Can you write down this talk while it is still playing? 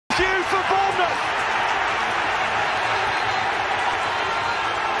due for Bournemouth.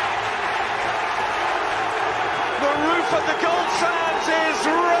 The roof of the Gold Sands is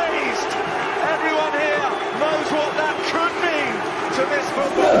raised. Everyone here knows what that could mean to this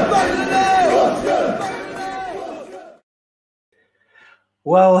football.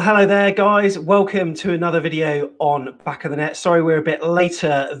 Well, hello there, guys. Welcome to another video on Back of the Net. Sorry, we're a bit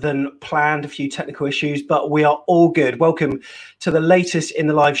later than planned, a few technical issues, but we are all good. Welcome to the latest in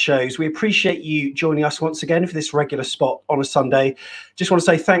the live shows. We appreciate you joining us once again for this regular spot on a Sunday. Just want to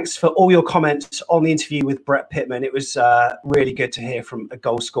say thanks for all your comments on the interview with Brett Pittman. It was really good to hear from a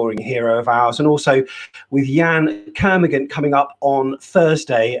goal-scoring hero of ours. And also with Jan Kermorgant coming up on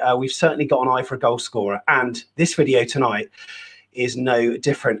Thursday, we've certainly got an eye for a goal scorer. And this video tonight is no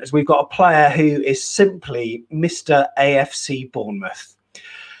different, as we've got a player who is simply Mr. AFC Bournemouth.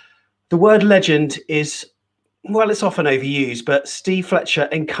 The word legend is, well, it's often overused, but Steve Fletcher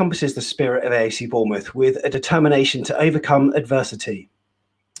encompasses the spirit of AFC Bournemouth with a determination to overcome adversity.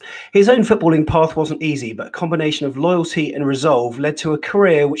 His own footballing path wasn't easy, but a combination of loyalty and resolve led to a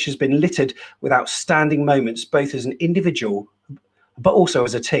career which has been littered with outstanding moments, both as an individual, but also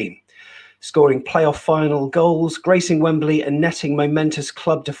as a team. Scoring playoff final goals, gracing Wembley and netting momentous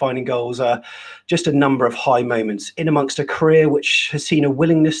club-defining goals are just a number of high moments in amongst a career which has seen a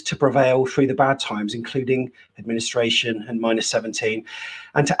willingness to prevail through the bad times, including administration and -17.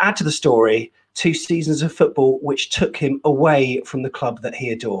 And to add to the story, 2 seasons of football which took him away from the club that he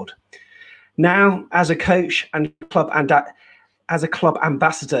adored. Now, as a coach and as a club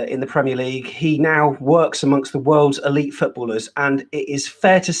ambassador in the Premier League, he now works amongst the world's elite footballers, and it is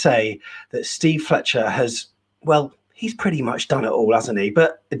fair to say that Steve Fletcher has, well, he's pretty much done it all, hasn't he?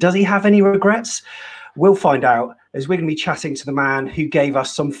 But does he have any regrets? We'll find out, as we're going to be chatting to the man who gave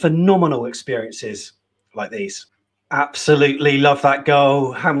us some phenomenal experiences like these. Absolutely love that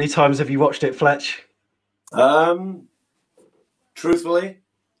goal. How many times have you watched it, Fletch? Truthfully,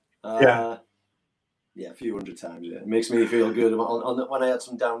 yeah, a few hundred times. Yeah, it makes me feel good. When I had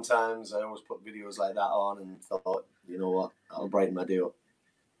some down times, I always put videos like that on and thought, you know what, I'll brighten my day up.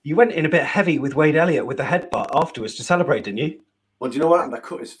 You went in a bit heavy with Wade Elliott with the headbutt afterwards to celebrate, didn't you? Well, do you know what happened? I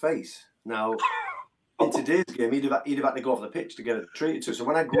cut his face. Now, in today's game, he'd have had to go off the pitch to get it treated to. So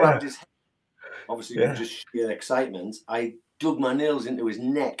when I grabbed his head, obviously with just sheer excitement, I dug my nails into his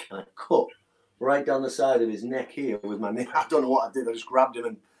neck and I cut right down the side of his neck here with my nail. I don't know what I did. I just grabbed him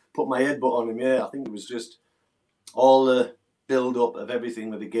and put my headbutt on him. Yeah, I think it was just all the build-up of everything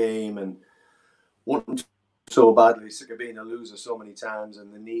with the game and wanting so badly, sick of being a loser so many times,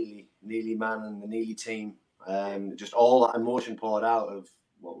 and the Neely man and the Neely team, and just all that emotion poured out of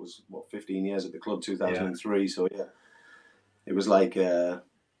what 15 years at the club, 2003. So yeah, it was like, I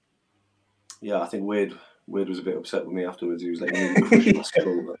think Wade was a bit upset with me afterwards. He was like, crushing my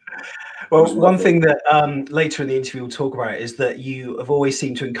skull. Well, one thing that later in the interview we'll talk about is that you have always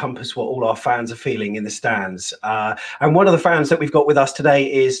seemed to encompass what all our fans are feeling in the stands. And one of the fans that we've got with us today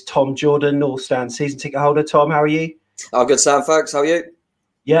is Tom Jordan, North Stand season ticket holder. Tom, how are you? Oh, good, Sam. Thanks. How are you?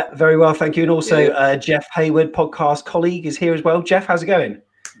 Yeah, very well, thank you. And also Jeff Hayward, podcast colleague, is here as well. Jeff, how's it going?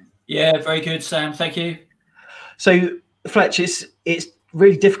 Yeah, very good, Sam. Thank you. So, Fletch, it's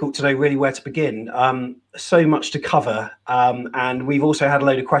really difficult to know really where to begin. So much to cover, and we've also had a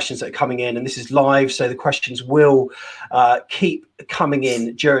load of questions that are coming in, and this is live, so the questions will keep coming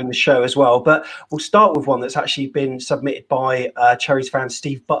in during the show as well. But we'll start with one that's actually been submitted by Cherries fan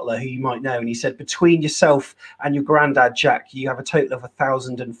Steve Butler, who you might know, and he said, between yourself and your granddad Jack, you have a total of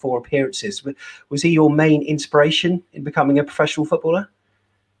 1,004 appearances. Was he your main inspiration in becoming a professional footballer?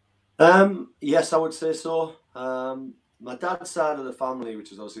 Yes, I would say so. My dad's side of the family,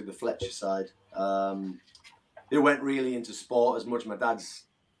 which is obviously the Fletcher side, they weren't really into sport as much. My dad's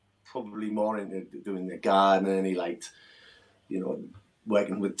probably more into doing the garden, and he liked,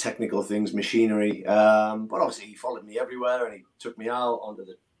 working with technical things, machinery. But obviously he followed me everywhere, and he took me out onto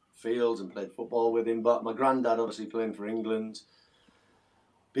the fields and played football with him. But my granddad, obviously playing for England,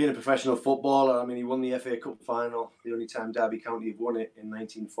 being a professional footballer, I mean, he won the FA Cup final, the only time Derby County have won it, in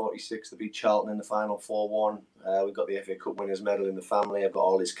 1946. They beat Charlton in the final 4-1. We've got the FA Cup winners' medal in the family. I've got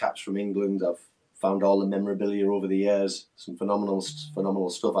all his caps from England. I've found all the memorabilia over the years. Some phenomenal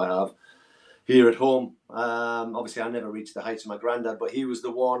stuff I have here at home. Obviously, I never reached the heights of my granddad, but he was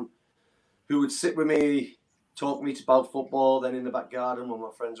the one who would sit with me, talk me about football. Then in the back garden, when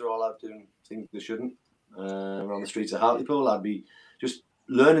my friends are all out doing things they shouldn't, around the streets of Hartlepool, I'd be just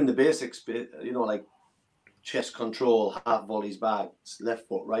learning the basics, like chest control, half volleys back, left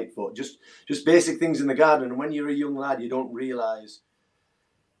foot, right foot, just basic things in the garden. And when you're a young lad, you don't realise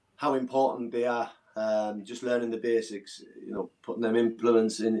how important they are. just learning the basics, putting them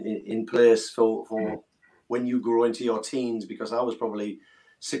implements in place for when you grow into your teens, because I was probably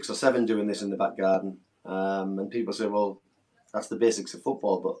 6 or 7 doing this in the back garden. And people say, well, that's the basics of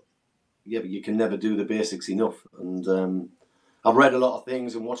football, but you can never do the basics enough. And I've read a lot of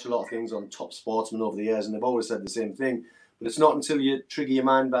things and watched a lot of things on top sportsmen over the years, and they've always said the same thing. But it's not until you trigger your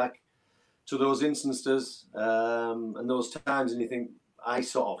mind back to those instances and those times, and you think,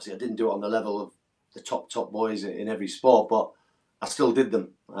 obviously I didn't do it on the level of the top boys in every sport, but I still did them.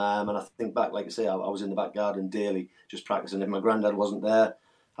 And I think back, like I say, I was in the back garden daily, just practicing. If my granddad wasn't there,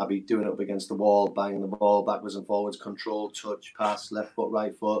 I'd be doing it up against the wall, banging the ball backwards and forwards, control, touch, pass, left foot,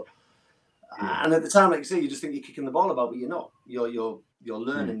 right foot. And at the time, like you say, you just think you're kicking the ball about, but you're not. You're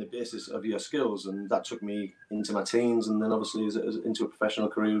learning the basis of your skills, and that took me into my teens, and then obviously into a professional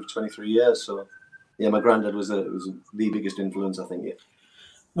career of 23 years. So, yeah, my granddad was the biggest influence, I think. Yeah.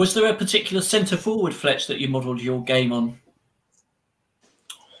 Was there a particular centre forward, Fletch, that you modelled your game on?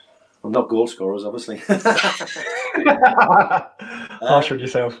 I'm not goal scorers, obviously. Harsh on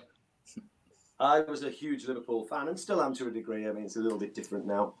yourself. I was a huge Liverpool fan, and still am to a degree. I mean, it's a little bit different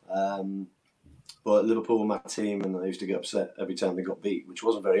now. But Liverpool were my team, and I used to get upset every time they got beat, which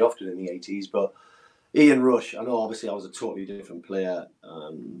wasn't very often in the 80s. But Ian Rush, I know obviously I was a totally different player.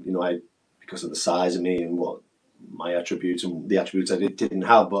 Because of the size of me and what my attributes and the attributes I didn't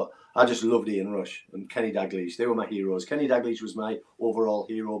have, but I just loved Ian Rush and Kenny Dalglish. They were my heroes. Kenny Dalglish was my overall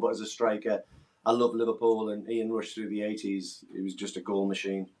hero, but as a striker, I loved Liverpool, and Ian Rush through the 80s, he was just a goal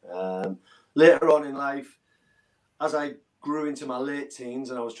machine. Later on in life, as I grew into my late teens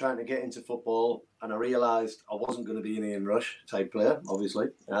and I was trying to get into football, and I realised I wasn't going to be an Ian Rush type player, obviously.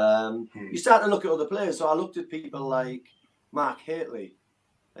 You start to look at other players. So I looked at people like Mark Haitley,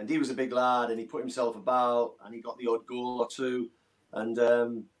 and he was a big lad, and he put himself about, and he got the odd goal or two. And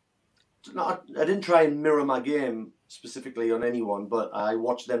I didn't try and mirror my game specifically on anyone, but I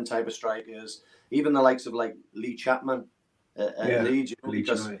watched them type of strikers, even the likes of like Lee Chapman at Leeds,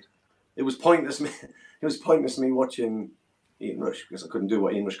 because it was pointless. It was pointless me watching Ian Rush because I couldn't do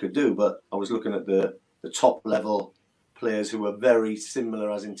what Ian Rush could do. But I was looking at the top level players who were very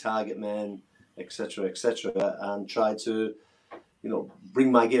similar, as in target men, etc., and tried to,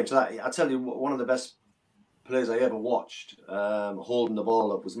 bring my game to that. I tell you, one of the best players I ever watched holding the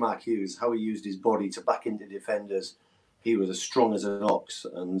ball up was Mark Hughes. How he used his body to back into defenders. He was as strong as an ox,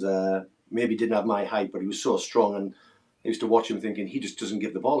 and maybe didn't have my height, but he was so strong. And I used to watch him thinking, he just doesn't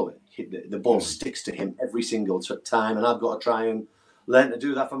give the ball away. The ball sticks to him every single time, and I've got to try and learn to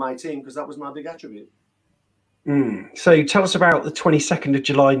do that for my team, because that was my big attribute. So tell us about the 22nd of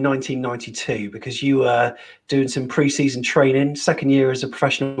July 1992, because you were doing some pre-season training, second year as a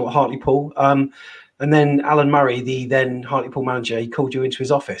professional at Hartlepool. And then Alan Murray, the then Hartlepool manager, he called you into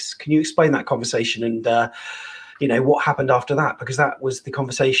his office. Can you explain that conversation and, what happened after that? Because that was the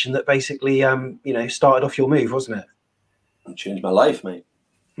conversation that basically, started off your move, wasn't it? It changed my life, mate.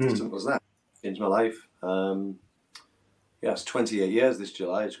 As simple as that. Changed my life. It's 28 years this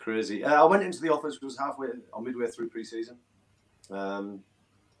July. It's crazy. I went into the office, it was midway through pre-season. I'd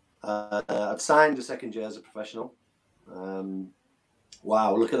signed a second year as a professional.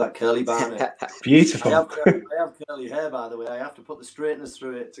 Wow, look at that curly barnet. Beautiful. I have curly hair, by the way. I have to put the straighteners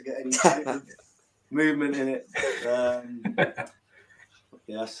through it to get any movement in it.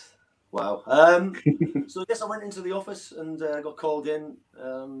 Yes. Wow. So yes, I went into the office and got called in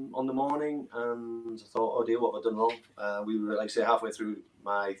on the morning, and I thought, oh dear, what have I done wrong? We were, like I say, halfway through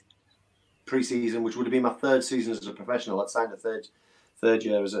my pre-season, which would have been my third season as a professional. I'd signed a third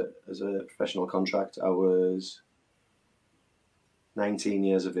year as a professional contract. I was 19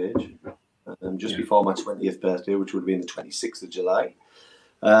 years of age, just before my 20th birthday, which would have been the 26th of July.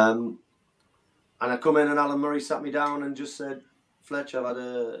 And I come in, and Alan Murray sat me down and just said, Fletch, I've had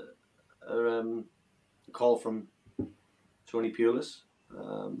a call from Tony Pulis.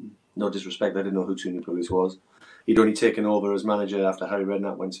 No disrespect, I didn't know who Tony Pulis was. He'd only taken over as manager after Harry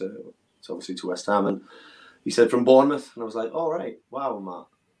Redknapp went to West Ham, and he said from Bournemouth, and I was like, all right, wow, Matt.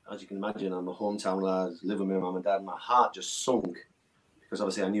 As you can imagine, I'm a hometown lad, live with my mum and dad, and my heart just sunk, because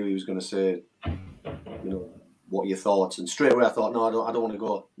obviously I knew he was going to say, what are your thoughts? And straight away I thought, no, I don't want to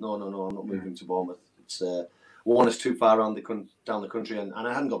go. No, I'm not moving to Bournemouth. It's one is too far down the country, and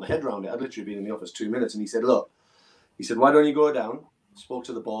I hadn't got my head around it. I'd literally been in the office 2 minutes, and he said, look, why don't you go down? Spoke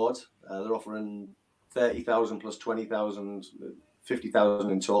to the board. They're offering 30,000 plus 20,000,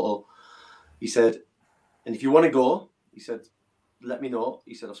 50,000 in total. He said, and if you want to go, he said, let me know.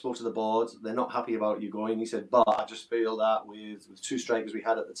 He said, I've spoke to the board. They're not happy about you going. He said, but I just feel that with two strikers we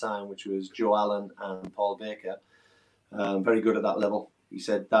had at the time, which was Joe Allen and Paul Baker, very good at that level. he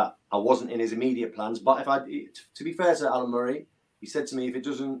said that I wasn't in his immediate plans. But to be fair to Alan Murray, he said to me, if it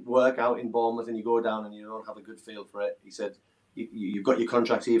doesn't work out in Bournemouth and you go down and you don't have a good feel for it, he said, you've got your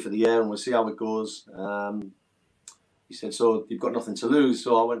contract here for the year and we'll see how it goes. He said, so you've got nothing to lose.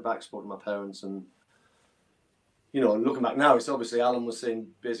 So I went back, spoke to my parents, and, you know, looking back now, it's obviously Alan was saying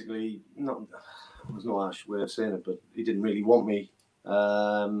basically, there's no harsh way of saying it, but he didn't really want me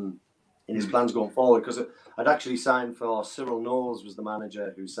in his plans going forward, because I'd actually signed for Cyril Knowles, was the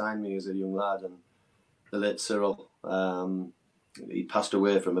manager who signed me as a young lad, and the late Cyril, he passed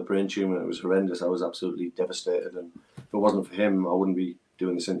away from a brain tumour. It was horrendous. I was absolutely devastated, and if it wasn't for him, I wouldn't be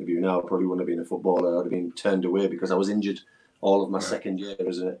doing this interview now. I probably wouldn't have been a footballer. I'd have been turned away because I was injured all of my second year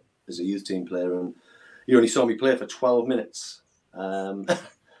as a youth team player, and he only saw me play for 12 minutes on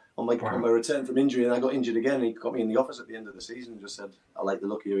my return from injury, and I got injured again. And he got me in the office at the end of the season and just said, I like the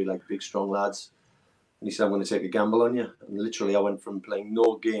look here, you like big strong lads, and he said, I'm going to take a gamble on you. And literally I went from playing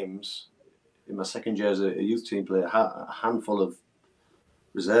no games in my second year as a youth team player, a handful of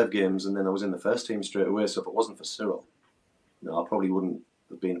reserve games, and then I was in the first team straight away. So if it wasn't for Cyril, I probably wouldn't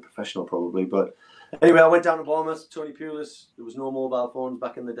have been a professional probably. But anyway, I went down to Bournemouth, Tony Pulis. There was no mobile phones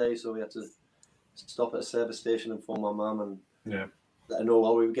back in the day, so we had to stop at a service station and phone my mum and let her know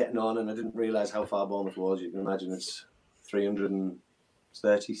how we were getting on. And I didn't realise how far Bournemouth was. You can imagine it's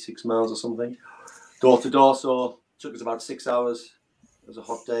 336 miles or something, door to door. So it took us about 6 hours. It was a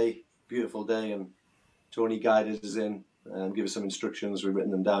hot day, beautiful day, and Tony guided us in and gave us some instructions. We'd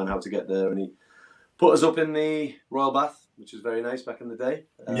written them down how to get there, and he put us up in the Royal Bath, which was very nice back in the day.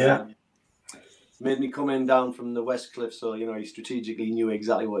 Made me come in down from the West Cliff, so you know he strategically knew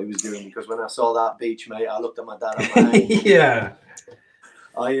exactly what he was doing, because when I saw that beach, mate, I looked at my dad and my yeah,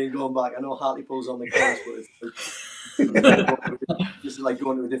 I ain't going back. I know Hartlepool's on the coast, but this is like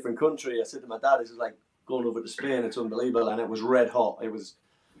going to a different country. I said to my dad, this is like going over to Spain. It's unbelievable, and it was red hot. It was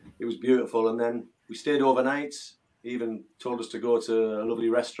beautiful, and then we stayed overnight. He even told us to go to a lovely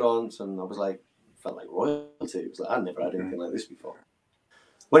restaurant, and I was like, felt like royalty. It was like I'd never had anything like this before.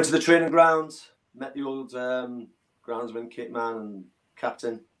 Went to the training grounds, met the old groundsman, kit man, and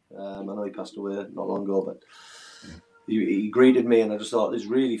captain. I know he passed away not long ago, but he greeted me, and I just thought it was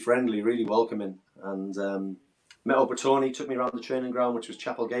really friendly, really welcoming. And met up with Tony, took me around the training ground, which was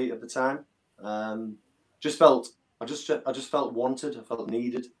Chapel Gate at the time. I just felt wanted. I felt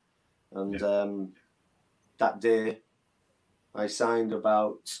needed, and that day I signed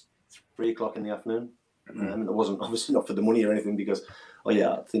about 3 o'clock in the afternoon. It wasn't obviously not for the money or anything, because I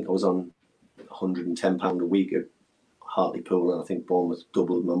think I was on £110 a week at Hartlepool, and I think Bournemouth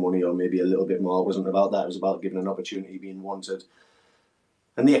doubled my money, or maybe a little bit more. It wasn't about that. It was about giving an opportunity, being wanted,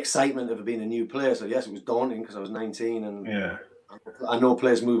 and the excitement of being a new player. So yes, it was daunting because I was 19, and I know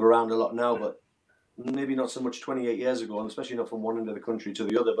players move around a lot now, but maybe not so much 28 years ago, and especially not from one end of the country to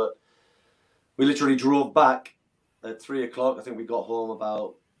the other. But we literally drove back at 3 o'clock. I think we got home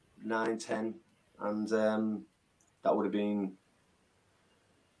about 9, 10, and that would have been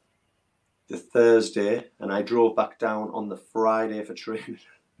the Thursday, and I drove back down on the Friday for training.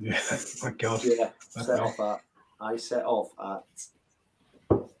 Yeah, my God. Yeah, I set off at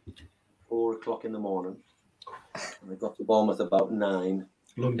 4 o'clock in the morning, and I got to Bournemouth about 9.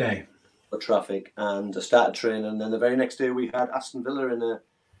 Long day. For traffic, and I started training, and then the very next day we had Aston Villa in a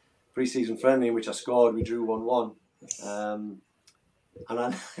pre-season friendly, in which I scored. We drew 1-1, and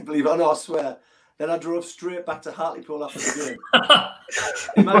I believe it or not, I swear, then I drove straight back to Hartlepool after the game.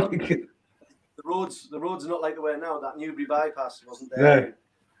 Imagine, the roads are not like they were now. That Newbury bypass wasn't there. No.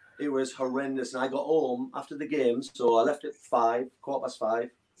 It was horrendous, and I got home after the game, so I left at 5:15.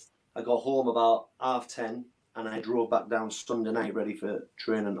 I got home about 10:30. And I drove back down Sunday night ready for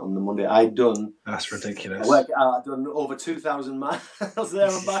training on the Monday. That's ridiculous. I'd done over 2,000 miles there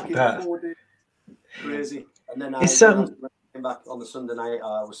and back in 4 days. Crazy. And then I came back on the Sunday night.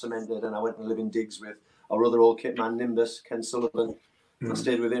 I was cemented, and I went to live in digs with our other old kit man, Nimbus, Ken Sullivan. I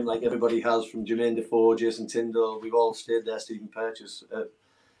stayed with him like everybody has, from Jermaine Defoe, Jason Tyndall. We've all stayed there, Stephen Purchase. I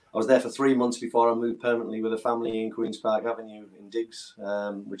was there for 3 months before I moved permanently with a family in Queen's Park Avenue in Diggs,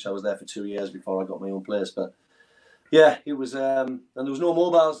 which I was there for 2 years before I got my own place. But yeah, it was, and there was no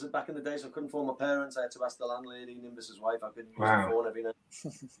mobiles back in the day, so I couldn't phone my parents. I had to ask the landlady, Nimbus's wife. I couldn't use the phone every night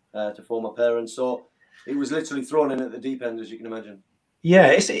to phone my parents. So it was literally thrown in at the deep end, as you can imagine.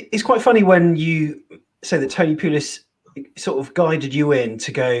 Yeah, it's quite funny when you say that Tony Pulis sort of guided you in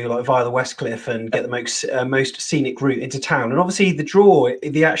to go like via the West Cliff and get the most scenic route into town. And obviously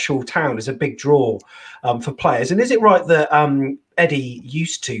the actual town is a big draw for players. And is it right that Eddie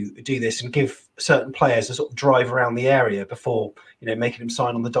used to do this and give certain players a sort of drive around the area before, making them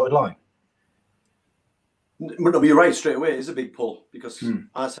sign on the dotted line? No, but you're right, straight away. It is a big pull because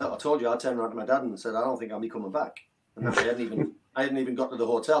I told you, I turned around to my dad and said, I don't think I'll be coming back. And I hadn't even got to the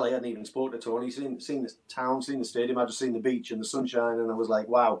hotel. I hadn't even spoken to Tony, seen the town, seen the stadium. I'd just seen the beach and the sunshine, and I was like,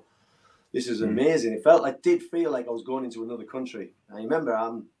 wow, this is amazing. It did feel like I was going into another country. I remember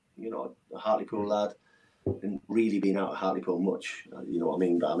I'm, a Hartlepool lad, and really been out of Hartlepool much. You know what I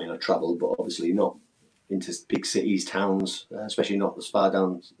mean? But I mean, I travelled, but obviously not into big cities, towns, especially not as far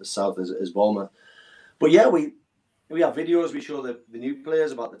down the south as Bournemouth. But yeah, we have videos. We show the new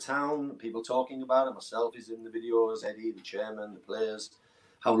players about the town, people talking about it. Myself is in the videos, Eddie, the chairman, the players,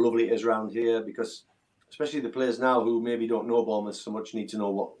 how lovely it is around here. Because especially the players now who maybe don't know Bournemouth so much need to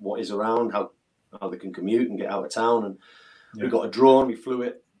know what is around, how they can commute and get out of town. And we got a drone, we flew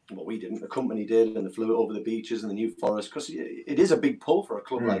it. Well, we didn't. The company did, and they flew it over the beaches and the New Forest. Because it is a big pull for a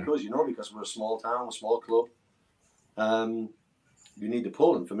club like us, because we're a small town, a small club. You need the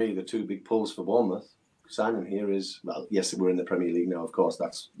pull, and for me, the two big pulls for Bournemouth signing here is, well, yes, we're in the Premier League now, of course,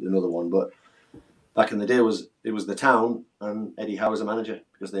 that's another one, but back in the day it was the town and Eddie Howe as a manager,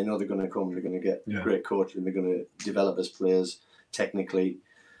 because they know they're going to come, they're going to get great coaching, they're going to develop as players technically,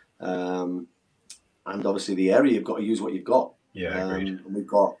 and obviously the area, you've got to use what you've got. And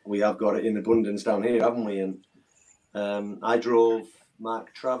we have got it in abundance down here, haven't we? And I drove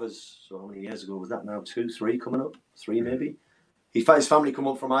Mark Travers, so how many years ago was that now? 2, 3 coming up? 3 maybe? His family come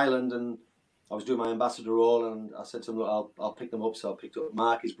up from Ireland, and I was doing my ambassador role, and I said to him, look, I'll pick them up. So I picked up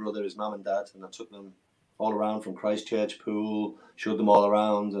Mark, his brother, his mum and dad, and I took them all around from Christchurch, Pool, showed them all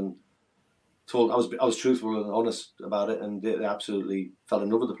around, and I was truthful and honest about it, and they absolutely fell in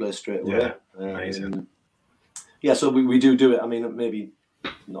love with the place straight away. Amazing. So we do it. I mean, maybe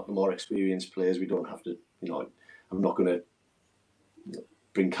not the more experienced players. We don't have to, I'm not going to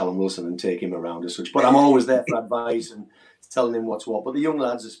bring Callum Wilson and take him around as such, but I'm always there for advice and telling him what's what. But the young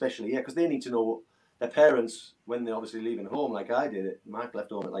lads especially, because they need to know what their parents, when they're obviously leaving home, like I did. Mark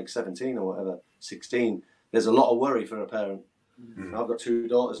left home at like 17 or whatever, 16. There's a lot of worry for a parent. I've got 2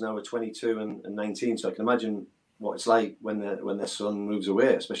 daughters now, with 22 and 19, so I can imagine what it's like when their son moves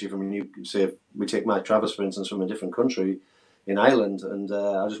away, especially from a new, say, if we take Mike Travers, for instance, from a different country in Ireland, and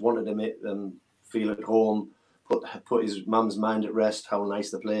I just wanted to make them feel at home, put his mum's mind at rest, how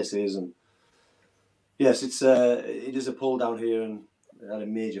nice the place is, and yes, it is a pull down here, and it had a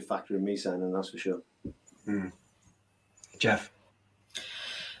major factor in me signing, that's for sure. Jeff?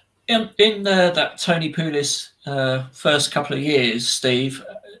 In that Tony Pulis first couple of years, Steve,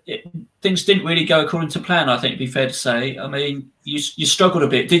 things didn't really go according to plan, I think it'd be fair to say. I mean, you struggled a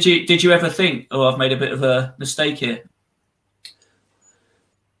bit. Did you ever think, I've made a bit of a mistake here?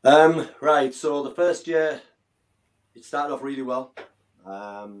 Right, so the first year, it started off really well.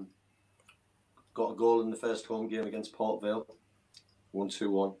 Got a goal in the first home game against Port Vale,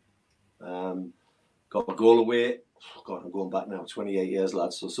 1-2-1. Got a goal away. Oh God, I'm going back now, 28 years,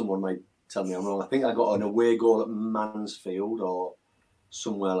 lads, so someone might tell me I'm wrong. I think I got an away goal at Mansfield or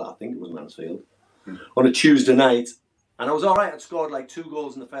somewhere, I think it was Mansfield, on a Tuesday night. And I was all right. I'd scored like 2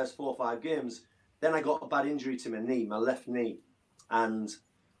 goals in the first 4 or 5 games. Then I got a bad injury to my knee, my left knee. And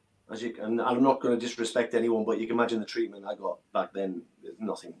and I'm not going to disrespect anyone, but you can imagine the treatment I got back then.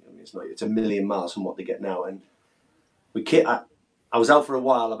 Nothing. I mean, it's a million miles from what they get now. And I was out for a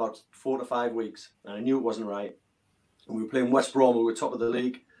while, about 4 to 5 weeks, and I knew it wasn't right. And we were playing West Brom, we were top of the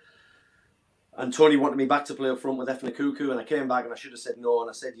league. And Tony wanted me back to play up front with Efna Cuckoo, and I came back and I should have said no, and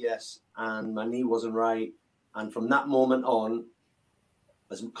I said yes, and my knee wasn't right. And from that moment on,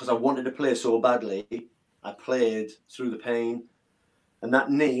 because I wanted to play so badly, I played through the pain. And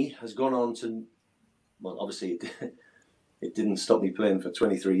that knee has gone on to, well, obviously it didn't stop me playing for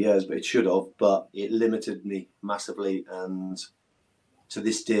 23 years, but it should have, but it limited me massively. And to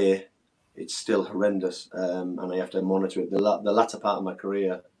this day, it's still horrendous. And I have to monitor it. The latter part of my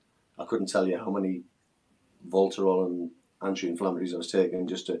career, I couldn't tell you how many Voltarol and anti-inflammatories I was taking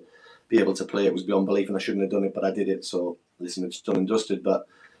just to be able to play. It was beyond belief, and I shouldn't have done it, but I did it. So listen, it's done and dusted. But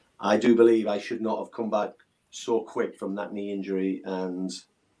I do believe I should not have come back so quick from that knee injury. And it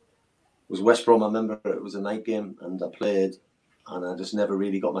was West Brom, I remember it was a night game, and I played, and I just never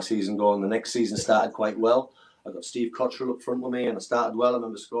really got my season going. The next season started quite well. I got Steve Cottrell up front with me, and I started well. I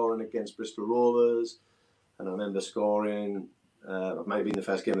remember scoring against Bristol Rovers, and I remember scoring, it might have been the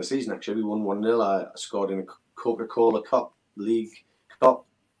first game of the season actually, we won 1-0. I scored in a Coca-Cola Cup, League Cup,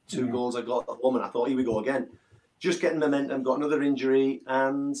 2 goals I got at home, and I thought, here we go again. Just getting momentum, got another injury,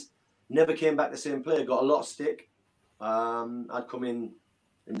 and never came back the same player. Got a lot of stick. I'd come in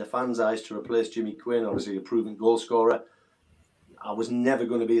the fans' eyes to replace Jimmy Quinn, obviously a proven goal scorer. I was never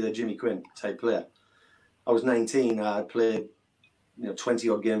going to be the Jimmy Quinn type player. I was 19. I had played 20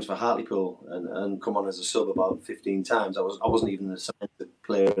 odd games for Hartlepool and come on as a sub about 15 times. I wasn't even a cemented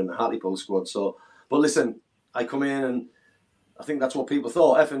player in the Hartlepool squad. So, but listen, I come in and I think that's what people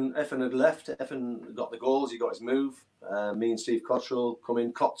thought. Effin had left. Effin got the goals. He got his move. Me and Steve Cottrell come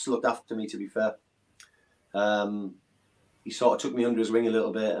in. Cots looked after me, to be fair. He sort of took me under his wing a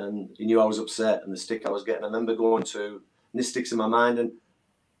little bit, and he knew I was upset and the stick I was getting. I remember going to, and this sticks in my mind, and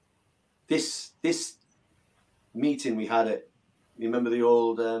this meeting we had at, you remember the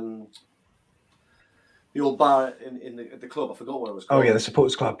old bar at the club? I forgot what it was called. Oh yeah, the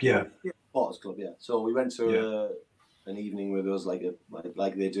supporters club. Yeah, supporters club. Yeah. So we went to an evening with us like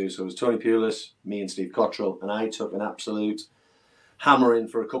they do. So it was Tony Pulis, me and Steve Cottrell, and I took an absolute hammering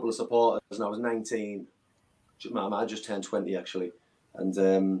for a couple of supporters, and I was 19. I just turned 20 actually,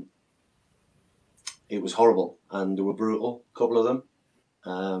 and it was horrible, and they were brutal, a couple of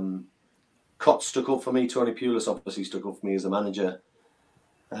them. Cott stuck up for me. Tony Pulis obviously stuck up for me as a manager.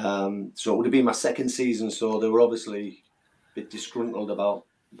 So it would have been my second season, so they were obviously a bit disgruntled about,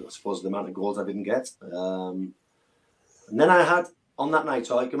 I suppose, the amount of goals I didn't get. And then I had, on that night,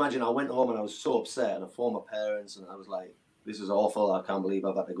 so I can imagine I went home and I was so upset, and I phoned my parents and I was like, this is awful, I can't believe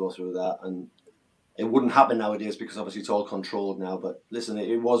I've had to go through that. And it wouldn't happen nowadays because obviously it's all controlled now. But listen,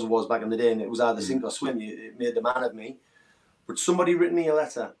 it was back in the day, and it was either sink or swim. It made the man of me. But somebody written me a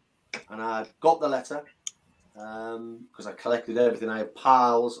letter, and I got the letter because I collected everything. I had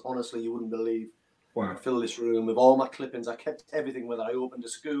piles. Honestly, you wouldn't believe. Wow. I filled this room with all my clippings. I kept everything, whether I opened a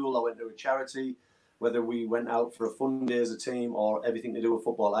school, I went to a charity, whether we went out for a fun day as a team, or everything to do with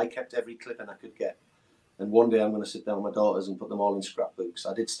football. I kept every clipping I could get. And one day I'm going to sit down with my daughters and put them all in scrapbooks.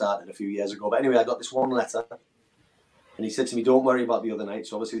 I did start it a few years ago. But anyway, I got this one letter. And he said to me, don't worry about the other night.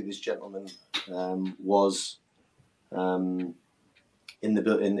 So obviously this gentleman was in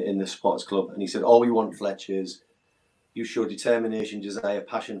the supporters club. And he said, all we want, Fletch, is you show determination, desire,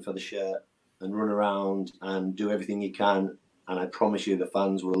 passion for the shirt, and run around and do everything you can. And I promise you the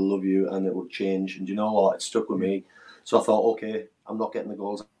fans will love you and it will change. And you know what? It stuck with me. So I thought, okay, I'm not getting the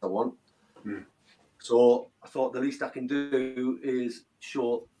goals I want. So I thought the least I can do is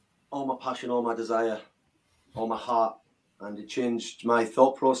show all my passion, all my desire, all my heart. And it changed my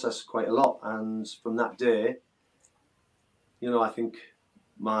thought process quite a lot. And from that day, I think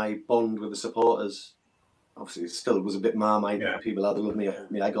my bond with the supporters, obviously it still was a bit Marmite. People either love me or hate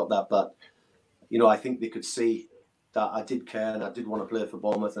me. I got that. But, I think they could see that I did care and I did want to play for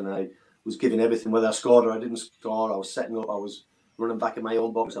Bournemouth, and I was giving everything, whether I scored or I didn't score. I was setting up, I was running back in my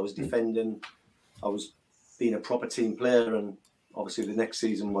own box, I was defending. I was being a proper team player, and obviously the next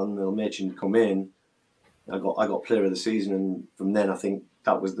season when the Machin come in, I got player of the season, and from then I think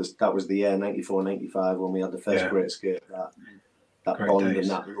that was the year 94-95 when we had the first Great Escape. That Great bond days.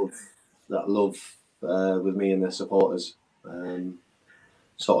 and that love with me and the supporters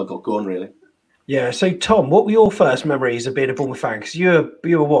sort of got going really. Yeah. So Tom, what were your first memories of being a Bournemouth fan? Because you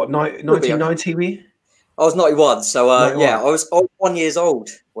were what, 1990? Were you? I was 91, so 91. yeah, I was 1 year old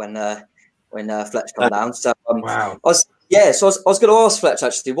when Fletch come down. So wow. I was going to ask Fletch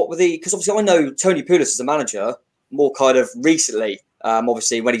actually, what were because obviously I know Tony Pulis as a manager more kind of recently.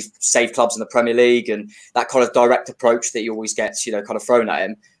 Obviously when he's saved clubs in the Premier League and that kind of direct approach that he always gets, kind of thrown at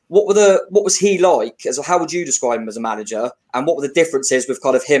him. What was he like? How would you describe him as a manager? And what were the differences with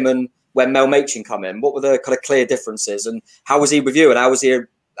kind of him and when Mel Machin come in? What were the kind of clear differences? And how was he with you? And how was he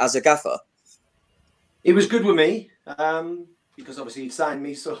as a gaffer? He was good with me because obviously he'd signed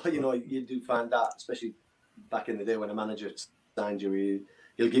me. So, you do find that, especially back in the day when a manager signed you,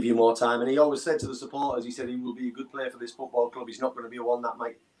 he'll give you more time. And he always said to the supporters, he said he will be a good player for this football club. He's not going to be one that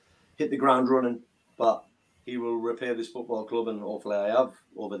might hit the ground running, but he will repair this football club. And hopefully I have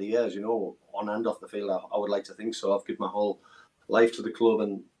over the years, on and off the field. I would like to think so. I've given my whole life to the club,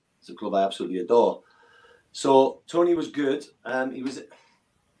 and it's a club I absolutely adore. So Tony was good.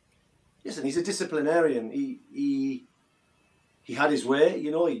 Listen, he's a disciplinarian. He had his way,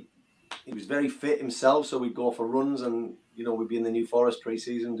 he was very fit himself, so we'd go for runs, and we'd be in the New Forest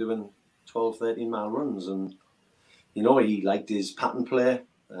pre-season doing 12, 13-mile runs, and he liked his pattern play.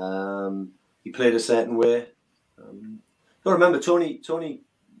 He played a certain way. I remember Tony,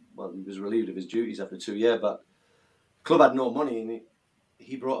 well, he was relieved of his duties after 2 years, but the club had no money, and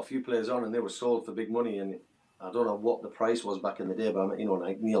he brought a few players on, and they were sold for big money, and I don't know what the price was back in the day, but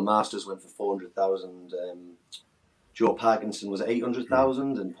like Neil Masters went for 400,000. Joe Parkinson was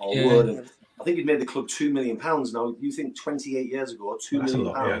 800,000, and Paul Wood. And I think he'd made the club £2 million. Now you think 28 years ago, £2 million.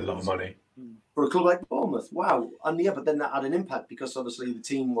 Yeah, a lot of money for a club like Bournemouth. Wow, and but then that had an impact because obviously the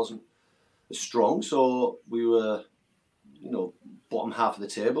team wasn't as strong, so we were, bottom half of the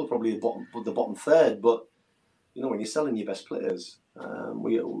table, probably the bottom third. But you know, when you're selling your best players,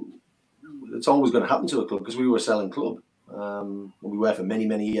 it's always going to happen to a club, because we were a selling club. We were for many,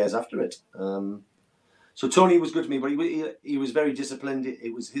 many years after it. So Tony was good to me, but he was very disciplined.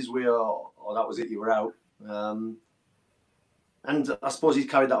 It was his way, or that was it, you were out. And I suppose he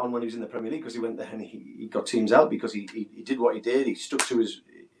carried that on when he was in the Premier League, because he went there and he got teams out, because he did what he did. He stuck to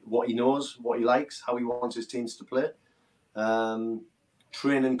what he knows, what he likes, how he wants his teams to play.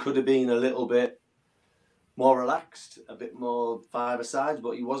 Training could have been a little bit more relaxed, a bit more five-a-sides,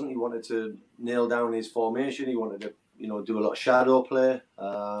 but he wasn't. He wanted to nail down his formation. He wanted to, you know, do a lot of shadow play.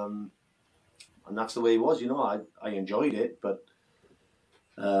 And that's the way he was. You know, I enjoyed it, but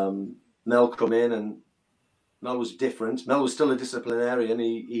Mel come in, and Mel was different. Mel was still a disciplinarian.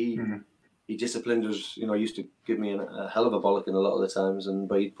 He disciplined us. You know, he used to give me a hell of a bollocking a lot of the times,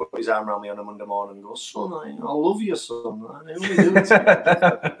 but he'd put his arm around me on a Monday morning and go, "Son, I love you, son. I only do it.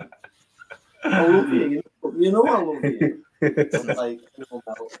 I love you. You know I love you." Like, you know,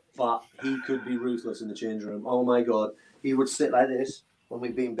 but he could be ruthless in the change room. Oh my God, he would sit like this when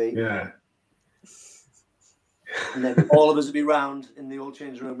we'd been beat. Yeah. And then all of us would be round in the old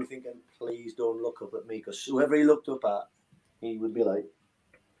change room, we thinking, please don't look up at me, because whoever he looked up at, he would be like,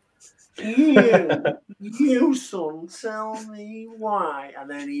 you son, tell me why. And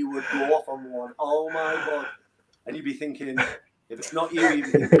then he would go off on one. Oh my God. And you'd be thinking, if it's not you,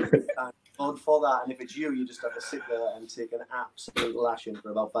 you'd be thinking, thank God for that. And if it's you, you just have to sit there and take an absolute lashing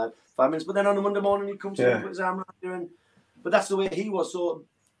for about five minutes. But then on a Monday morning, he'd come to me and put his arm around you. But that's the way he was. So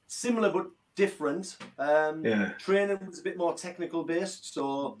similar but different. Training was a bit more technical based,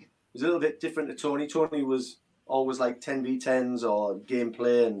 so it was a little bit different to Tony. Tony was always like 10v10s or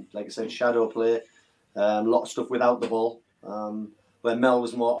gameplay, and like I said, shadow play. A lot of stuff without the ball. Where Mel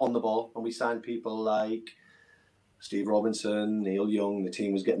was more on the ball, and we signed people like Steve Robinson, Neil Young. The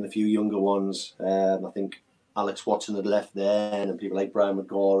team was getting a few younger ones. I think Alex Watson had left then, and people like Brian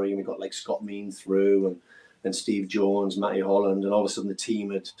McGorry, and we got like Scott Mean through, and Steve Jones, Matty Holland, and all of a sudden the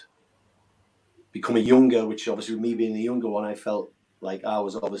team had become a younger, which obviously with me being the younger one, I felt like I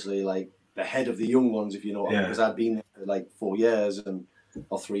was obviously like the head of the young ones, if you know what I mean, because I'd been there for like 4 years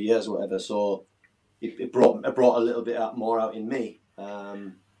or 3 years or whatever. So it brought a little bit more out in me.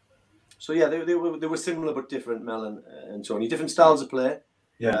 So yeah, they were similar but different, Mel and Tony. Different styles of play,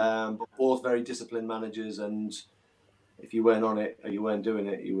 but both very disciplined managers. And if you weren't on it or you weren't doing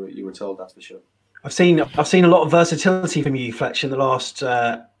it, you were told, that's for sure. I've seen a lot of versatility from you, Fletcher, in the last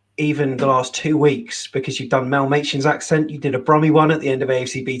even the last 2 weeks, because you've done Mel Machin's accent. You did a Brummy one at the end of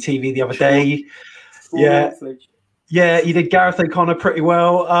AFC TV the other day. Yeah, you did Gareth O'Connor pretty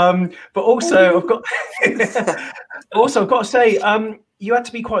well. But also, I've got to say, you had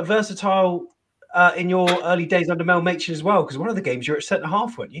to be quite versatile in your early days under Mel Machin as well, because one of the games you were at centre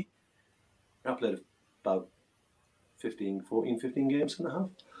half, weren't you? I played about 15 games and a half.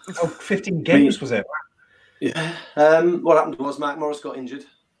 Oh, 15 games, was it? Yeah. What happened was Mark Morris got injured.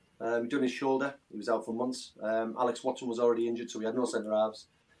 He'd done his shoulder. He was out for months. Alex Watson was already injured, so we had no centre halves.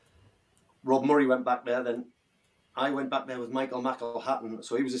 Rob Murray went back there. Then I went back there with Michael McElhatton.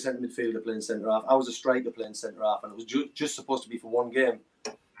 So he was a centre midfielder playing centre half. I was a striker playing centre half, and it was just supposed to be for one game.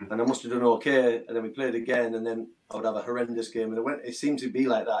 And I must have done okay. And then we played again, and then I would have a horrendous game. And it seemed to be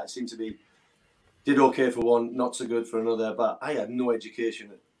like that. It seemed to be did okay for one, not so good for another. But I had no education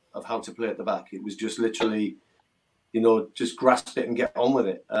of how to play at the back. It was just literally, just grasp it and get on with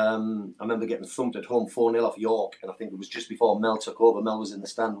it. I remember getting thumped at home 4-0 off York, and I think it was just before Mel took over. Mel was in the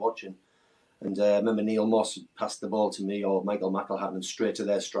stand watching. And I remember Neil Moss passed the ball to me or Michael McElhatton, and straight to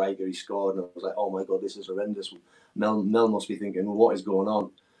their striker, he scored. And I was like, oh my God, this is horrendous. Mel must be thinking, well, what is going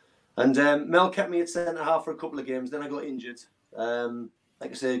on? And Mel kept me at centre half for a couple of games. Then I got injured.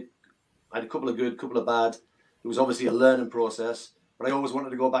 Like I said, I had a couple of good, couple of bad. It was obviously a learning process, but I always wanted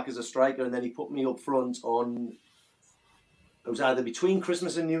to go back as a striker. And then he put me up front on, it was either between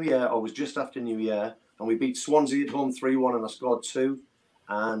Christmas and New Year or it was just after New Year. And we beat Swansea at home 3-1 and I scored 2.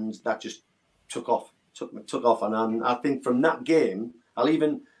 And that just took off. And I think from that game, I'll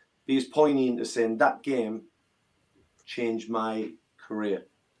even be as poignant as saying that game changed my career.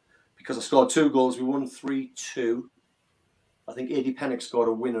 Because I scored 2 goals, we won 3-2. I think Eddie Pennick scored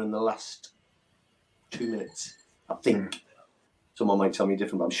a winner in the last 2 minutes. I think. Someone might tell me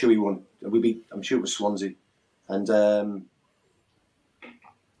different, but I'm sure he won. I'm sure it was Swansea. And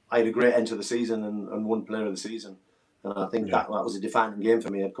I had a great end to the season and won player of the season. And I think that was a defining game for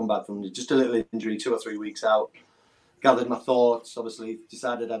me. I'd come back from just a little injury, 2 or 3 weeks out. Gathered my thoughts, obviously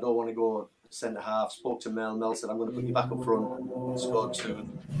decided I don't want to go centre half. Spoke to Mel. Mel said, I'm going to put you back up front. Scored 2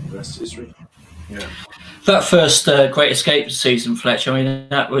 and the rest is history. Yeah. That first Great Escape season, Fletcher, I mean,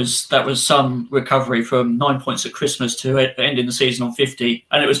 that was some recovery from 9 points at Christmas to ending the season on 50.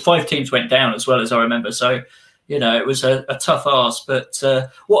 And it was 5 teams went down as well, as I remember. So, you know, it was a tough ask. But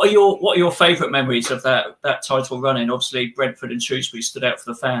what are your favourite memories of that title running? Obviously, Brentford and Shrewsbury stood out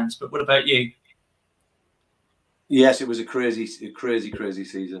for the fans. But what about you? Yes, it was a crazy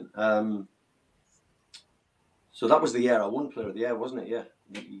season. So that was the year I won Player of the Year, wasn't it? Yeah.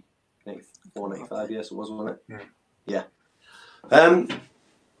 94, 95, yes, it was, wasn't it? Yeah.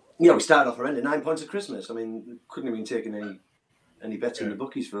 Yeah, we started off horrendous. 9 points at Christmas. I mean, couldn't have been taking any better in the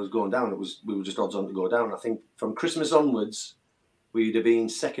bookies for us going down. We were just odds on to go down. I think from Christmas onwards, we'd have been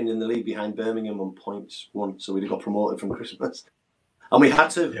second in the league behind Birmingham on points won. So we'd have got promoted from Christmas. And we had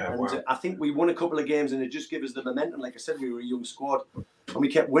to. Yeah, and wow. I think we won a couple of games and it just gave us the momentum. Like I said, we were a young squad. And we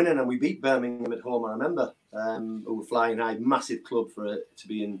kept winning and we beat Birmingham at home, I remember. Who were flying high. Massive club for it to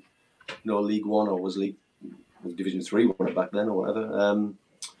be in, you know, League One, or was Division 3, won it back then or whatever.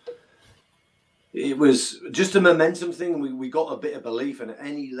 It was just a momentum thing. We got a bit of belief, and at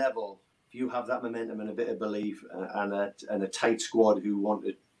any level, if you have that momentum and a bit of belief and a tight squad who want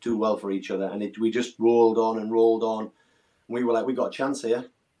to do well for each other, and we just rolled on and rolled on. We were like, we got a chance here,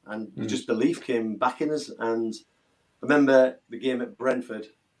 and just belief came back in us. And I remember the game at Brentford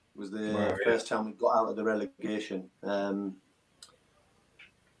was the first time we got out of the relegation.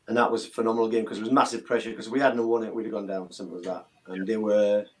 And that was a phenomenal game because it was massive pressure, because if we hadn't won it, we'd have gone down, simple as that. And they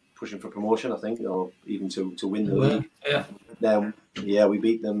were pushing for promotion, I think, or even to win the league. Yeah. Then, we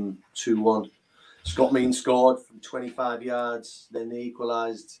beat them 2-1. Scott Mean scored from 25 yards, then they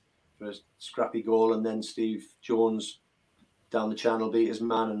equalised for a scrappy goal, and then Steve Jones down the channel beat his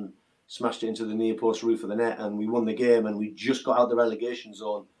man and smashed it into the near post roof of the net, and we won the game, and we just got out the relegation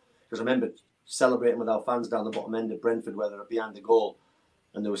zone. Because I remember celebrating with our fans down the bottom end of Brentford, where they're behind the goal,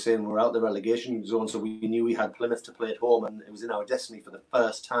 and they were saying we're out the relegation zone, so we knew we had Plymouth to play at home, and it was in our destiny for the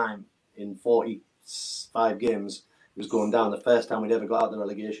first time in 45 games. It was going down. The first time we'd ever got out the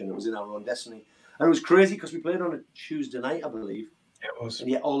relegation, it was in our own destiny. And it was crazy because we played on a Tuesday night, I believe. It was. And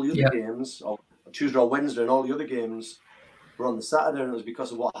yet all the other games, or Tuesday or Wednesday, and all the other games were on the Saturday, and it was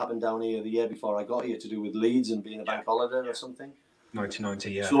because of what happened down here the year before I got here, to do with Leeds and being a bank holiday or something.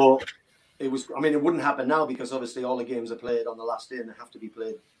 1990, yeah. So it was, I mean, it wouldn't happen now because obviously all the games are played on the last day and they have to be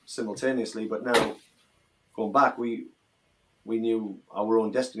played simultaneously. But now, going back, we knew our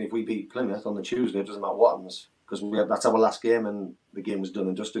own destiny. If we beat Plymouth on the Tuesday, it doesn't matter what happens, because that's our last game, and the game was done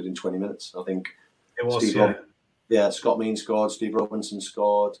and dusted in 20 minutes. I think it was, Scott Mean scored, Steve Robinson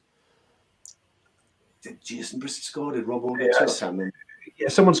scored. Did Jason Bristol score? Did Rob get two? Yeah,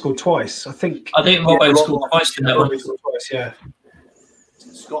 someone scored twice. I think Rob scored twice in that one. Yeah.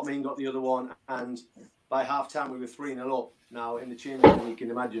 Scott Mean got the other one, and by half time we were 3-0 up. Now in the changing room, you can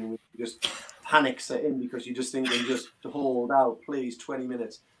imagine we just panic set in, because you just think just to hold out, please, 20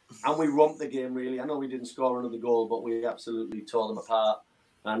 minutes. And we romped the game, really. I know we didn't score another goal, but we absolutely tore them apart.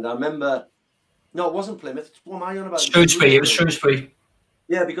 And I remember, no, it wasn't Plymouth. What am I on about? Shrewsbury. It was Shrewsbury.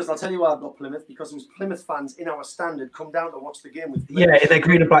 Yeah, because I'll tell you why I've got Plymouth, because it was Plymouth fans in our stand had come down to watch the game with Plymouth. Yeah, in their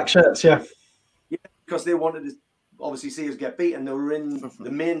green and black shirts, yeah. Yeah, because they wanted to obviously see us get beat, and they were in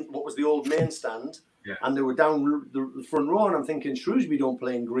the main, what was the old main stand, and they were down the front row, and I'm thinking, Shrewsbury don't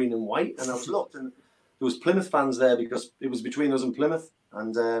play in green and white, and I was looked, and there was Plymouth fans there, because it was between us and Plymouth,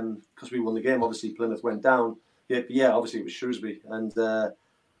 and because we won the game, obviously Plymouth went down. Yeah, obviously it was Shrewsbury, and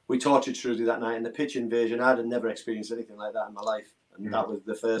we tortured Shrewsbury that night, and the pitch invasion, I'd never experienced anything like that in my life. And that was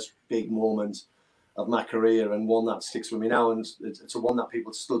the first big moment of my career, and one that sticks with me now, and it's a one that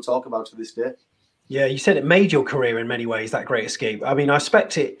people still talk about to this day. Yeah, you said it made your career in many ways, that Great Escape. I mean, I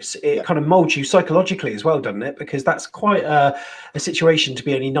expect it kind of molds you psychologically as well, doesn't it? Because that's quite a situation to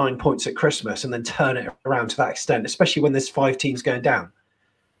be only 9 points at Christmas and then turn it around to that extent, especially when there's 5 teams going down.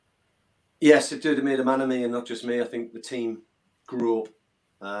 Yes, it did. It made a man of me, and not just me. I think the team grew up.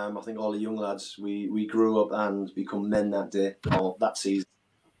 I think all the young lads, we grew up and become men that day, or that season.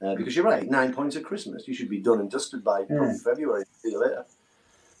 Because you're right, 9 points at Christmas. You should be done and dusted by February. See you later.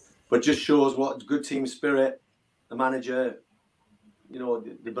 But just shows what good team spirit, the manager, you know,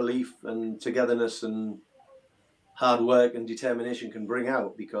 the belief and togetherness and hard work and determination can bring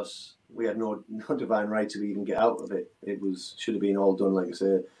out, because we had no divine right to even get out of it. It should have been all done, like I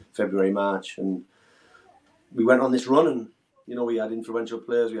said, February, March. And we went on this run, and you know, we had influential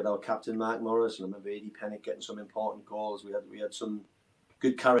players. We had our captain Mark Morris, and I remember Eddie Pennick getting some important goals. We had some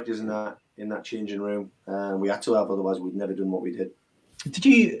good characters in that changing room. We had to have, otherwise we'd never done what we did. Did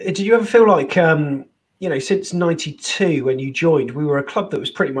you ever feel like you know, since '92 when you joined, we were a club that was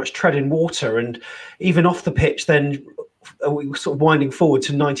pretty much treading water, and even off the pitch, then we were sort of winding forward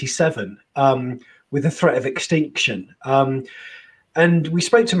to 97 with the threat of extinction. And we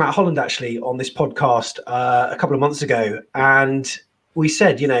spoke to Matt Holland actually on this podcast a couple of months ago, and we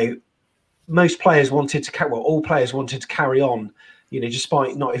said, you know, most players wanted to, well, all players wanted to carry on, you know,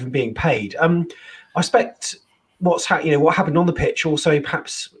 despite not even being paid. I expect what happened on the pitch also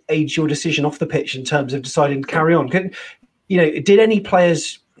perhaps aids your decision off the pitch in terms of deciding to carry on. Did any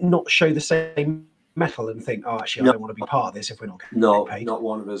players not show the same mettle and think, oh, actually, I don't want to be part of this if we're not getting paid? Not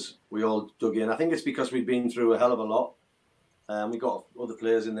one of us. We all dug in. I think it's because we'd been through a hell of a lot. We got other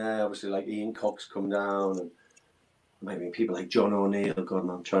players in there, obviously, like Ian Cox come down, and maybe people like John O'Neill. God,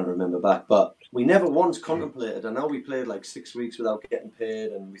 I'm trying to remember back. But we never once contemplated. I know we played like 6 weeks without getting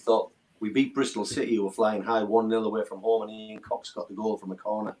paid, and we thought we beat Bristol City, who were flying high 1-0 away from home, and Ian Cox got the goal from a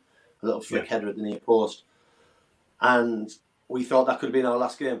corner, a little flick header at the near post. And we thought that could have been our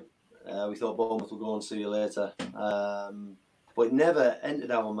last game. We thought Bournemouth will go and see you later. But it never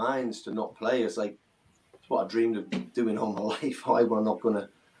entered our minds to not play. It's like, it's what I dreamed of doing all my life. Why am I not going to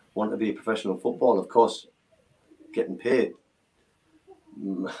want to be a professional footballer? Of course, getting paid.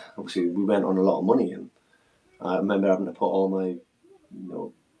 Obviously, we went on a lot of money, and I remember having to put all my,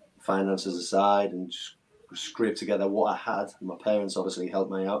 finances aside and just scrape together what I had. My parents obviously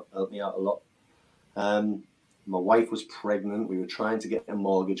helped me out a lot. My wife was pregnant. We were trying to get a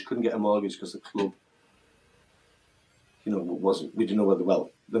mortgage. Couldn't get a mortgage because the club, wasn't. We didn't know whether. Well,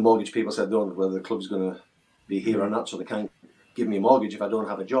 the mortgage people said don't know whether the club's going to be here or not, so they can't give me a mortgage if I don't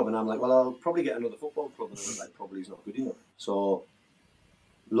have a job. And I'm like, well, I'll probably get another football club. And they're like, probably is not good enough. So,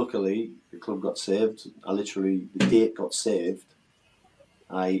 luckily, the club got saved. The date got saved.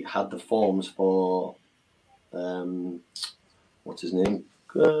 I had the forms for, what's his name?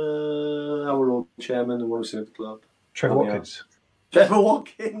 Our old chairman and what was at the club? Trevor Watkins. Trevor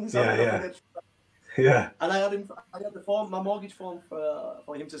Watkins. Yeah. And I had the form, my mortgage form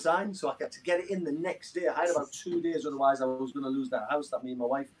for him to sign, so I had to get it in the next day. I had about 2 days, otherwise I was going to lose that house that me and my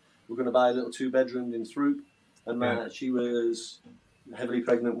wife were going to buy a little 2-bedroom in Throop. And she was heavily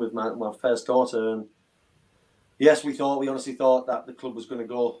pregnant with my first daughter. And yes, we honestly thought that the club was going to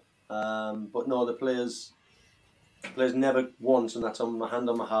go. But no, the players never once, and that's on my hand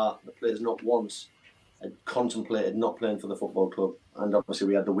on my heart, the players not once had contemplated not playing for the football club. And obviously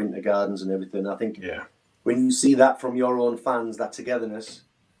we had the winter gardens and everything. I think when you see that from your own fans, that togetherness,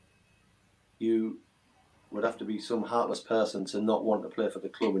 you would have to be some heartless person to not want to play for the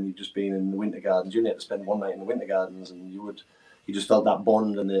club when you've just been in the winter gardens. You didn't have to spend one night in the winter gardens, and you just felt that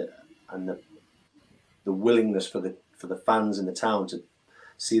bond and the willingness for the fans in the town to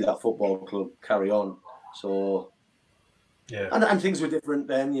see that football club carry on. So and things were different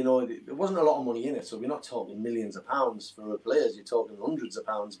then, there wasn't a lot of money in it, so we're not talking millions of pounds for players, you're talking hundreds of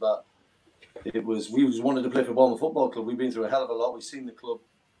pounds, but we just wanted to play for Bournemouth Football Club. We've been through a hell of a lot. We've seen the club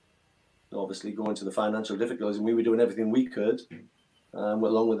obviously go into the financial difficulties, and we were doing everything we could,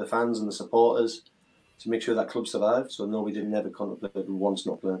 along with the fans and the supporters, to make sure that club survived. So no, we didn't ever contemplate once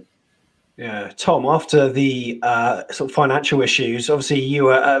not playing. Yeah, Tom, after the sort of financial issues, obviously you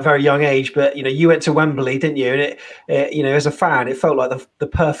were at a very young age, but you went to Wembley, didn't you? And it as a fan, it felt like the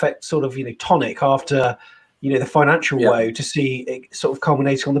perfect sort of tonic after the financial woe to see it sort of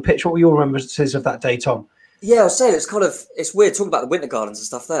culminating on the pitch. What were your remembrances of that day, Tom? Yeah, I was saying it's weird talking about the winter gardens and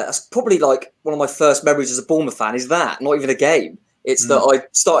stuff there. That's probably like one of my first memories as a Bournemouth fan. Is that not even a game? It's that I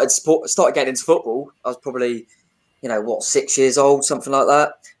started getting into football. I was probably 6 years old, something like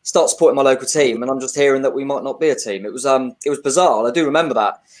that. Start supporting my local team, and I'm just hearing that we might not be a team. It was bizarre. I do remember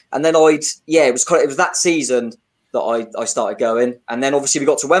that. And then it was that season that I started going, and then obviously we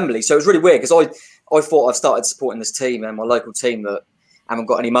got to Wembley, so it was really weird because I thought I've started supporting this team and my local team that haven't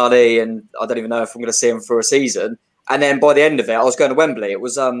got any money, and I don't even know if I'm going to see them for a season. And then by the end of it, I was going to Wembley. It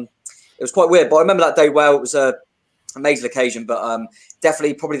was quite weird, but I remember that day well. It was an amazing occasion, but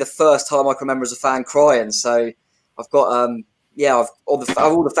definitely probably the first time I can remember as a fan crying. So I've got I've all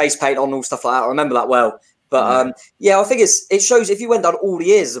the face paint on, all stuff like that. I remember that well. But I think it shows if you went down all the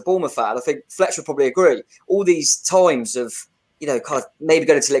years as a Bournemouth fan, I think Fletcher would probably agree. All these times of kind of maybe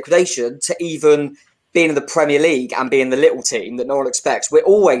going into liquidation to even being in the Premier League and being the little team that no one expects, we're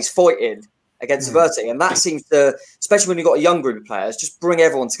always fighting against adversity, and that seems to, especially when you've got a young group of players, just bring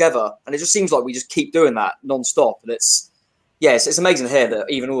everyone together. And it just seems like we just keep doing that non-stop, and it's amazing to hear that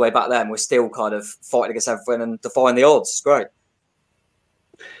even all the way back then we're still kind of fighting against everything and defying the odds. It's great.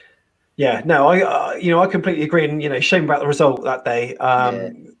 Yeah, no, I completely agree, and shame about the result that day.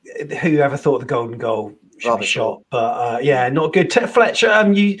 Whoever thought the golden goal should be shot, but not good.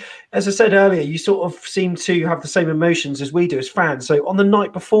 Fletcher, you, as I said earlier, you sort of seem to have the same emotions as we do as fans. So on the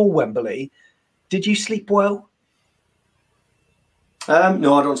night before Wembley, did you sleep well?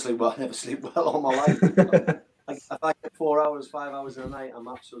 No, I don't sleep well. I never sleep well all my life. If I get 4 hours, 5 hours in a night, I'm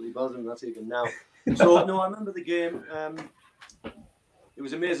absolutely buzzing. That's even now. So, no, I remember the game. It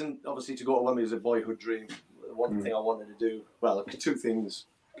was amazing, obviously, to go to Wembley as a boyhood dream. One thing I wanted to do, well, two things: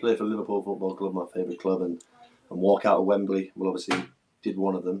 play for Liverpool Football Club, my favourite club, and walk out of Wembley. Well, obviously, did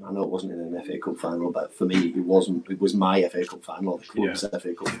one of them. I know it wasn't in an FA Cup final, but for me, it wasn't. It was my FA Cup final, the club's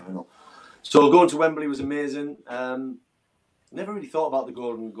FA Cup final. So going to Wembley was amazing. Never really thought about the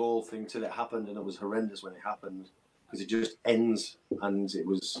golden goal thing till it happened, and it was horrendous when it happened because it just ends, and it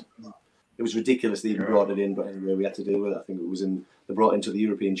was ridiculous they even brought it in. But anyway, we had to deal with it. I think it was they brought it into the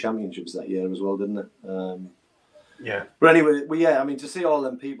European Championships that year as well, didn't it? Yeah. But anyway, I mean, to see all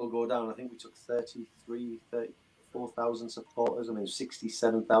them people go down, I think we took 34,000 supporters. I mean,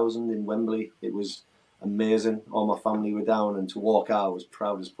 67,000 in Wembley. It was amazing. All my family were down, and to walk out, I was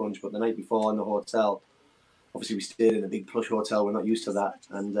proud as punch. But the night before in the hotel, obviously we stayed in a big plush hotel. We're not used to that,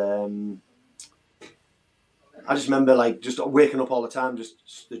 and I just remember just waking up all the time,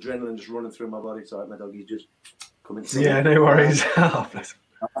 just the adrenaline just running through my body. So my doggy just coming. Yeah, no worries. I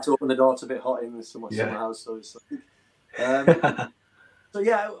had to open the door. It's a bit hot in summer house, so it's. So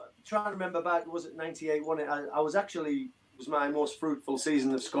yeah, trying to remember back. Was it '98? Won it? I was actually. It was my most fruitful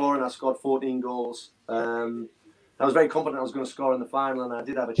season of scoring. I scored 14 goals. I was very confident I was going to score in the final, and I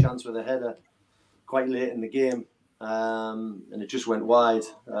did have a chance with a header quite late in the game, and it just went wide.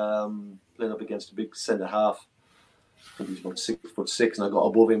 Playing up against a big centre half. I think he was about 6'6", and I got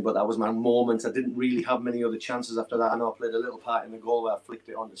above him, but that was my moment. I didn't really have many other chances after that. I know I played a little part in the goal where I flicked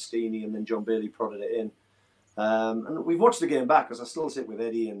it onto Steenie, and then John Bailey prodded it in. And we've watched the game back because I still sit with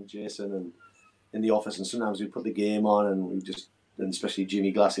Eddie and Jason and in the office, and sometimes we put the game on, and especially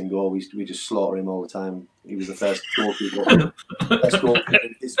Jimmy Glass in goal, we just slaughter him all the time. He was the first goalkeeper in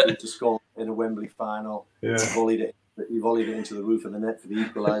history to score in a Wembley final. Yeah. He volleyed it into the roof of the net for the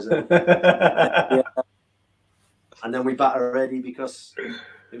equaliser. And then we batter Eddie because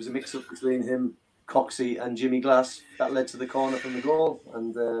it was a mix-up between him, Coxey, and Jimmy Glass that led to the corner from the goal.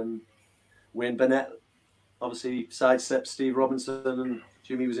 And Wayne Bennett obviously sidestepped Steve Robinson, and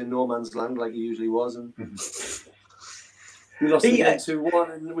Jimmy was in no man's land like he usually was. And we lost the game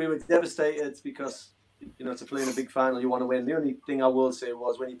 2-1, and we were devastated because, to play in a big final, you want to win. The only thing I will say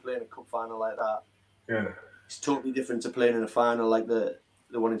was when you play in a cup final like that, it's totally different to playing in a final like the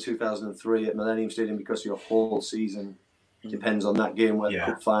one in 2003 at Millennium Stadium, because your whole season depends on that game. Where the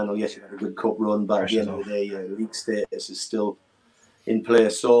cup final, yes, you had a good cup run, but at the end of the day, your league status is still in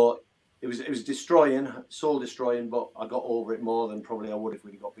place. So it was soul destroying, but I got over it more than probably I would if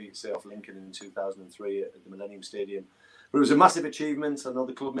we'd got beat, say, off Lincoln in 2003 at the Millennium Stadium. But it was a massive achievement. I know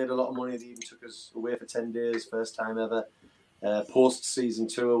the club made a lot of money. They even took us away for 10 days, first time ever. Post-season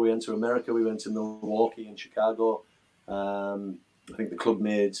tour, we went to America. We went to Milwaukee and Chicago. I think the club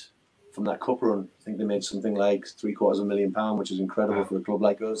made, from that cup run, I think they made something like £750,000, which is incredible for a club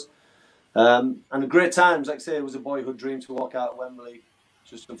like us. And great times. Like I say, it was a boyhood dream to walk out of Wembley.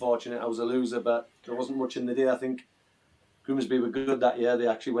 Just unfortunate I was a loser, but there wasn't much in the day. I think Grimsby were good that year. They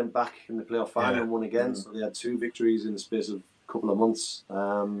actually went back in the playoff final and won again. So they had 2 victories in the space of a couple of months.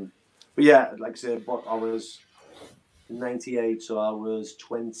 But yeah, like I said, I was 98, so I was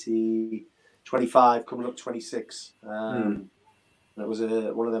 25, coming up 26. It was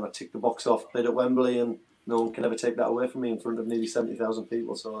one of them. I ticked the box off, played at Wembley, and no one can ever take that away from me in front of nearly 70,000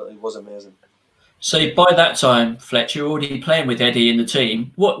 people. So it was amazing. So by that time, Fletcher, you were already playing with Eddie in the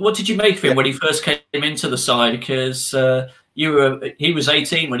team. What did you make of him when he first came into the side? Because he was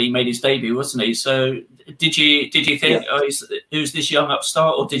 18 when he made his debut, wasn't he? So did you think, who's this young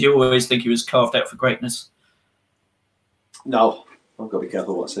upstart, or did you always think he was carved out for greatness? No, I've got to be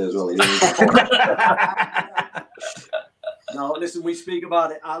careful what I say as well. No, listen, we speak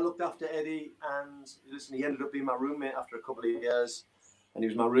about it. I looked after Eddie, and listen, he ended up being my roommate after a couple of years, and he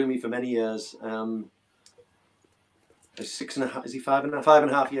was my roomie for many years. 6.5, is he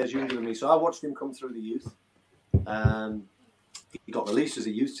 5.5 years younger than me? So I watched him come through the youth. He got released as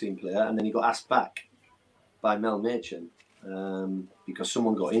a youth team player, and then he got asked back by Mel Machin because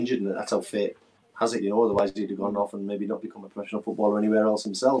someone got injured, and that's how fate has it, otherwise he'd have gone off and maybe not become a professional footballer anywhere else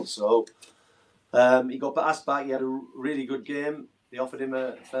himself. So he got asked back. He had a really good game. They offered him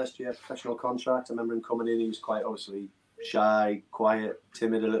a first-year professional contract. I remember him coming in. He was quite obviously shy, quiet,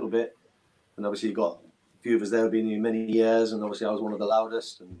 timid a little bit. And obviously he got a few of us there who've been here many years, and obviously I was one of the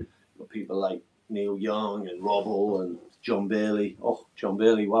loudest. And got people like Neil Young and Robble and John Bailey. Oh, John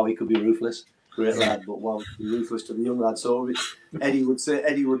Bailey, wow, he could be ruthless. Great lad, but wow, ruthless to the young lad. So Eddie would say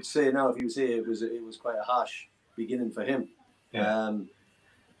now, if he was here, it was quite a harsh beginning for him. Yeah.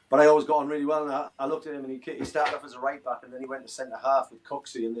 But I always got on really well, and I looked at him, and he started off as a right back, and then he went to centre half with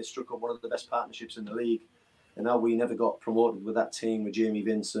Coxey, and they struck up one of the best partnerships in the league. And now we never got promoted with that team with Jamie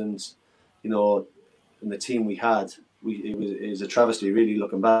Vincent, you know, and the team we had. It was a travesty, really,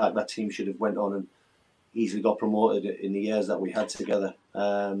 looking back. That team should have went on and easily got promoted in the years that we had together.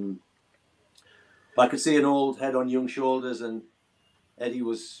 But I could see an old head on young shoulders, and Eddie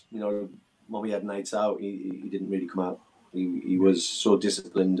was, you know, when we had nights out, he didn't really come out. He was so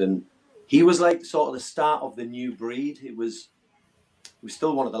disciplined, and he was like sort of the start of the new breed. He was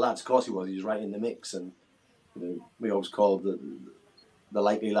still one of the lads, of course he was right in the mix, and you know, we always called the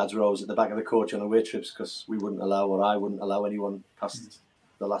likely lads were always at the back of the coach on away trips, because I wouldn't allow anyone past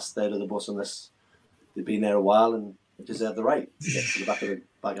the last third of the bus unless they'd been there a while and deserved the right to get to the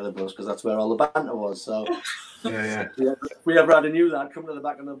back of the bus, because that's where all the banter was. So if we ever had a new lad come to the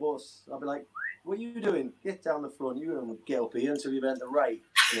back of the bus, I'd be like, "What are you doing? Get down the front. You don't get up here until you've earned the right."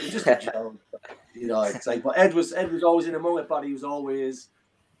 And it was just a joke. You know, it's like, but Ed was always in among it, but he was always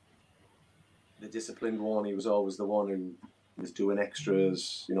the disciplined one. He was always the one who was doing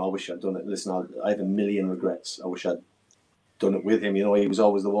extras. You know, I wish I'd done it. Listen, I have a million regrets. I wish I'd done it with him. You know, he was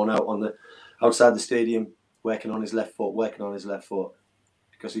always the one outside the stadium, working on his left foot,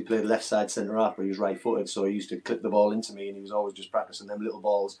 because he played left side centre half, but he was right footed, so he used to clip the ball into me, and he was always just practicing them little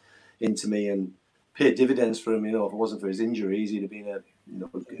balls into me, and paid dividends for him. You know, if it wasn't for his injuries, he'd have been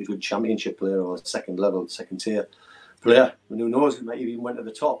a good championship player or second tier player. And who knows, he might have even went to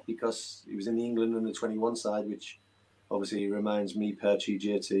the top, because he was in the England under 21 side, which obviously reminds me, Perchie,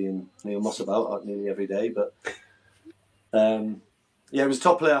 JT and Neil Moss about nearly every day. But he was a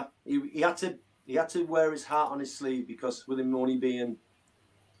top player. He had to wear his heart on his sleeve, because with him only being,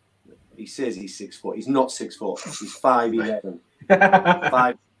 he says he's 6 foot. He's not 6 foot. He's 5'11".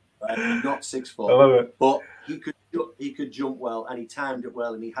 5. Not 6 foot. I love it. But he could jump well, and he timed it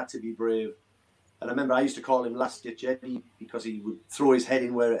well, and he had to be brave. And I remember I used to call him Last Ditch Eddie, because he would throw his head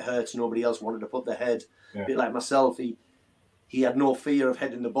in where it hurts. Nobody else wanted to put their head. A bit like myself, he had no fear of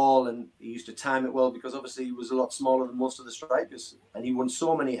heading the ball, and he used to time it well, because obviously he was a lot smaller than most of the strikers, and he won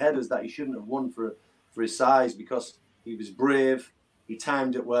so many headers that he shouldn't have won for his size, because he was brave, he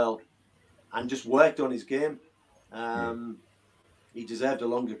timed it well, and just worked on his game. He deserved a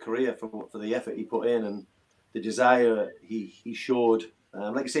longer career for the effort he put in and the desire he showed.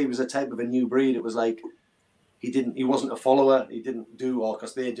 Like I say, he was a type of a new breed. It was like he wasn't a follower. He didn't do,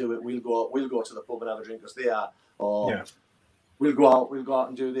 because they do it, we'll go to the pub and have a drink because they are, or we'll go out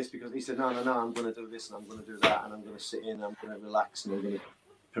and do this, because he said, no, I'm going to do this and I'm going to do that, and I'm going to sit in, I'm going to relax, and I'm going to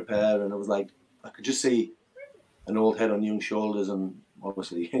prepare. And I was like, I could just see an old head on young shoulders, and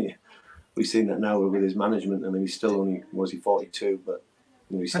obviously we've seen that now with his management. I mean, he's still only, was he 42, but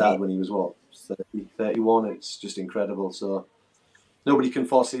you know, he started when he was 31. It's just incredible. So nobody can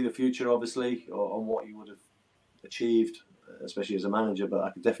foresee the future, obviously, or on what he would have achieved, especially as a manager, but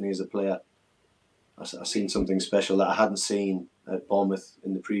I could definitely, as a player, I've seen something special that I hadn't seen at Bournemouth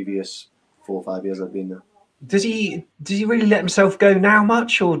in the previous 4 or 5 years I've been there. Does he really let himself go now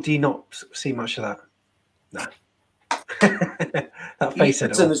much, or do you not see much of that? No. That face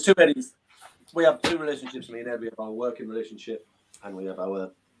it all. There's two Eddies. We have two relationships, me and Ed. We have our working relationship, and we have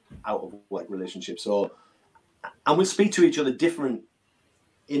our out of work relationship. So, and we speak to each other different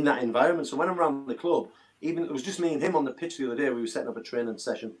in that environment. So when I'm around the club, even it was just me and him on the pitch the other day. We were setting up a training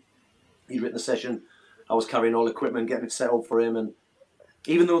session. He'd written a session. I was carrying all the equipment, getting it set up for him. And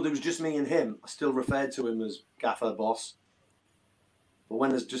even though there was just me and him, I still referred to him as gaffer, boss. But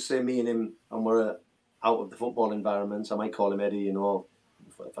when there's just, say, me and him, and we're out of the football environment, I might call him Eddie, you know,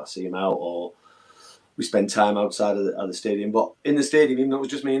 if I see him out, or we spend time outside of the stadium. But in the stadium, even though it was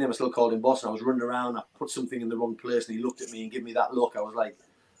just me and him, I still called him boss. And I was running around, I put something in the wrong place, and he looked at me and gave me that look. I was like,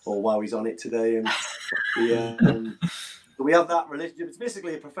 oh, wow, he's on it today. And so we have that relationship. It's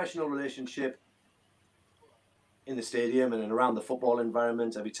basically a professional relationship in the stadium and around the football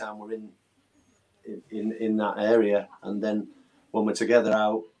environment every time we're in that area. And then when we're together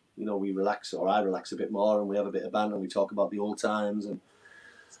out, you know, we relax, or I relax a bit more, and we have a bit of banter, and we talk about the old times.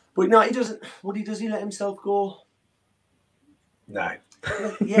 But no, he doesn't. Does he let himself go? No.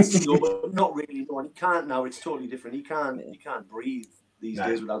 Yes, he does, but not really. No, and he can't now. It's totally different. He can't breathe these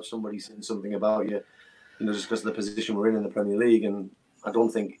days without somebody saying something about you. You know, just because of the position we're in the Premier League. And I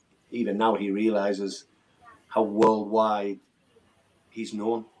don't think even now he realises how worldwide he's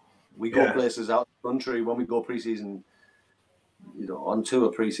known. We go places out the country when we go pre-season, you know, on tour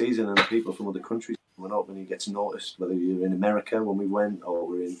pre-season, and people from other countries coming up, and he gets noticed. Whether you're in America when we went, or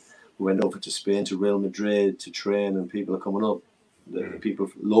we went over to Spain, to Real Madrid to train, and people are coming up,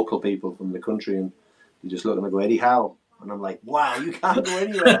 local people from the country, and they just look at him and go, Eddie Howe, And I'm like, wow, you can't go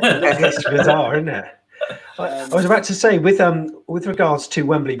anywhere. It's bizarre, isn't it? I was about to say, with regards to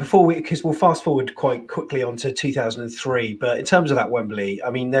Wembley, because we'll fast forward quite quickly on to 2003, but in terms of that Wembley,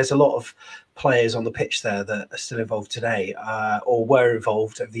 I mean, there's a lot of players on the pitch there that are still involved today, or were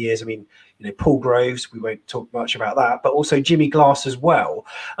involved over the years. I mean, you know, Paul Groves, we won't talk much about that, but also Jimmy Glass as well.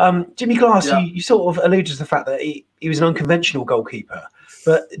 Jimmy Glass, Yeah. you sort of alluded to the fact that he was an unconventional goalkeeper,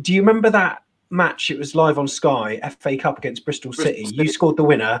 but do you remember that match? It was live on Sky, FA Cup against Bristol City. You scored the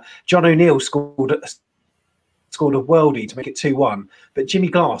winner. John O'Neill scored a worldie to make it 2-1, but Jimmy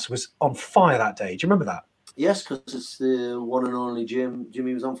Glass was on fire that day. Do you remember that? Yes, because it's the one and only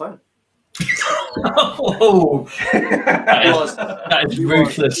Jimmy was on fire. Oh, that is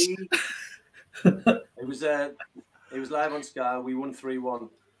ruthless. It was live on Sky. We won 3-1.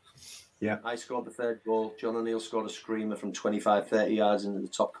 Yeah. I scored the third goal. John O'Neill scored a screamer from 25, 30 yards into the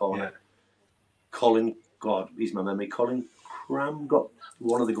top corner. Yeah. Colin, God, he's my memory. Colin Cram got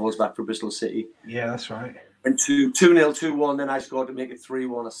one of the goals back for Bristol City. Yeah, that's right. Went 2-0, 2-1. Then I scored to make it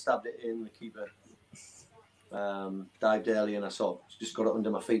 3-1. I stabbed it in. The keeper dived early, and I just got it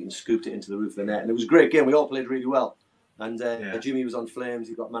under my feet and scooped it into the roof of the net. And it was a great game. We all played really well. And Jimmy was on flames.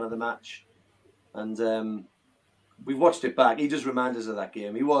 He got man of the match. And we've watched it back. He just reminds us of that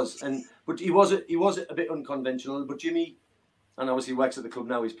game. He was a bit unconventional. But Jimmy, and obviously works at the club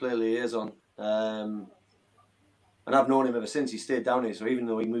now. He's player liaison. And I've known him ever since. He stayed down here. So even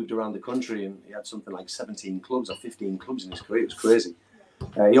though he moved around the country and he had something like 17 clubs or 15 clubs in his career, it was crazy.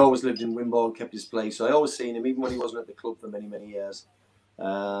 He always lived in Wimborne, kept his place. So I always seen him, even when he wasn't at the club for many, many years.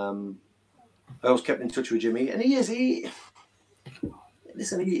 I always kept in touch with Jimmy. And he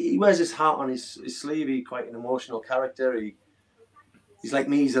wears his heart on his sleeve. He's quite an emotional character. He's like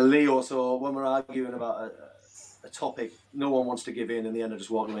me, he's a Leo. So when we're arguing about a topic, no one wants to give in. In the end, I just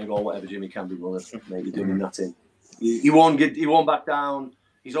walk away and go, whatever, Jimmy, can be bothered. Mate, you're doing nothing. He won't back down.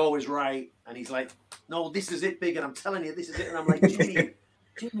 He's always right. And he's like, no, this is it, big. And I'm telling you, this is it. And I'm like,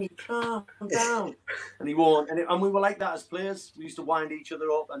 Jimmy, calm down. And he won't. And we were like that as players. We used to wind each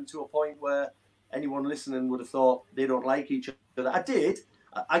other up, and to a point where anyone listening would have thought they don't like each other. I did.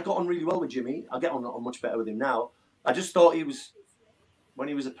 I got on really well with Jimmy. I get on much better with him now. I just thought when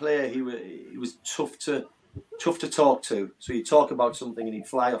he was a player, he was tough to talk to. So he'd talk about something and he'd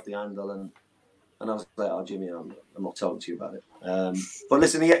fly off the handle, and I was like, oh, Jimmy, I'm not talking to you about it. But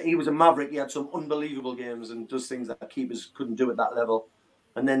listen, he was a maverick. He had some unbelievable games and does things that keepers couldn't do at that level.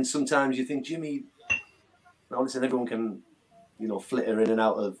 And then sometimes you think, Jimmy, now listen, everyone can, flitter in and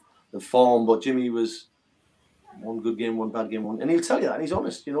out of the form, but Jimmy was one good game, one bad game, and he'll tell you that, and he's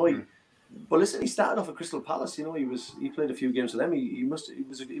honest, But listen, he started off at Crystal Palace. He played a few games for them. He was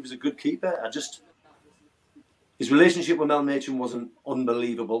a good keeper. His relationship with Mel Machin wasn't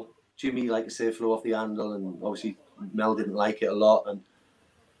unbelievable. Jimmy, like I say, flew off the handle, and obviously Mel didn't like it a lot. And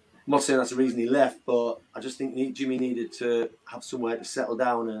I'm not saying that's the reason he left, but I just think Jimmy needed to have somewhere to settle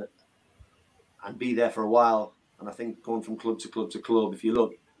down and be there for a while. And I think going from club to club to club, if you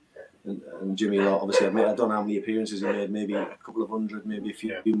look, and Jimmy, obviously, I don't know how many appearances he made, maybe a couple of hundred, maybe a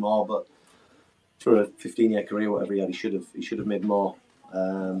few more, but for a 15-year career, whatever he had, he should have made more.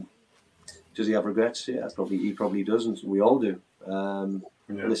 Does he have regrets? Yeah, he probably does, and we all do.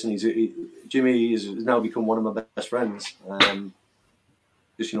 Listen, Jimmy has now become one of my best friends.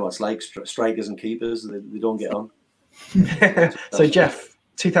 Just what it's like, strikers and keepers, they don't get on. So Jeff,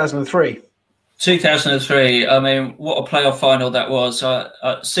 2003. 2003. I mean, what a playoff final that was.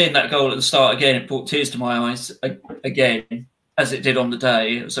 Seeing that goal at the start again, it brought tears to my eyes again, as it did on the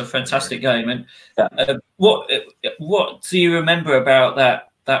day. It was a fantastic game. And what do you remember about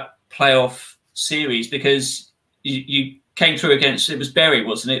that playoff series? Because you came through against, it was Bury,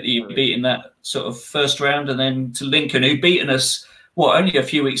 wasn't it? That you beat in that sort of first round, and then to Lincoln, who'd beaten us only a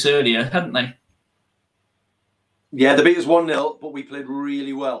few weeks earlier, hadn't they? Yeah, they beat us 1-0, but we played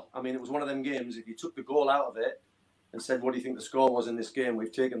really well. I mean, it was one of them games, if you took the goal out of it and said, what do you think the score was in this game?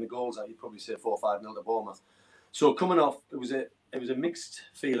 We've taken the goals out, you'd probably say 4-5-0 to Bournemouth. So coming off, it was a mixed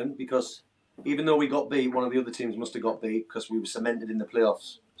feeling, because even though we got beat, one of the other teams must have got beat because we were cemented in the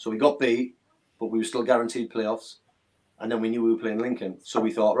playoffs. So we got beat, but we were still guaranteed playoffs. And then we knew we were playing Lincoln. So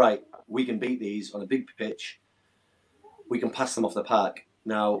we thought, right, we can beat these on a big pitch. We can pass them off the park.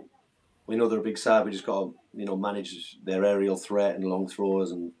 Now, we know they're a big side. We just got to, manage their aerial threat and long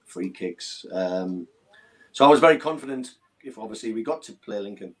throws and free kicks. So I was very confident if obviously we got to play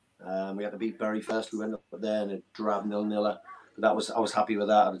Lincoln. We had to beat Bury first. We went up there and a drab 0-0. But I was happy with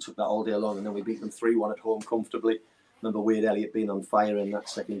that. I took that all day long, and then we beat them 3-1 at home comfortably. Remember Wade Elliott being on fire in that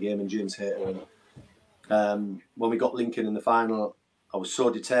second game, and James Hayter. When we got Lincoln in the final, I was so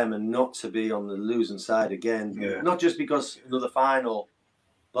determined not to be on the losing side again. Yeah. Not just because another final,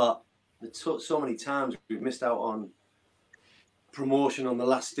 but so many times we've missed out on promotion on the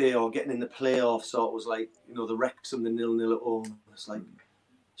last day or getting in the playoffs. So it was like, you know, the Wrexham, the 0-0 at home. It's like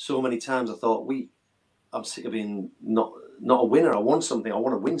so many times I thought, I'm sick of being not a winner. I want something. I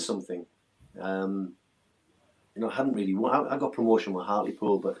want to win something. You know, I hadn't really won. I got promotion with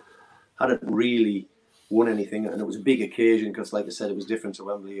Hartlepool, but hadn't really won anything. And it was a big occasion because, like I said, it was different to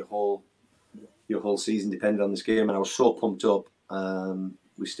Wembley. Your whole season depended on this game, and I was so pumped up.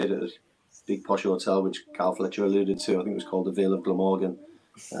 We stayed at a big posh hotel, which Steve Fletcher alluded to. I think it was called the Vale of Glamorgan.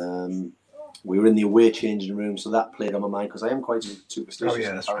 We were in the away changing room, so that played on my mind because I am quite superstitious. Oh,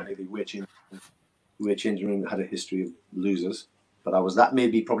 yeah, that's apparently, right. The away changing room had a history of losers, but I was that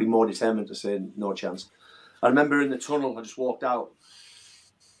maybe probably more determined to say no chance. I remember in the tunnel, I just walked out.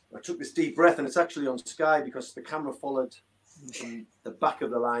 I took this deep breath, and it's actually on Sky because the camera followed from the back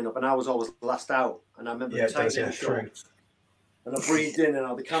of the lineup, and I was always last out. And I remember tightening the shorts. And I breathed in,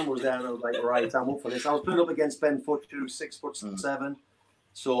 and the camera was there, and I was like, right, I'm up for this. I was put up against Ben Fletcher, who's 6'7",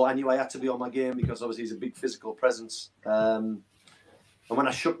 so I knew I had to be on my game because obviously he's a big physical presence. And when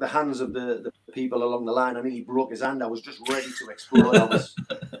I shook the hands of the people along the line, I nearly broke his hand. I was just ready to explode.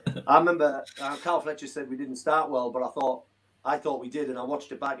 I remember Steve Fletcher said we didn't start well, but I thought we did, and I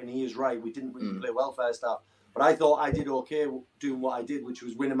watched it back, and he is right. We didn't really play well first half, but I thought I did okay doing what I did, which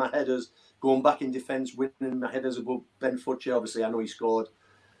was winning my headers, going back in defence, winning my headers above Ben Fletcher. Obviously, I know he scored.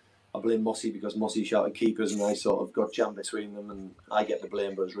 I blame Mossy because Mossy shouted keepers, and I sort of got jammed between them, and I get the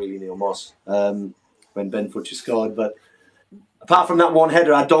blame, but it was really Neil Moss when Ben Fletcher scored. But apart from that one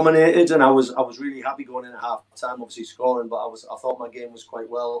header, I dominated, and I was really happy going in at half time, obviously scoring. But I thought my game was quite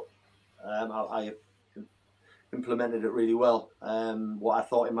well. I implemented it really well. What I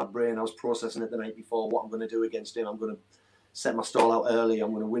thought in my brain, I was processing it the night before. What I'm going to do against him, I'm going to set my stall out early.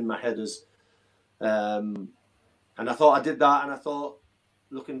 I'm going to win my headers, and I thought I did that. And I thought,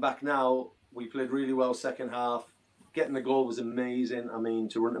 looking back now, we played really well second half. Getting the goal was amazing. I mean,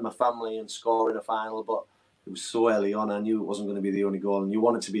 to run to my family and score in a final, but it was so early on. I knew it wasn't going to be the only goal, and you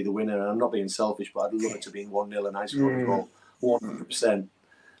wanted to be the winner. And I'm not being selfish, but I'd love it to be 1-0 and I scored a goal, 100%.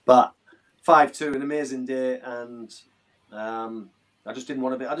 But 5-2, an amazing day, and I just didn't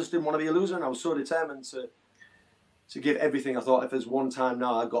want to be a loser, and I was so determined to give everything. I thought if there's one time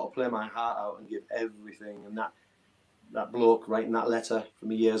now, I've got to play my heart out and give everything. And that bloke writing that letter from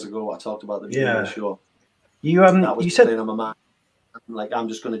me years ago, what I talked about at the beginning of the show. You said playing on my mind. I'm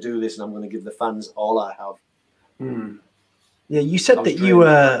just going to do this, and I'm going to give the fans all I have. Yeah, you said that you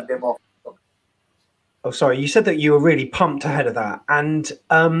were. Oh, sorry. You said that you were really pumped ahead of that, and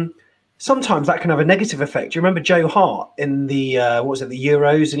sometimes that can have a negative effect. Do you remember Joe Hart in the the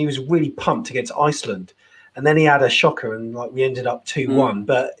Euros, and he was really pumped against Iceland, and then he had a shocker, and we ended up 2-1.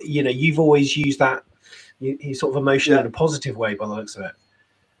 But you've always used that sort of emotion in a positive way, by the looks of it.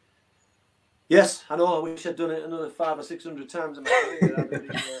 Yes, I know. I wish I'd done it another 500 or 600 times in my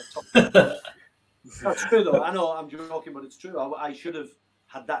career. That's true, though. I know I'm joking, but it's true. I should have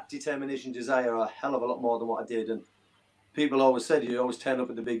had that determination, desire a hell of a lot more than what I did. And people always said, you always turn up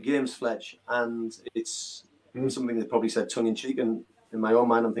at the big games, Fletch. And it's something they probably said tongue-in-cheek. And in my own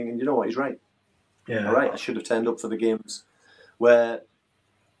mind, I'm thinking, you know what, he's right. Yeah. All right, I should have turned up for the games where,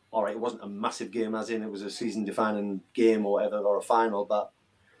 all right, it wasn't a massive game, as in it was a season-defining game or whatever, or a final, but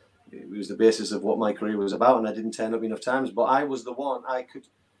it was the basis of what my career was about, and I didn't turn up enough times. But I was the one it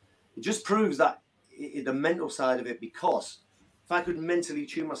just proves that the mental side of it, because if I could mentally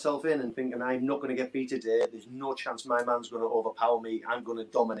tune myself in and think, and I'm not going to get beat today, there's no chance my man's going to overpower me, I'm going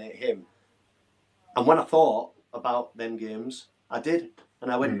to dominate him. And when I thought about them games, I did,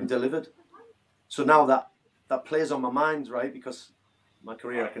 and I went and delivered. So now that plays on my mind, right? Because my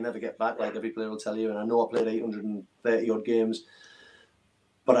career I can never get back, like every player will tell you, and I know I played 830 odd games.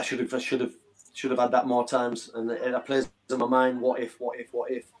 But I should have had that more times, and that plays in my mind. What if?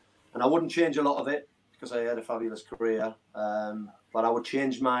 And I wouldn't change a lot of it because I had a fabulous career. But I would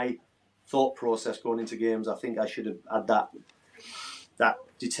change my thought process going into games. I think I should have had that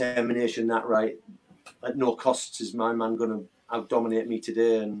determination. That right, at no costs is my man going to out dominate me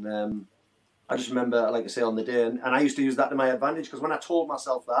today. And I just remember, like I say, on the day, and I used to use that to my advantage because when I told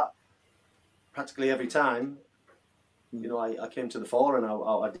myself that, practically every time. I came to the fore and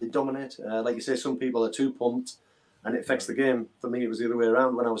I did dominate. Like you say, some people are too pumped and it affects the game. For me, it was the other way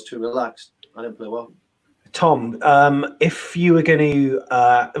around. When I was too relaxed, I didn't play well. Tom, if you were going to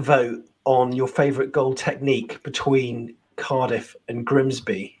vote on your favourite goal technique between Cardiff and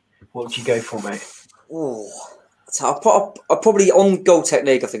Grimsby, what would you go for, mate? Oh, So I probably on goal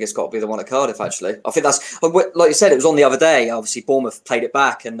technique. I think it's got to be the one at Cardiff. Actually, I think that's like you said. It was on the other day. Obviously, Bournemouth played it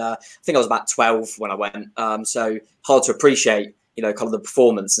back, and I think I was about 12 when I went. So hard to appreciate, you know, kind of the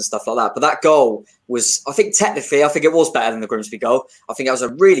performance and stuff like that. But that goal was, I think, technically, I think it was better than the Grimsby goal. I think it was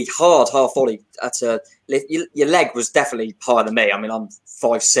a really hard half volley. Your leg was definitely higher than me. I mean, I'm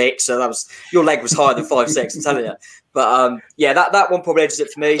 5'6", so your leg was higher than 5'6". I'm telling you. But yeah, that one probably edges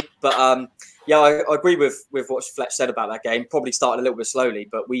it for me. But yeah, I agree with what Fletch said about that game. Probably started a little bit slowly,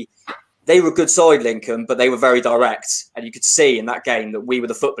 but they were a good side, Lincoln, but they were very direct. And you could see in that game that we were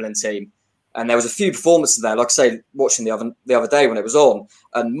the footballing team. And there was a few performances there, like I say, watching the other day when it was on.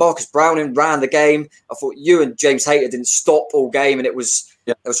 And Marcus Browning ran the game. I thought you and James Hayter didn't stop all game, and there was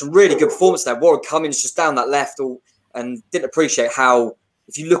some really good performance there. Warren Cummings just down that left, and didn't appreciate how,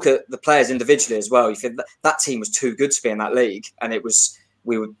 if you look at the players individually as well, you think that team was too good to be in that league, and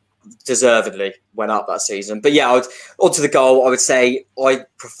we were deservedly went up that season. But yeah, onto the goal, I would say I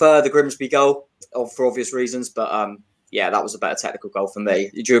prefer the Grimsby goal for obvious reasons, but yeah, that was a better technical goal for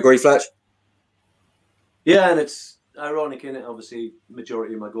me. Did you agree, Fletch? Yeah, and it's ironic, isn't it? Obviously,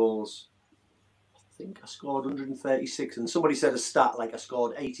 majority of my goals, I think I scored 136, and somebody said a stat like I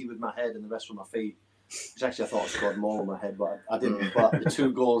scored 80 with my head and the rest with my feet, which actually I thought I scored more with my head, but I didn't. But the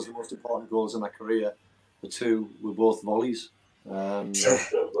two goals, the most important goals in my career, the two were both volleys.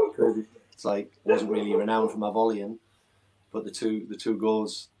 It's like I wasn't really renowned for my volleying, but the two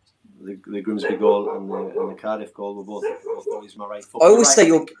goals, the Grimsby goal and the Cardiff goal, were both volleys with my right foot. I always say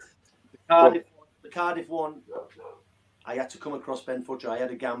the Cardiff one, I had to come across Ben Fletcher. I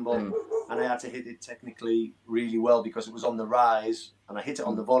had a gamble, and I had to hit it technically really well because it was on the rise, and I hit it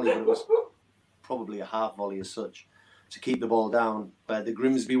on the volley, but it was probably a half volley as such to keep the ball down. But the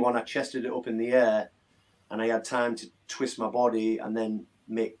Grimsby one, I chested it up in the air, and I had time to twist my body and then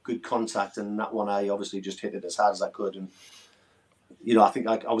make good contact. And that one, I obviously just hit it as hard as I could. And you know, I think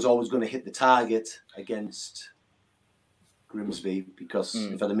I was always going to hit the target against Grimsby, because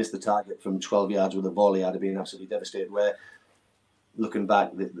if I'd have missed the target from 12 yards with a volley, I'd have been absolutely devastated. Where, looking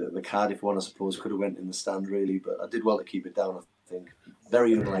back, the Cardiff one, I suppose, could have went in the stand really, but I did well to keep it down, I think.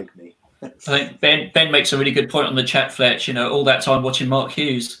 Very unlike me. I think Ben makes a really good point on the chat, Fletch. You know, all that time watching Mark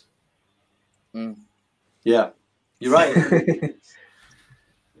Hughes. Yeah, you're right.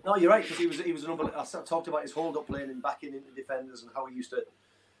 No, you're right, because he was an unbelievable. I talked about his hold-up playing and backing into defenders and how he used to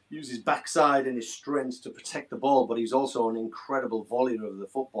use his backside and his strength to protect the ball, but he's also an incredible volleyer of the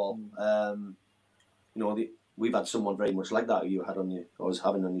football. You know, we've had someone very much like that you had on your, I was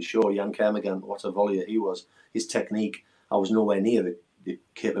having on your show, Jan Kermigan. What a volleyer he was. His technique, I was nowhere near the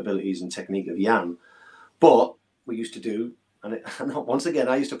capabilities and technique of Jan, but we used to do, and once again,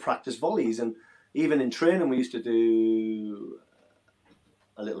 I used to practice volleys, and even in training, we used to do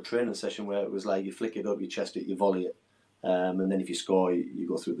a little training session where it was like you flick it up, you chest it, you volley it. And then if you score, you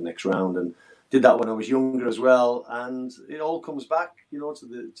go through the next round. And did that when I was younger as well. And it all comes back, you know,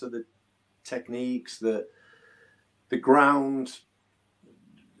 to the techniques, the ground,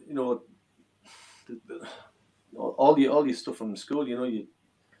 you know, all your stuff from school. You know,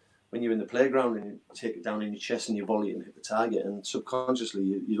 when you're in the playground and you take it down in your chest and you volley it and hit the target, and subconsciously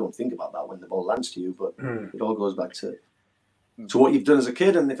you don't think about that when the ball lands to you, but it all goes back to what you've done as a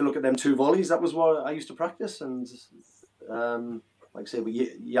kid. And if you look at them two volleys, that was what I used to practice. And like I say, but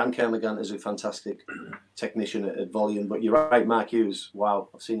Jan Kermigan is a fantastic technician at volleying. But you're right, Mark Hughes. Wow,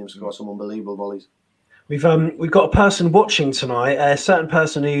 I've seen him score some unbelievable volleys. We've got a person watching tonight, a certain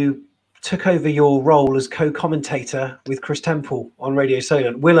person who took over your role as co-commentator with Chris Temple on Radio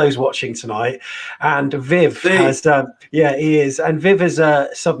Solent. Willow's watching tonight, and Viv has yeah, he is, and Viv has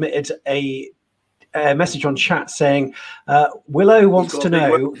submitted a message on chat saying Willow wants to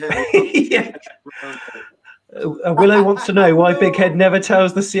know yeah. Willow wants to know why Big Head never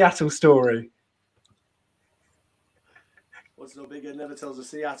tells the Seattle story. What's no Big Head never tells a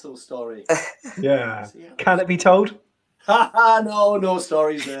Seattle story? Yeah. Can it be told? No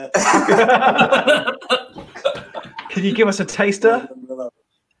stories there. Can you give us a taster?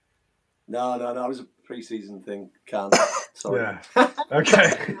 No, it was a pre-season thing. Can't. Sorry. Yeah.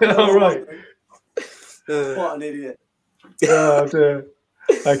 Okay. All right. What an idiot. Oh dear.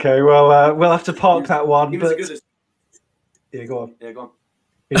 Okay, well, we'll have to park that one. But yeah, go on. Yeah, go on.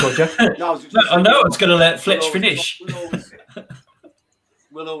 You go on, Jeff. I know I was going to let Fletch finish.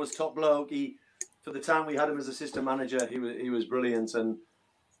 Willow was top bloke. For the time we had him as assistant manager, he was brilliant, and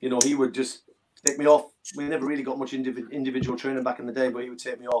you know, he would just take me off. We never really got much individual training back in the day, but he would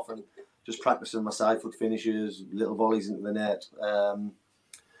take me off and just practicing my side foot finishes, little volleys into the net.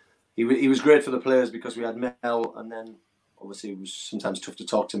 He was great for the players because we had Mel, and then obviously it was sometimes tough to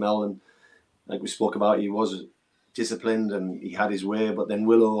talk to Mel, and like we spoke about, he was disciplined and he had his way. But then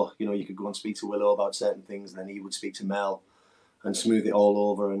Willow, you know, you could go and speak to Willow about certain things, and then he would speak to Mel and smooth it all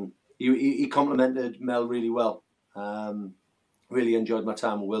over. And he complimented Mel really well. Really enjoyed my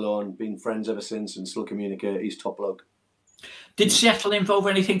time with Willow and been friends ever since, and still communicate. He's top bloke. Did Seattle involve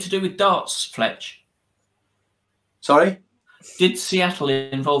anything to do with darts, Fletch? Sorry? Did Seattle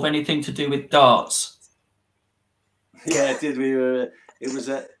involve anything to do with darts? Yeah, it did. It was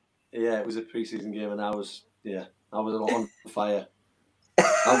a pre-season game, and I was on fire.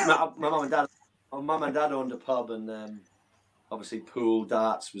 My mum and dad owned a pub, and obviously pool,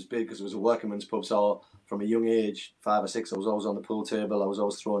 darts was big because it was a workman's pub. So from a young age, 5 or 6, I was always on the pool table. I was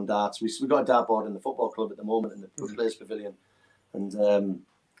always throwing darts. We got a dartboard in the football club at the moment in the players' pavilion, and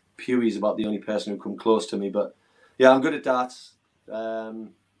Pewey's about the only person who come close to me. But yeah, I'm good at darts.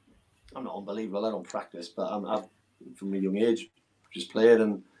 I'm not unbelievable. I don't practice, but I've from a young age just played.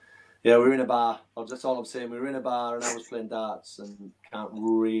 And yeah, we were in a bar. That's all I'm saying. We were in a bar, and I was playing darts, and can't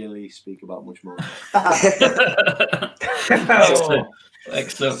really speak about much more.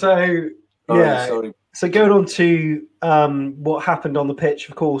 Excellent. So yeah. Sorry. So going on to what happened on the pitch,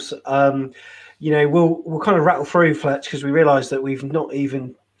 of course, you know, we'll kind of rattle through, Fletch, because we realise that we've not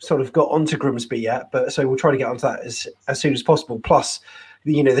even sort of got onto Grimsby yet, but so we'll try to get onto that as soon as possible. Plus,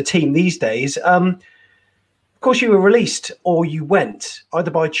 you know, the team these days. Of course, you were released, or you went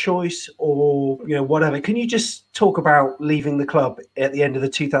either by choice or whatever. Can you just talk about leaving the club at the end of the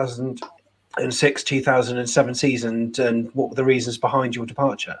 2006-2007 season, and what were the reasons behind your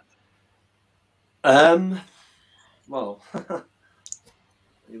departure? Well,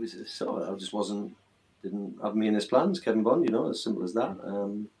 it was so I just didn't have me in his plans. Kevin Bond, as simple as that.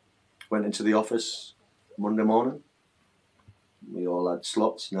 Went into the office Monday morning. We all had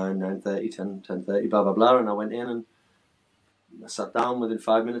slots, 9, 9:30, 10, 10:30, blah blah blah, and I went in and I sat down. Within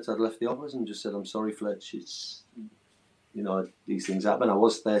 5 minutes, I'd left the office and just said, "I'm sorry, Fletch. It's these things happen." I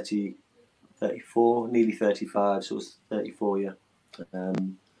was 30, 34, nearly 35, so I was 34. Yeah.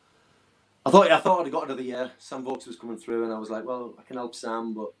 I thought I'd have got another year. Sam Vokes was coming through, and I was like, well, I can help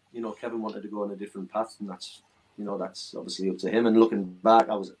Sam, but Kevin wanted to go on a different path, and that's obviously up to him. And looking back,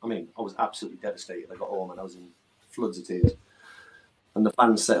 I was absolutely devastated. I got home and I was in floods of tears. And the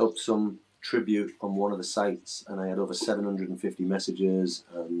fans set up some tribute on one of the sites, and I had over 750 messages.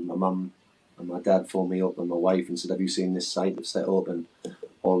 And my mum and my dad phoned me up, and my wife, and said, "Have you seen this site they've set up?" And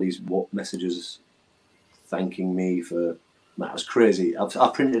all these messages thanking me for. That was crazy. I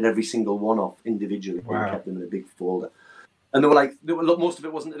printed every single one off individually. Wow. And kept them in a big folder. And they were like, most of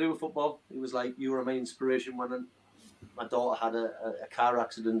it wasn't to do with football. It was like, you were my inspiration when my daughter had a car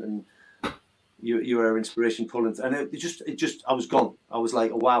accident, and you were her inspiration pulling. And it just, I was gone. I was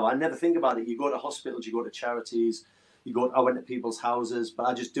like, oh, wow. I never think about it. You go to hospitals, you go to charities, I went to people's houses, but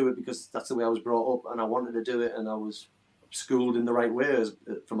I just do it because that's the way I was brought up, and I wanted to do it, and I was schooled in the right way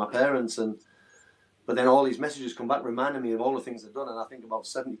from my parents. But then all these messages come back reminding me of all the things I've done, and I think about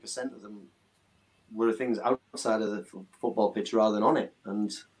 70% of them were things outside of the football pitch rather than on it.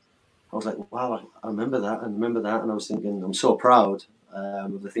 And I was like, wow, I remember that, and I was thinking, I'm so proud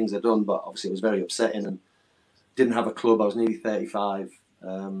of the things I've done, but obviously it was very upsetting, and didn't have a club. I was nearly 35.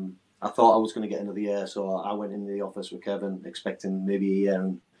 I thought I was going to get another year, so I went into the office with Kevin, expecting maybe a year,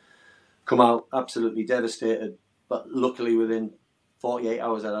 and come out absolutely devastated. But luckily within 48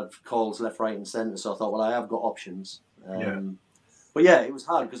 hours, I had calls left, right, and centre. So I thought, well, I have got options. But yeah, it was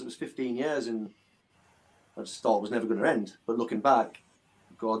hard because it was 15 years, and I just thought it was never going to end. But looking back,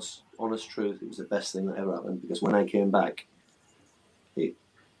 God's honest truth, it was the best thing that ever happened, because when I came back,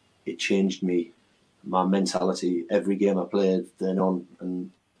 it changed me, my mentality. Every game I played then on, and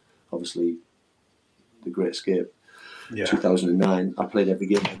obviously the Great Escape. 2009, I played every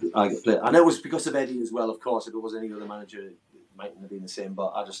game I played, and it was because of Eddie as well. Of course, if it was any other manager, it mightn't have been the same.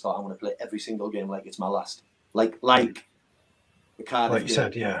 But I just thought, I want to play every single game like it's my last, like the card. Like you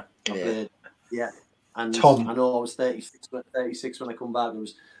said, yeah. Played, And Tom, I know I was 36 when I come back. It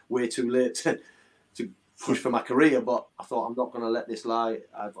was way too late to push for my career, but I thought, I'm not going to let this lie.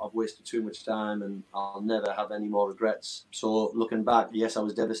 I've wasted too much time, and I'll never have any more regrets. So looking back, yes, I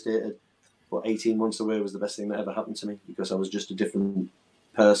was devastated. But 18 months away was the best thing that ever happened to me, because I was just a different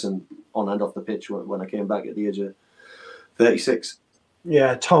person on and off the pitch when I came back at the age of 36.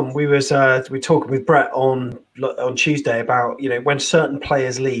 Yeah, Tom, we were talking with Brett on Tuesday about, when certain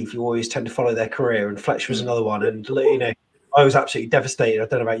players leave, you always tend to follow their career, and Fletcher was another one. And I was absolutely devastated. I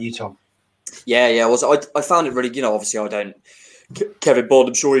don't know about you, Tom. Yeah, I found it really. Obviously, I don't. Kevin Bond,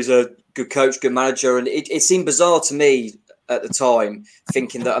 I'm sure he's a good coach, good manager, and it seemed bizarre to me at the time,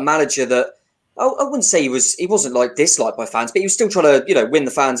 thinking that a manager that I wouldn't say he wasn't like disliked by fans, but he was still trying to win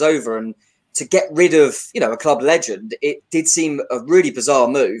the fans over, and to get rid of, you know, a club legend, it did seem a really bizarre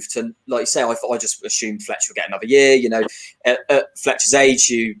move to, like you say, I just assumed Fletcher would get another year. You know, at Fletcher's age,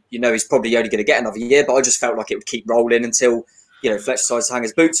 you know, he's probably only going to get another year, but I just felt like it would keep rolling until, you know, Fletcher decides to hang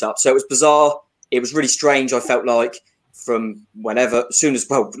his boots up. So it was bizarre. It was really strange. I felt like from whenever, as soon as,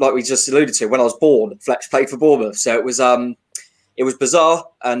 well, like we just alluded to, when I was born, Fletcher played for Bournemouth. So it was bizarre.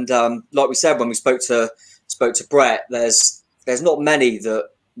 And like we said, when we spoke to Brett, there's not many that,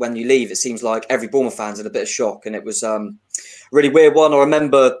 when you leave, it seems like every Bournemouth fan's in a bit of shock, and it was a really weird one. I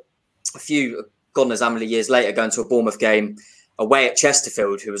remember a few, God knows how many years later, going to a Bournemouth game away at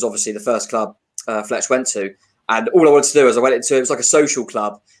Chesterfield, who was obviously the first club Fletcher went to, and all I wanted to do is I went into, it was like a social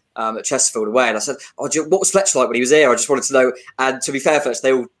club at Chesterfield away, and I said, "Oh, what was Fletcher like when he was here?" I just wanted to know. And to be fair,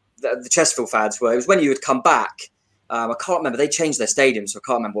 Fletcher, the Chesterfield fans were. It was when you would come back. I can't remember. They changed their stadium, so I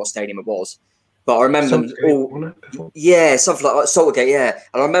can't remember what stadium it was. But I remember them all, yeah, something like Saltergate, yeah.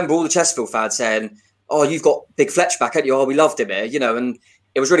 And I remember all the Chesterfield fans saying, "Oh, you've got Big Fletcher back, haven't you? Oh, we loved him here," you know. And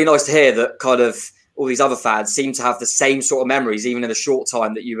it was really nice to hear that kind of all these other fans seem to have the same sort of memories, even in the short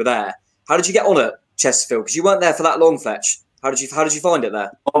time that you were there. How did you get on at Chesterfield? Because you weren't there for that long, Fletch. How did you find it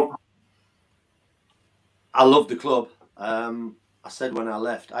there? I loved the club. I said when I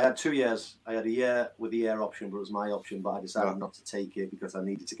left, I had 2 years. I had a year with the year option, but it was my option. But I decided not to take it because I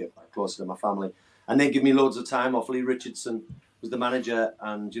needed to get back closer to my family. And they give me loads of time off. Lee Richardson was the manager,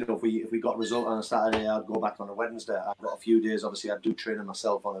 and you know, if we got a result on a Saturday, I'd go back on a Wednesday. I've got a few days. Obviously, I'd do training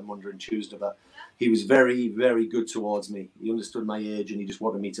myself on a Monday and Tuesday. But he was very, very good towards me. He understood my age, and he just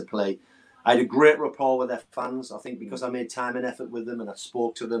wanted me to play. I had a great rapport with their fans. I think because I made time and effort with them, and I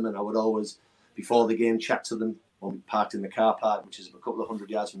spoke to them, and I would always, before the game, chat to them. When we parked in the car park, which is a couple of 100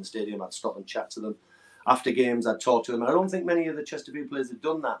 yards from the stadium, I'd stop and chat to them. After games, I'd talk to them. And I don't think many of the Chesterfield players had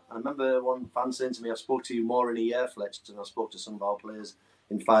done that. I remember one fan saying to me, "I spoke to you more in a year, Fletch, than I spoke to some of our players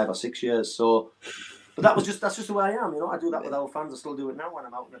in 5 or 6 years." So, but that's just the way I am. You know, I do that with our fans. I still do it now when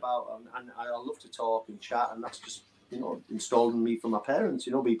I'm out and about, and I love to talk and chat. And that's just, you know, installed in me from my parents.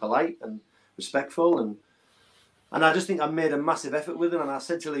 You know, be polite and respectful, and I just think I made a massive effort with him. And I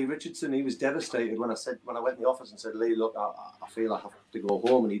said to Lee Richardson, he was devastated when I went in the office and said, "Lee, look, I feel I have to go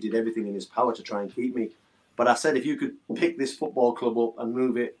home." And he did everything in his power to try and keep me. But I said, if you could pick this football club up and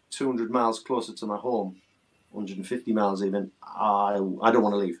move it 200 miles closer to my home, 150 miles even, I don't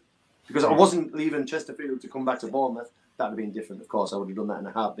want to leave. Because I wasn't leaving Chesterfield to come back to Bournemouth. That would have been different, of course. I would have done that in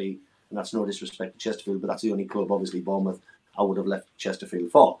a heartbeat. And that's no disrespect to Chesterfield, but that's the only club, obviously, Bournemouth, I would have left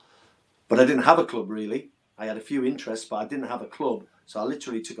Chesterfield for. But I didn't have a club, really. I had a few interests, but I didn't have a club. So I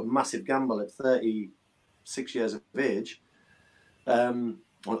literally took a massive gamble at 36 years of age,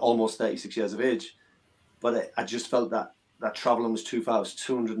 almost 36 years of age. But I just felt that travelling was too far. It was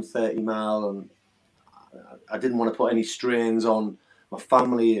 230 miles, and I didn't want to put any strains on my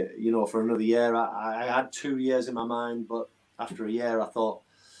family, you know, for another year. I had 2 years in my mind, but after a year, I thought,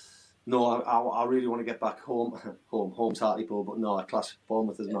 no, I really want to get back home. Home's Hartlepool, but no, I class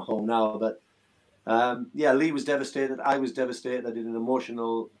Bournemouth as my home now. But yeah, Lee was devastated. I was devastated. I did an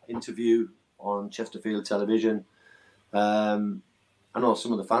emotional interview on Chesterfield television. I know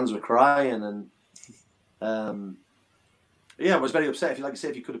some of the fans were crying, and yeah, I was very upset. Like I say,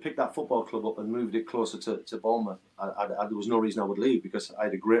 if you could have picked that football club up and moved it closer to Bournemouth, there was no reason I would leave, because I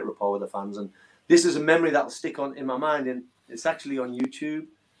had a great rapport with the fans. And this is a memory that will stick in my mind, and it's actually on YouTube.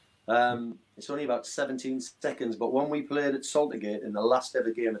 It's only about 17 seconds, but when we played at Saltergate, in the last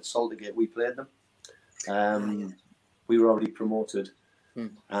ever game at Saltergate, we played them. We were already promoted,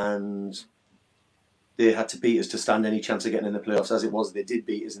 and they had to beat us to stand any chance of getting in the playoffs. As it was, they did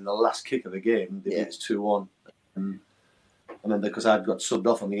beat us in the last kick of the game. They beat us 2-1. I remember, because I'd got subbed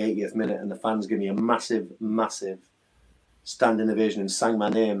off on the 80th minute, and the fans gave me a massive, massive standing ovation and sang my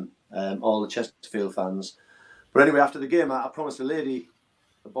name, all the Chesterfield fans. But anyway, after the game, I promised the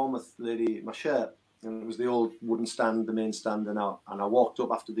Bournemouth lady, my shirt, and it was the old wooden stand, the main stand, and I walked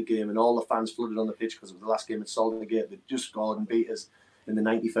up after the game, and all the fans flooded on the pitch because it was the last game at Saltergate. They'd just scored and beat us in the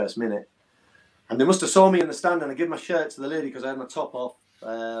 91st minute. And they must have saw me in the stand, and I gave my shirt to the lady because I had my top off.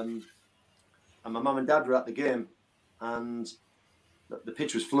 And my mum and dad were at the game, and the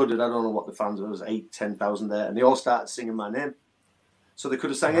pitch was flooded. I don't know what the fans were. There was 8,000-10,000 there, and they all started singing my name. So they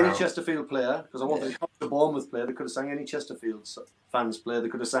could have sang any Chesterfield player, because I wanted to come to Bournemouth player. They could have sang any Chesterfield fans player. They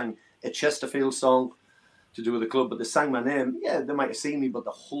could have sang a Chesterfield song to do with the club, but they sang my name. Yeah, they might have seen me, but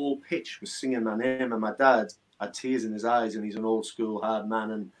the whole pitch was singing my name. And my dad had tears in his eyes, and he's an old school hard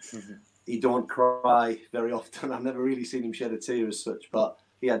man, and he don't cry very often. I've never really seen him shed a tear as such, but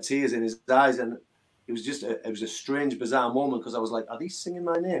he had tears in his eyes, and it was just it was a strange, bizarre moment, because I was like, are these singing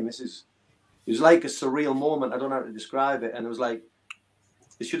my name? It was like a surreal moment. I don't know how to describe it, and it was like,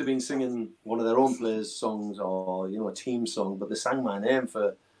 they should have been singing one of their own players' songs or, you know, a team song, but they sang my name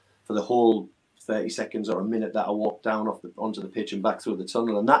for the whole 30 seconds or a minute that I walked down onto the pitch and back through the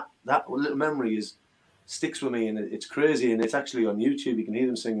tunnel. And that little memory sticks with me, and it's crazy. And it's actually on YouTube. You can hear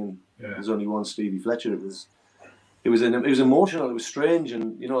them singing. Yeah. There's only one Stevie Fletcher. It was emotional. It was strange,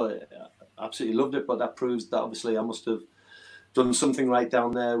 and you know, I absolutely loved it. But that proves that obviously I must have done something right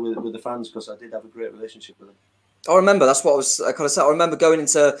down there with the fans, because I did have a great relationship with them. I remember, that's what I was kind of saying. I remember going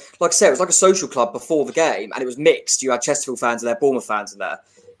into, like I said, it was like a social club before the game, and it was mixed. You had Chesterfield fans in there, Bournemouth fans in there,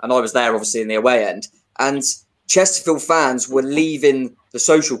 and I was there obviously in the away end. And Chesterfield fans were leaving the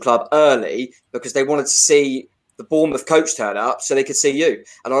social club early because they wanted to see the Bournemouth coach turn up so they could see you.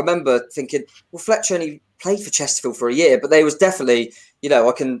 And I remember thinking, well, Fletcher only played for Chesterfield for a year, but there was definitely, you know,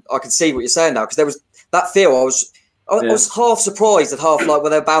 I can see what you're saying now, because there was that feel. I was half surprised and half like,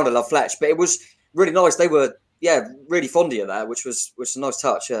 well, they're bound to love Fletch, but it was really nice. They were, really fond of you there, which was a nice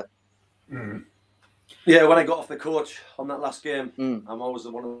touch. Yeah. Mm. Yeah, when I got off the coach on that last game, I'm always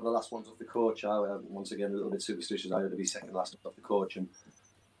one of the last ones off the coach. I once again a little bit superstitious. I had to be second last off the coach, and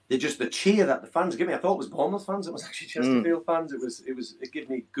the cheer that the fans give me. I thought it was Bournemouth fans. It was actually Chesterfield fans. It gave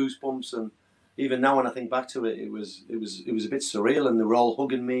me goosebumps, and even now when I think back to it, it was a bit surreal. And they were all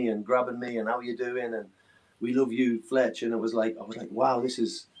hugging me and grabbing me and how you doing, and we love you, Fletch. And I was like, wow, this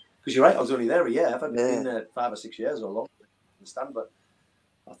is, because you're right. I was only there a year. I've been there 5 or 6 years or long. I understand, but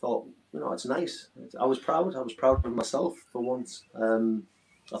I thought, you know, it's nice. I was proud. I was proud of myself for once.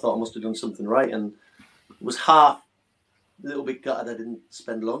 I thought I must have done something right, and it was a little bit gutted I didn't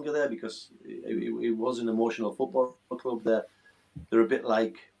spend longer there, because it was an emotional football club. They're a bit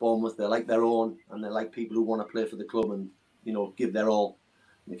like Bournemouth. They're like their own, and they're like people who want to play for the club and, you know, give their all.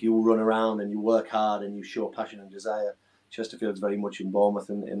 And if you run around and you work hard and you show passion and desire, Chesterfield's very much in Bournemouth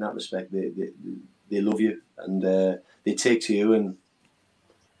in that respect. They love you, and they take to you, and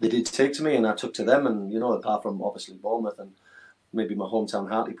they did take to me, and I took to them. And, you know, apart from obviously Bournemouth and maybe my hometown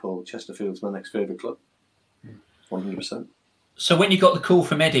Hartlepool, Chesterfield's my next favourite club. 100%. So when you got the call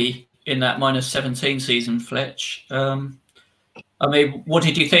from Eddie in that -17 season, Fletch, I mean, what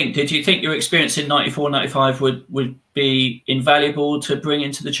did you think? Did you think your experience in 94, 95 would be invaluable to bring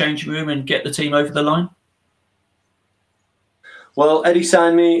into the changing room and get the team over the line? Well, Eddie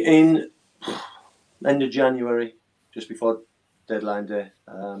signed me in end of January, just before deadline day,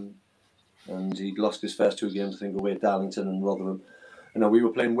 and he'd lost his first 2 games, I think, away at Darlington and Rotherham. You know, we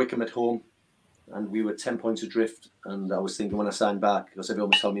were playing Wickham at home, and we were 10 points adrift. And I was thinking when I signed back, because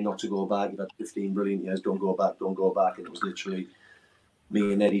everyone was telling me not to go back. You've had 15 brilliant years, don't go back, don't go back. And it was literally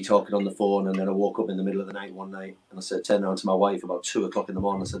me and Eddie talking on the phone. And then I woke up in the middle of the night one night, and I said, turned around to my wife about 2 o'clock in the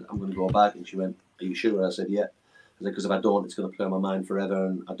morning. I said, I'm going to go back. And she went, are you sure? I said, yeah. I said, because if I don't, it's going to play on my mind forever,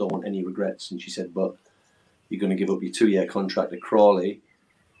 and I don't want any regrets. And she said, but you're going to give up your 2-year contract at Crawley,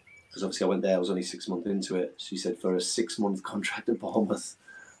 because obviously I went there, I was only 6 months into it. She said, for a 6-month contract at Bournemouth,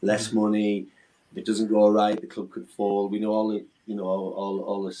 less money, if it doesn't go right, the club could fall. We know all the, you know,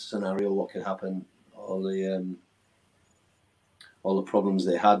 all the scenario, what could happen, all the problems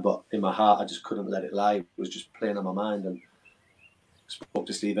they had. But in my heart, I just couldn't let it lie. It was just playing on my mind. And I spoke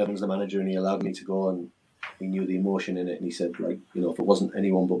to Steve Evans, the manager, and he allowed me to go, and he knew the emotion in it. And he said, like, you know, if it wasn't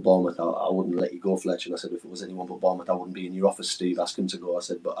anyone but Bournemouth, I wouldn't let you go, Fletcher. And I said, if it was anyone but Bournemouth, I wouldn't be in your office, Steve, asking to go. I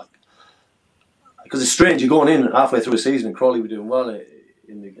said, but because it's strange, you're going in halfway through a season, and Crawley were doing well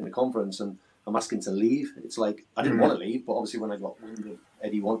in the conference, and I'm asking to leave. It's like, I didn't want to leave, but obviously when I got wind of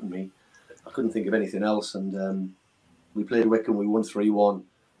Eddie wanting me, I couldn't think of anything else. And we played Wickham, we won 3-1,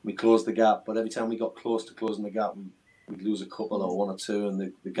 we closed the gap, but every time we got close to closing the gap, we'd lose a couple or 1 or 2,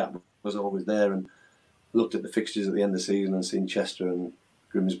 and the gap was always there. And looked at the fixtures at the end of the season and seen Chester and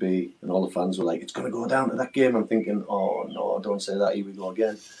Grimsby, and all the fans were like, it's going to go down to that game. I'm thinking, oh no, don't say that, here we go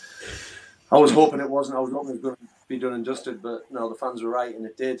again. I was hoping it wasn't. I was hoping it was going to be done and dusted, but no, the fans were right, and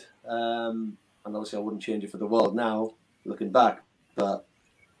it did. And obviously I wouldn't change it for the world now, looking back, but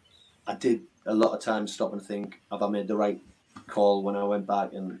I did a lot of times stop and think, have I made the right call when I went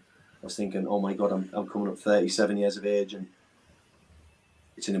back? And I was thinking, oh my God, I'm coming up 37 years of age, and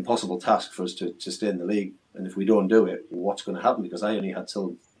it's an impossible task for us to stay in the league. And if we don't do it, what's going to happen? Because I only had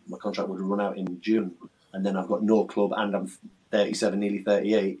till my contract would run out in June, and then I've got no club, and I'm 37, nearly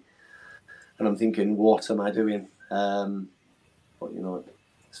 38. And I'm thinking, what am I doing? But, you know,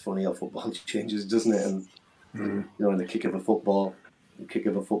 it's funny how football changes, doesn't it? And, you know, in the kick of a football,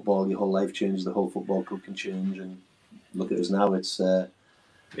 your whole life changes, the whole football club can change. And look at us now, it's...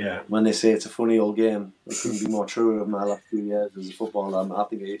 when they say it's a funny old game, it couldn't be more true of my last few years as a footballer. I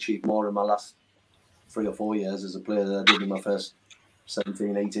think I achieved more in my last 3 or 4 years as a player than I did in my first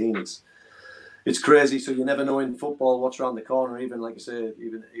 17, 18. it's crazy. So you never know in football what's around the corner. Even like I say,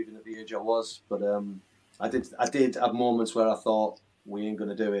 even at the age I was, but I did have moments where I thought we ain't going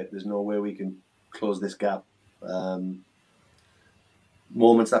to do it. There's no way we can close this gap.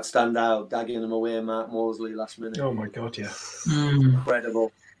 Moments that stand out: Dagenham away, Mark Mosley last minute. Oh my God, yeah,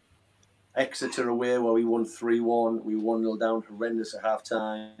 incredible. Exeter away where we won 3-1. We 1-0 down, horrendous at half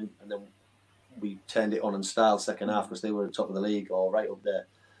time, and then we turned it on in style second half because they were at the top of the league or right up there.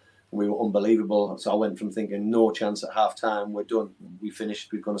 We were unbelievable. So I went from thinking no chance at half time, we're done, we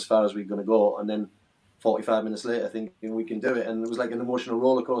finished, we've gone as far as we're going to go, and then 45 minutes later thinking we can do it, and it was like an emotional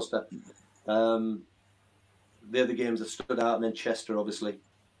roller coaster. They're the games that stood out, and then Chester obviously.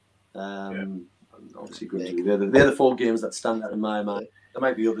 Obviously Grimsby. They're the 4 games that stand out in my mind. There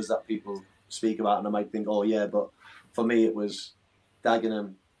might be others that people speak about and I might think, oh yeah, but for me it was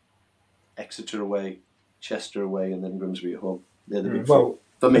Dagenham, Exeter away, Chester away, and then Grimsby at home. They're the big 4.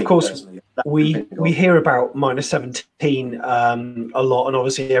 For me, of course, we hear about -17 a lot, and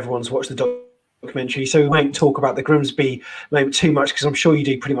obviously everyone's watched the documentary, so we won't talk about the Grimsby moment too much because I'm sure you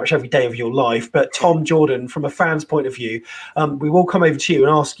do pretty much every day of your life. But Tom, Jordan, from a fan's point of view, we will come over to you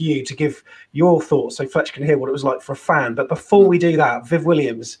and ask you to give your thoughts so Fletcher can hear what it was like for a fan. But before we do that, Viv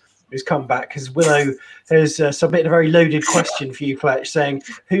Williams has come back because Willow has submitted a very loaded question for you, Fletch, saying,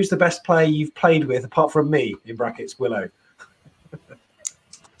 who's the best player you've played with apart from me, in brackets, Willow?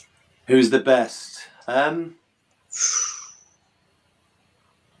 Who's the best?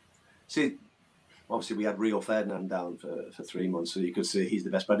 See, obviously we had Rio Ferdinand down for 3 months, so you could say he's the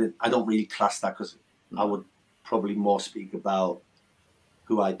best. But I don't really class that because I would probably more speak about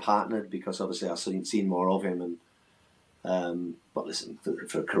who I partnered because obviously I've seen more of him. And but listen,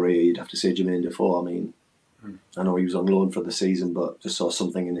 for a career, you'd have to say Jermaine Defoe. I mean, I know he was on loan for the season, but just saw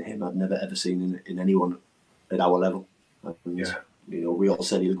something in him I've never ever seen in anyone at our level. And, you know, we all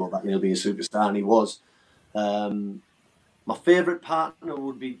said he'll go back and he'll be a superstar, and he was. My favourite partner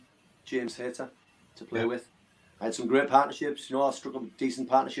would be James Hayter to play with. I had some great partnerships. You know, I struck a decent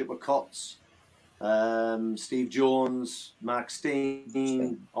partnership with Cots, Steve Jones, Mark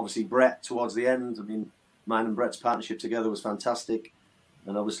Steen, obviously Brett towards the end. I mean, mine and Brett's partnership together was fantastic.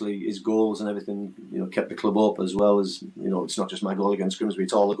 And obviously his goals and everything, you know, kept the club up, as well as, you know, it's not just my goal against Grimsby,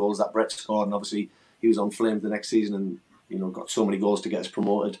 it's all the goals that Brett scored. And obviously he was on flame the next season and, you know, got so many goals to get us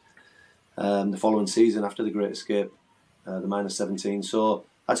promoted the following season after the Great Escape, the -17. So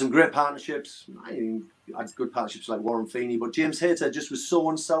I had some great partnerships. I had good partnerships like Warren Feeney, but James Hayter just was so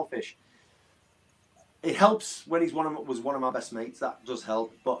unselfish. It helps when he's was one of my best mates. That does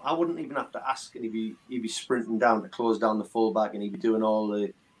help, but I wouldn't even have to ask, and he'd be sprinting down to close down the fullback, and he'd be doing all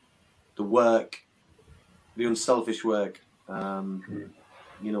the work, the unselfish work.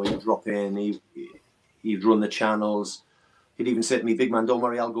 You know, he'd drop in, he'd run the channels. He'd even say to me, "Big man, don't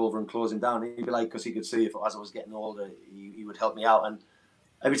worry, I'll go over and close him down." He'd be like, because he could see if as I was getting older, he would help me out. And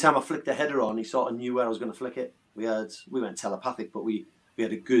every time I flicked the header on, he sort of knew where I was going to flick it. We weren't telepathic, but we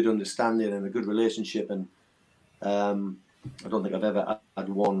had a good understanding and a good relationship. And I don't think I've ever had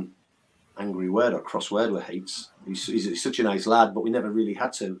one angry word or cross word with Hates. He's such a nice lad, but we never really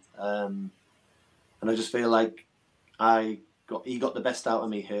had to. And I just feel like he got the best out of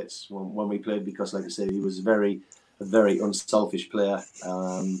me, Hates, when we played, because, like I said, he was a very unselfish player.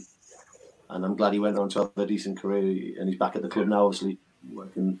 And I'm glad he went on to have a decent career, and he's back at the club now, obviously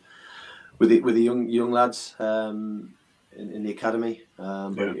working with the young lads in the academy.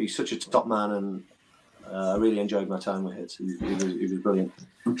 But he's such a top man, and I really enjoyed my time with Hits. He was brilliant.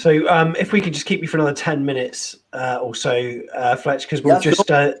 So if we could just keep you for another 10 minutes or so, Fletch, because we'll just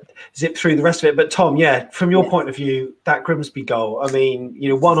zip through the rest of it. But Tom, from your point of view, that Grimsby goal, I mean,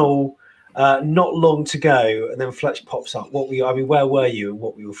 1-1, not long to go, and then Fletch pops up. Where were you, and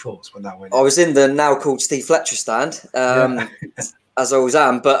what were your thoughts when that went? I was in the now called Steve Fletcher stand, as I always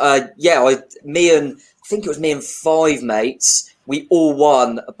am. But I think it was me and 5 mates. We all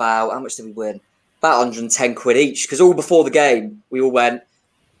won about, how much did we win? About 110 quid each, because all before the game, we all went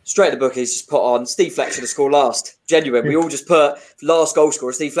straight to the bookies, just put on Steve Fletcher to score last. Genuine. We all just put last goal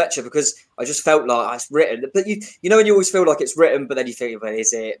scorer Steve Fletcher, because I just felt like it's written. But you know when you always feel like it's written, but then you think, well,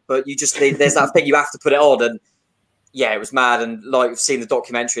 is it? But you just there's that thing you have to put it on. And yeah, it was mad. And like we've seen the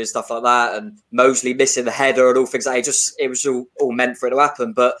documentary and stuff like that, and Mosley missing the header and all things like that. It was all meant for it to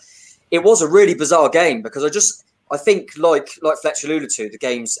happen. But it was a really bizarre game, because I think, like Fletcher alluded to, the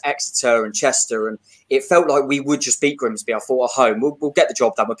games Exeter and Chester, and it felt like we would just beat Grimsby. I thought, at home, we'll get the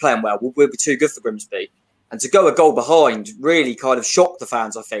job done. We're playing well. We'll be too good for Grimsby. And to go a goal behind really kind of shocked the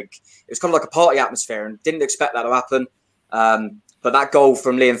fans, I think. It was kind of like a party atmosphere, and didn't expect that to happen. But that goal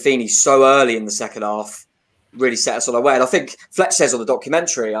from Liam Feeney so early in the second half really set us on our way. And I think Fletcher says on the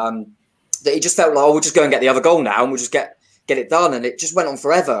documentary, that he just felt like, oh, we'll just go and get the other goal now and we'll just get it done. And it just went on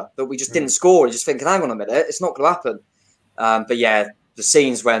forever, but we just didn't score. You're just thinking, hang on a minute, it's not going to happen. But yeah, the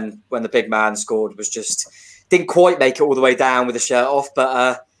scenes when the big man scored was just, didn't quite make it all the way down with the shirt off, but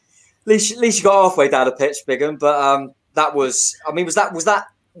at least you got halfway down the pitch, Bigham. But that was, I mean,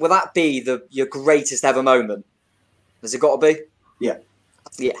 will that be your greatest ever moment? Has it got to be? Yeah.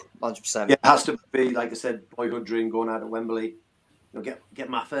 Yeah, 100%. Yeah, it has to be, like I said, boyhood dream going out at Wembley. You know, get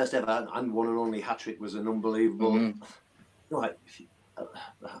my first ever and one and only hat-trick was an unbelievable... You know, like,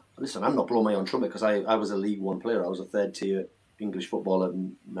 listen, I'm not blowing my own trumpet because I was a League One player. I was a third-tier English footballer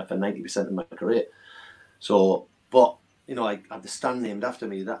for 90% of my career. So, but, you know, I had the stand named after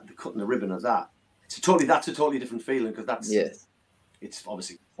me, that the cutting the ribbon of that. That's a totally different feeling because that's... Yeah. It's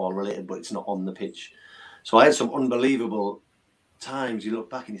obviously football related, but it's not on the pitch. So I had some unbelievable times. You look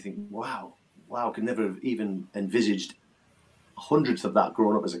back and you think, wow, I could never have even envisaged a hundredth of that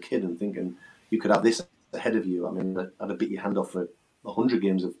growing up as a kid and thinking you could have this ahead of you. I mean, I'd have beat your hand off for 100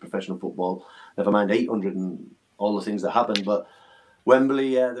 games of professional football, never mind 800 and all the things that happened. But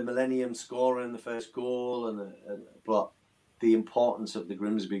Wembley, the Millennium scoring the first goal, but the importance of the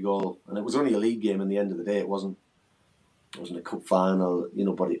Grimsby goal, and it was only a league game in the end of the day. It wasn't a cup final, you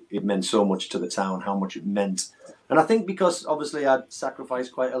know, but it meant so much to the town, how much it meant. And I think because obviously I'd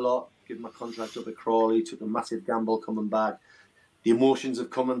sacrificed quite a lot, given my contract up at Crawley, took a massive gamble coming back. The emotions of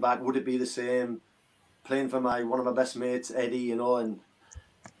coming back, would it be the same? Playing for one of my best mates, Eddie, you know, and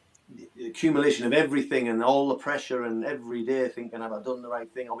the accumulation of everything and all the pressure and every day thinking, have I done the right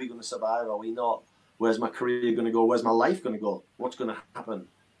thing? Are we going to survive? Are we not? Where's my career going to go? Where's my life going to go? What's going to happen?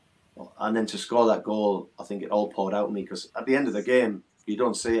 And then to score that goal, I think it all poured out of me because at the end of the game, you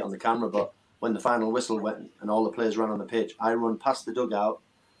don't see it on the camera, but when the final whistle went and all the players ran on the pitch, I run past the dugout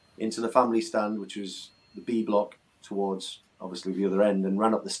into the family stand, which was the B block towards obviously the other end, and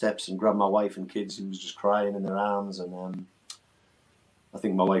ran up the steps and grabbed my wife and kids and was just crying in their arms. And I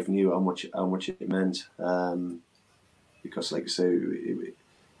think my wife knew how much it meant because, like I say,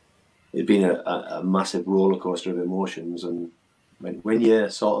 it'd been a massive roller coaster of emotions. And when you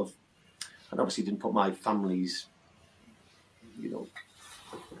sort of, and obviously didn't put my family's, you know,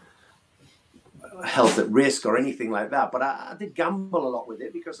 health at risk or anything like that, but I did gamble a lot with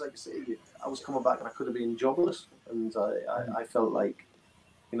it because, like I say, I was coming back and I could have been jobless, and I felt like,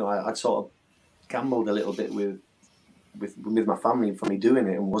 you know, I'd sort of gambled a little bit with my family for me doing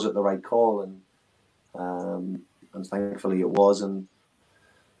it, and was it the right call? And thankfully it was, and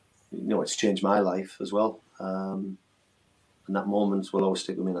you know, it's changed my life as well. And that moment will always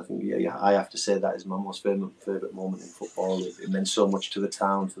stick with me. And I think, yeah, I have to say that is my most favourite moment in football. It meant so much to the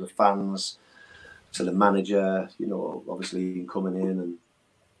town, to the fans, to the manager, you know, obviously coming in, and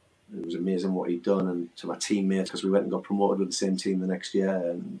it was amazing what he'd done, and to my teammates, because we went and got promoted with the same team the next year,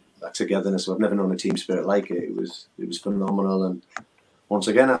 and that togetherness. I've never known a team spirit like it. It was phenomenal. And once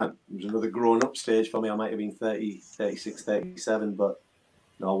again, it was another growing up stage for me. I might have been 30, 36, 37, but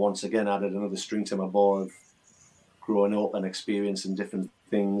you know, once again added another string to my bow of growing up and experiencing different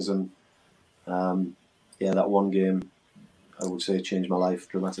things. And yeah, that one game, I would say, changed my life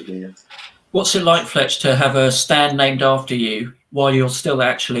dramatically. Yeah. What's it like, Fletch, to have a stand named after you while you're still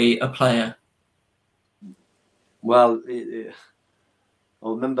actually a player? Well, I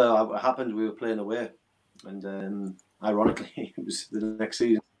remember what happened. We were playing away, and ironically, it was the next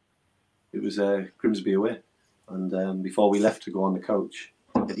season. It was Grimsby away, and before we left to go on the coach,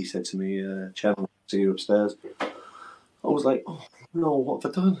 he said to me, "Chairman, see you upstairs." I was like, "Oh no, what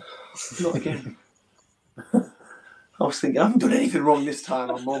have I done? Not again." I was thinking, I haven't done anything wrong this time.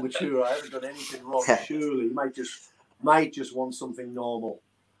 I'm more mature. I haven't done anything wrong. Surely you might just want something normal.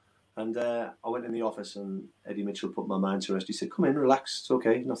 And I went in the office, and Eddie Mitchell put my mind to rest. He said, "Come in, relax. It's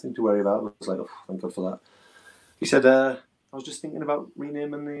okay. Nothing to worry about." I was like, "Oh, thank God for that." He said, "I was just thinking about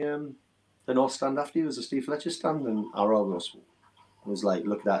renaming the North Stand after you as a Steve Fletcher stand." And our August was like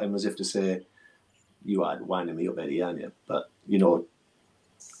looking at him as if to say, "You are winding me up, Eddie, aren't you?" But you know,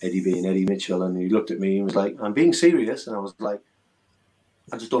 Eddie being Eddie Mitchell, and he looked at me and was like, "I'm being serious," and I was like,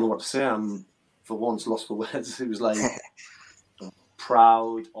 "I just don't know what to say. I'm for once lost for words." He was like,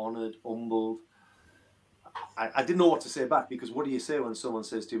 proud, honoured, humbled. I didn't know what to say back, because what do you say when someone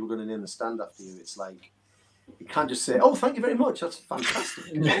says to you, "We're going to name the stand after you"? It's like, you can't just say, "Oh, thank you very much. That's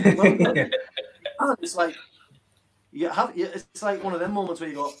fantastic." And it's like, it's like one of them moments where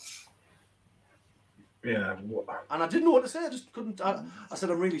you go, yeah. And I didn't know what to say. I just couldn't. I said,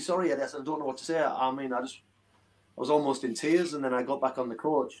 "I'm really sorry, Eddie." I said, "I don't know what to say." I mean, I was almost in tears, and then I got back on the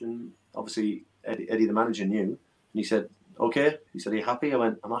coach, and obviously Eddie the manager, knew, and he said, "Okay." He said, "Are you happy?" I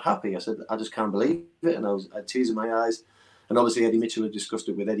went, "Am I happy?" I said, "I just can't believe it," and I had tears in my eyes. And obviously Eddie Mitchell had discussed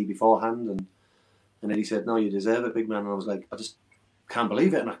it with Eddie beforehand, and Eddie said, "No, you deserve it, big man." And I was like, I just can't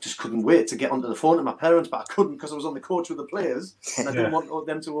believe it, and I just couldn't wait to get onto the phone to my parents, but I couldn't because I was on the coach with the players, and I didn't want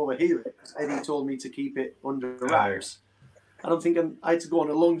them to overhear it. Eddie told me to keep it under wraps. And I'm thinking I had to go on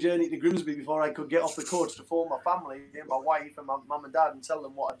a long journey to Grimsby before I could get off the coach to phone my family, my wife and my mum and dad, and tell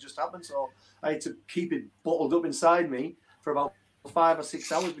them what had just happened. So I had to keep it bottled up inside me for about 5 or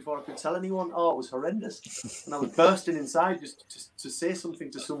 6 hours before I could tell anyone. Oh, it was horrendous. And I was bursting inside just to say something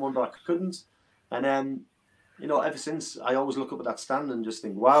to someone, but I couldn't. And you know, ever since, I always look up at that stand and just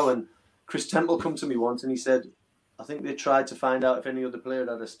think, wow. And Chris Temple come to me once and he said, I think they tried to find out if any other player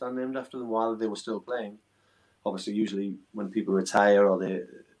had a stand named after them while they were still playing. Obviously, usually when people retire or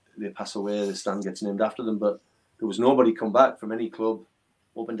they pass away, the stand gets named after them. But there was nobody come back from any club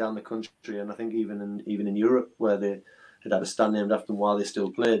up and down the country, and I think even in Europe where they had a stand named after them while they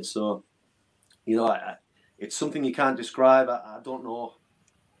still played. So, you know, it's something you can't describe. I don't know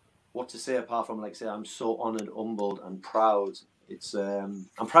what to say apart from, like, say, I'm so honoured, humbled, and proud. It's I'm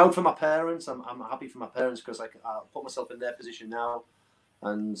proud for my parents. I'm happy for my parents because I put myself in their position now,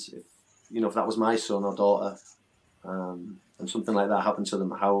 and if that was my son or daughter, and something like that happened to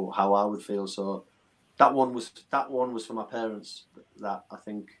them, how I would feel. So that one was for my parents. That I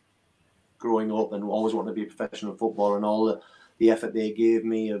think, growing up and always wanting to be a professional footballer, and all the effort they gave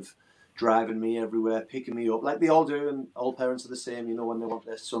me of driving me everywhere, picking me up, like they all do, and all parents are the same. You know, when they want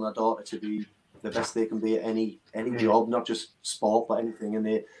their son or daughter to be the best they can be at any job, not just sport but anything, and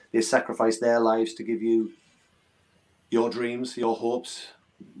they sacrifice their lives to give you your dreams, your hopes,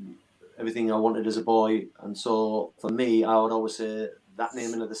 everything I wanted as a boy. And so for me, I would always say that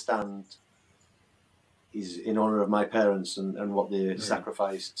naming of the stand is in honour of my parents and what they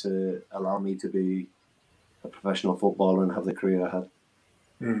sacrificed to allow me to be a professional footballer and have the career I had.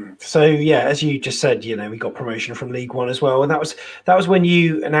 So yeah, as you just said, you know, we got promotion from League One as well, and that was when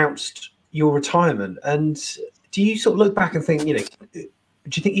you announced your retirement. And do you sort of look back and think, you know, do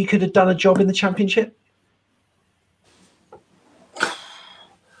you think you could have done a job in the Championship?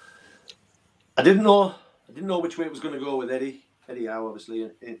 I didn't know which way it was going to go with Eddie Howe,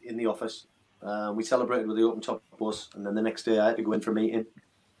 obviously, in the office. We celebrated with the open top bus, and then the next day I had to go in for a meeting.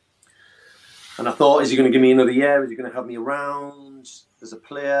 And I thought, is he going to give me another year? Is he going to have me around as a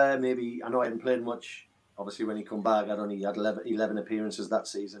player? Maybe. I know I hadn't played much. Obviously, when he come back, I'd only had 11 appearances that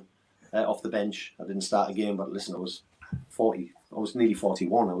season off the bench. I didn't start a game, but listen, I was 40. I was nearly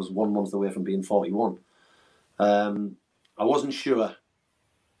 41. I was 1 month away from being 41. I wasn't sure.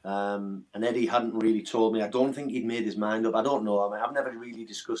 And Eddie hadn't really told me. I don't think he'd made his mind up. I don't know. I mean, I've never really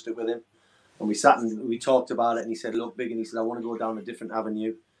discussed it with him. And we sat and we talked about it, and he said, look, Big, and he said, I want to go down a different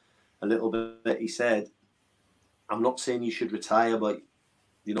avenue a little bit. He said, I'm not saying you should retire, but,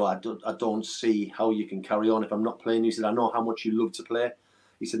 you know, I don't see how you can carry on if I'm not playing. He said, I know how much you love to play.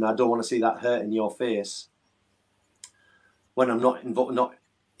 He said, and I don't want to see that hurt in your face when I'm not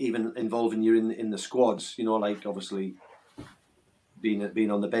even involving you in the squads, you know, like obviously being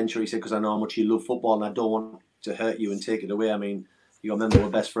on the bench. Or he said, because I know how much you love football and I don't want to hurt you and take it away. I mean, you remember we're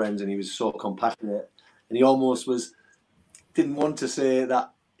best friends, and he was so compassionate, and he almost didn't want to say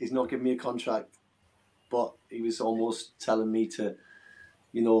that he's not giving me a contract, but he was almost telling me to,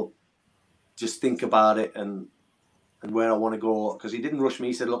 you know, just think about it and where I want to go, because he didn't rush me.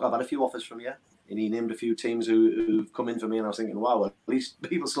 He said, look, I've had a few offers from you, and he named a few teams who've come in for me, and I was thinking, wow, at least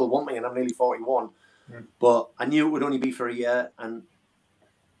people still want me, and I'm nearly 41. But I knew it would only be for a year, and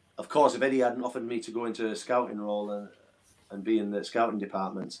of course, if Eddie hadn't offered me to go into a scouting role and be in the scouting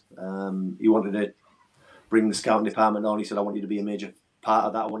department, he wanted to bring the scouting department on. He said, I want you to be a major part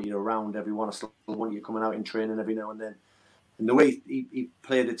of that. I want you to round everyone. I still want you coming out in training every now and then. And the way he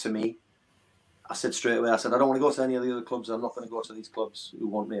played it to me, I said straight away, I said, I don't want to go to any of the other clubs. I'm not going to go to these clubs who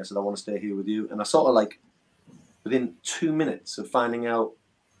want me. I said, I want to stay here with you. And I sort of, like, within 2 minutes of finding out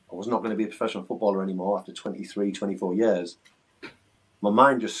I was not going to be a professional footballer anymore after 23, 24 years, my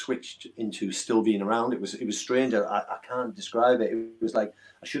mind just switched into still being around. It was strange. I can't describe it. It was like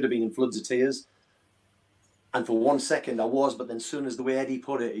I should have been in floods of tears. And for 1 second I was, but then as soon as the way Eddie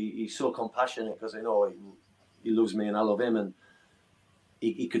put it, he's so compassionate, because I know he loves me and I love him, and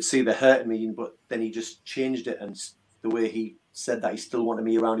he could see the hurt in me, but then he just changed it, and the way he said that he still wanted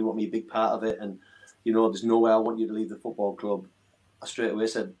me around, he wanted me a big part of it, and, you know, there's no way I want you to leave the football club. I straight away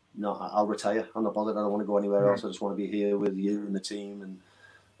said, no, I'll retire. I'm not bothered. I don't want to go anywhere else. I just want to be here with you and the team,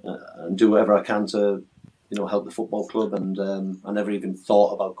 and do whatever I can to, you know, help the football club. And I never even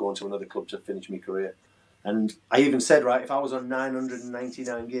thought about going to another club to finish my career. And I even said, right, if I was on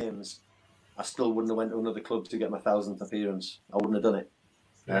 999 games, I still wouldn't have went to another club to get my 1000th appearance. I wouldn't have done it.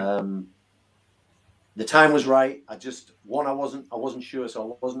 Yeah. the time was right. I wasn't sure,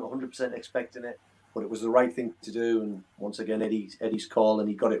 so I wasn't 100% expecting it, but it was the right thing to do. And once again, Eddie's call, and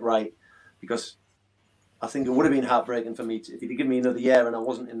he got it right, because I think it would have been heartbreaking for me if he'd given me another year and I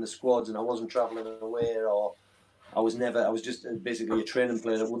wasn't in the squads and I wasn't travelling away, or I was just basically a training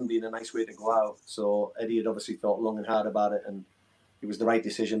player. It wouldn't be a nice way to go out. So Eddie had obviously thought long and hard about it, and it was the right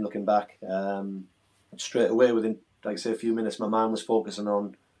decision looking back. Straight away, within, like I say, a few minutes, my mind was focusing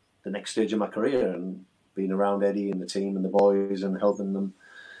on the next stage of my career and being around Eddie and the team and the boys and helping them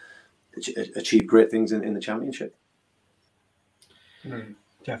achieve great things in the Championship.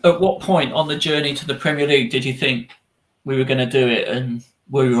 At what point on the journey to the Premier League did you think we were going to do it and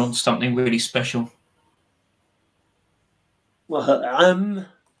we were on something really special? Well,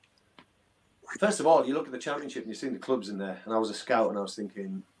 first of all, you look at the Championship and you've seen the clubs in there, and I was a scout and I was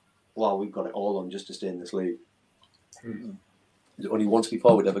thinking, wow, we've got it all on just to stay in this league. Only once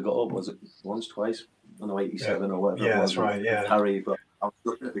before we'd ever got up, was it once, twice? I know, 87 or whatever. Yeah, that's right, yeah. Harry, but I was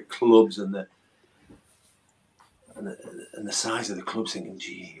looking at the clubs and the size of the clubs, thinking,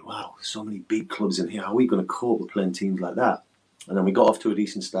 gee, wow, so many big clubs in here. How are we going to cope with playing teams like that? And then we got off to a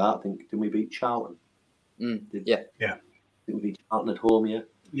decent start. I think, didn't we beat Charlton? Yeah. Didn't we beat Charlton at home, yeah?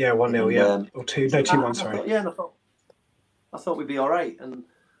 Yeah, 1-0, yeah. Or 2-1, sorry. And I thought we'd be all right. And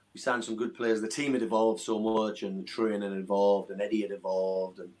we signed some good players. The team had evolved so much, and the training had evolved, and Eddie had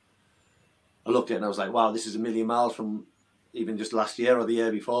evolved. And I looked at it and I was like, wow, this is a million miles from even just last year or the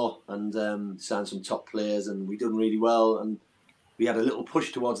year before. And signed some top players, and we done really well. And we had a little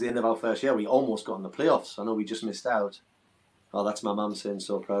push towards the end of our first year. We almost got in the playoffs. I know we just missed out. Oh, that's my mum saying,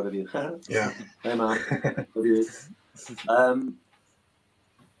 so proud of you. Yeah. Hey, Mum. Love you.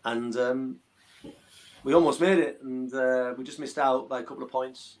 We almost made it, and we just missed out by a couple of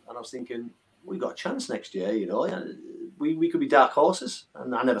points. And I was thinking, we got a chance next year, you know. We could be dark horses,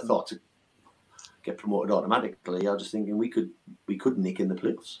 and I never thought to get promoted automatically. I was just thinking we could nick in the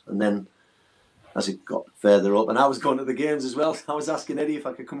playoffs. And then as it got further up, and I was going to the games as well. I was asking Eddie if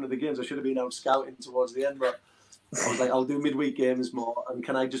I could come to the games. I should have been out scouting towards the end, but I was like, I'll do midweek games more, and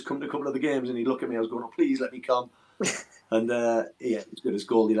can I just come to a couple of the games? And he'd look at me. I was going, oh, please let me come. And yeah, it was good as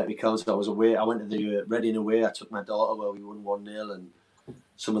gold. He let me come. So I was away. I went to the Reading away. I took my daughter where we won 1-0, and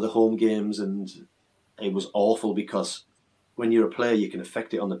some of the home games, and it was awful because when you're a player, you can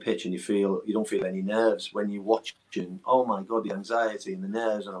affect it on the pitch, and you don't feel any nerves when you're watching. Oh my God, the anxiety and the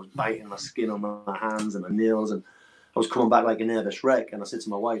nerves, and I was biting my skin on my hands and my nails, and I was coming back like a nervous wreck. And I said to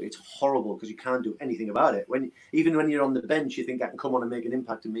my wife, it's horrible because you can't do anything about it. Even when you're on the bench, you think I can come on and make an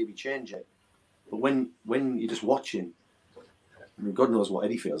impact and maybe change it. But when you're just watching, I mean, God knows what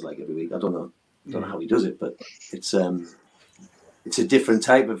Eddie feels like every week. I don't know how he does it, but it's a different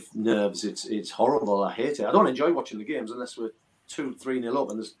type of nerves. It's horrible. I hate it. I don't enjoy watching the games unless we're 2-3-0 up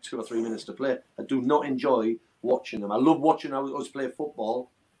and there's 2 or 3 minutes to play. I do not enjoy watching them. I love watching us play football,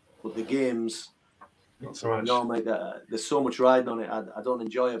 but the games, not so much. No, mate, there's so much riding on it. I don't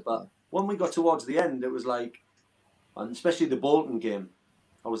enjoy it. But when we got towards the end, it was like, and especially the Bolton game,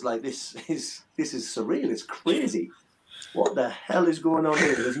 I was like, this is surreal. It's crazy. What the hell is going on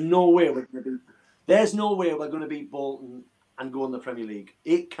here? There's no way we're going to beat Bolton and go in the Premier League.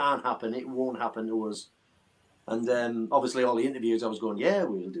 It can't happen. It won't happen to us. And obviously, all the interviews, I was going, yeah,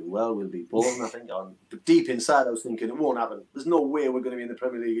 we'll do well. We'll beat Bolton. I think, but deep inside, I was thinking it won't happen. There's no way we're going to be in the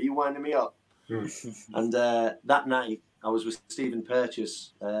Premier League. Are you winding me up? And that night, I was with Stephen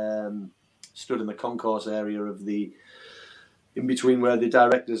Purchase, stood in the concourse area of in between where the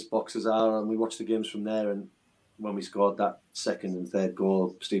directors' boxes are, and we watched the games from there. And when we scored that second and third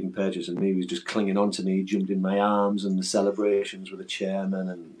goal, Stephen Purchase and me was just clinging on to me. He jumped in my arms, and the celebrations with the chairman,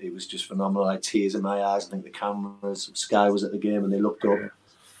 and it was just phenomenal. I had tears in my eyes. I think the cameras, Sky was at the game, and they looked up and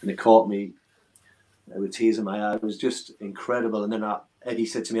they caught me with tears in my eyes. It was just incredible. And then Eddie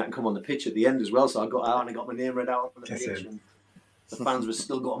said to me, I can come on the pitch at the end as well. So I got out and I got my name read out on the pitch, and the fans were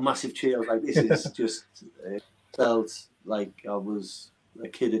still got a massive cheer. I was like, this is just, it felt like I was a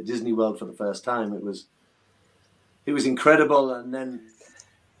kid at Disney World for the first time. It was incredible. And then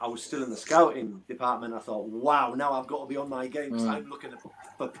I was still in the scouting department. I thought, wow, now I've got to be on my game because I'm looking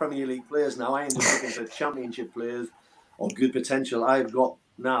for Premier League players now. I ended up looking for Championship players or good potential. I've got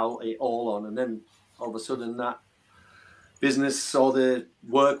now it all on. And then all of a sudden that business or the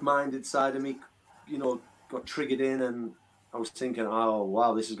work-minded side of me, got triggered in, and I was thinking, oh,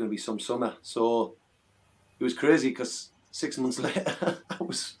 wow, this is going to be some summer. So it was crazy because 6 months later, I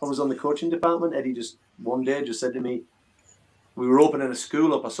was on the coaching department. Eddie just one day just said to me, we were opening a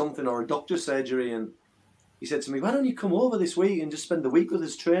school up or something, or a doctor's surgery, and he said to me, why don't you come over this week and just spend the week with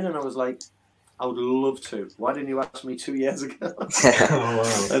us training? I was like, I would love to. Why didn't you ask me 2 years ago? Oh,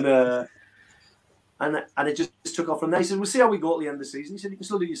 wow. And it just took off from there. He said, we'll see how we go at the end of the season. He said, you can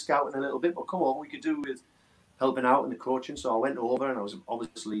still do your scouting a little bit, but come on, we could do with helping out in the coaching. So I went over and I was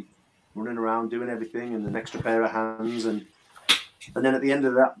obviously running around doing everything and an extra pair of hands. And then at the end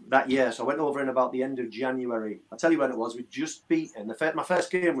of that year, so I went over in about the end of January. I'll tell you when it was. We just beaten. My first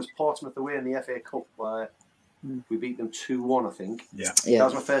game was Portsmouth away in the FA Cup, where we beat them 2-1, I think. Yeah. That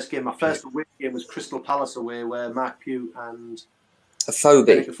was my first game. My first away game was Crystal Palace away, where Mark Pugh and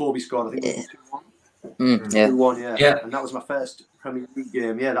Afobe scored. I think it was 2-1. 2-1, yeah. And that was my first Premier League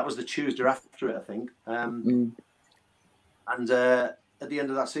game. Yeah, that was the Tuesday after it, I think. And at the end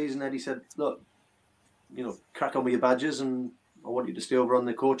of that season, Eddie said, look, crack on with your badges and I want you to stay over on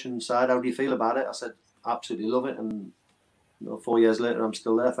the coaching side. How do you feel about it? I said, absolutely love it. And 4 years later, I'm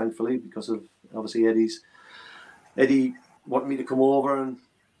still there, thankfully, because of obviously Eddie wanted me to come over and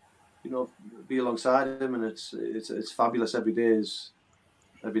be alongside him, and it's fabulous. Every day is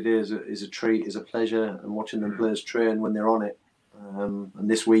a treat, is a pleasure, and watching them players train when they're on it. And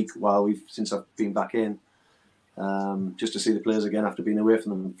this week, since I've been back in, just to see the players again after being away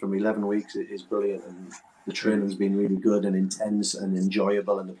from them from 11 weeks is brilliant. And the training's been really good and intense and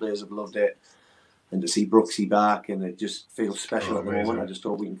enjoyable, and the players have loved it. And to see Brooksy back, and it just feels special at the moment. I just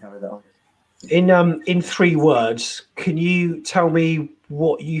hope we can carry that on. In 3 words, can you tell me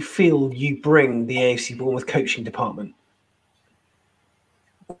what you feel you bring the AFC Bournemouth coaching department?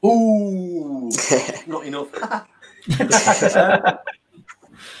 Ooh, not enough.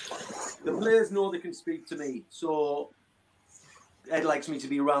 The players know they can speak to me, so Ed likes me to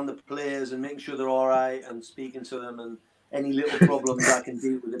be around the players and making sure they're all right and speaking to them, and any little problems I can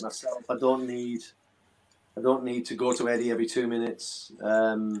deal with it myself. I don't need to go to Eddie every 2 minutes,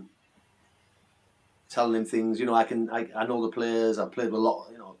 telling him things. I know the players. I've played with a lot,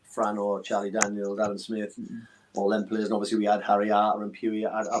 Frano, Charlie Daniels, Adam Smith, all them players, and obviously we had Harry Arter and Pewee.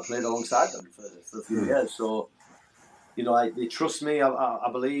 I played alongside them for a few years, so they trust me. I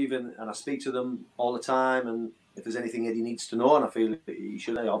believe, and I speak to them all the time. And if there's anything Eddie needs to know, and I feel he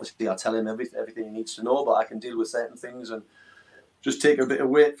should, obviously I'll tell him everything he needs to know. But I can deal with certain things and just take a bit of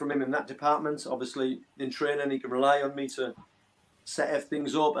weight from him in that department. Obviously, in training, he can rely on me to set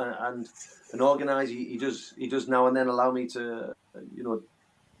things up and organise. He does now and then allow me to,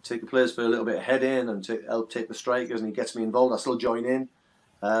 take the players for a little bit of head in and help take the strikers, and he gets me involved. I still join in.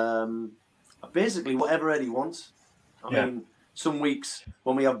 Basically, whatever Eddie wants. I mean, some weeks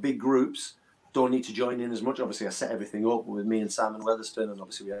when we have big groups, don't need to join in as much. Obviously, I set everything up with me and Simon Weatherston, and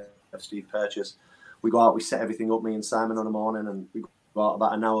obviously we have Steve Fletcher. We go out, we set everything up, me and Simon on the morning, and we go out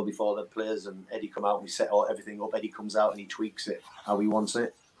about an hour before the players and Eddie come out, and we set everything up. Eddie comes out and he tweaks it how he wants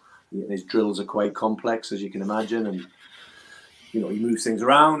it. His drills are quite complex, as you can imagine, and he moves things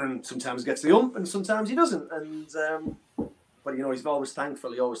around and sometimes gets the ump and sometimes he doesn't. And but he's always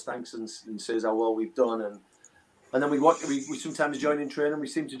thankful. He always thanks and says how well we've done. And then we sometimes join in training. We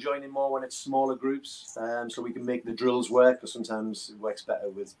seem to join in more when it's smaller groups, so we can make the drills work. Because sometimes it works better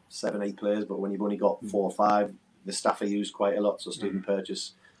with 7-8 players, but when you've only got 4 or 5, the staff are used quite a lot. So Stephen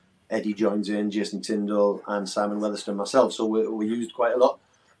Purchase, Eddie joins in, Jason Tyndall, and Simon Weatherston, myself. So we're used quite a lot.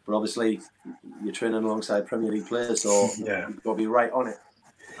 But obviously, you're training alongside Premier League players, so you've got to be right on it.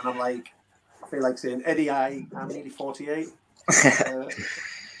 And I feel like saying, Eddie, I'm nearly 48.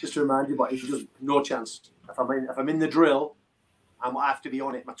 Just to remind you, but he's just no chance. If I'm in the drill, I have to be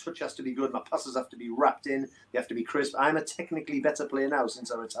on it. My touch has to be good. My passes have to be wrapped in. They have to be crisp. I'm a technically better player now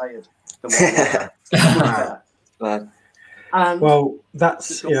since I retired than what I was. And well,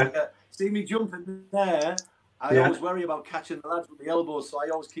 that's see me jumping there. I always worry about catching the lads with the elbows, so I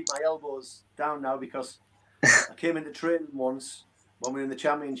always keep my elbows down now, because I came into training once when we were in the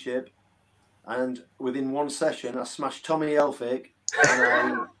Championship, and within one session I smashed Tommy Elphick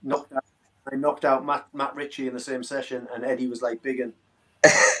and I knocked out Matt Ritchie in the same session, and Eddie was like, "Biggin,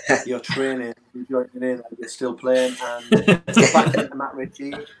 you're training, you're joining in, and you're still playing." And back into Matt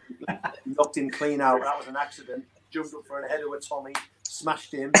Ritchie, knocked him clean out. That was an accident. Jumped up for a header with Tommy,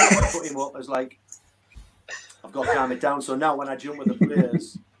 smashed him, put him up. I was like, I've got to calm it down. So now when I jump with the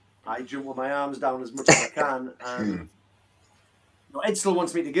players, I jump with my arms down as much as I can. And Ed still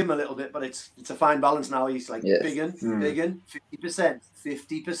wants me to give him a little bit, but it's a fine balance now. He's like, biggin,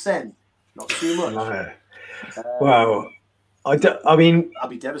 50%, not too much. Wow. I mean, I'll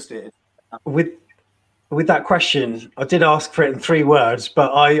be devastated. With that question, I did ask for it in 3 words,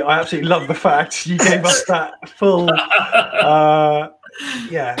 but I absolutely love the fact you gave us that full,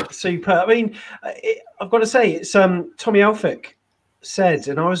 super. I mean, I've got to say, it's Tommy Elphick said,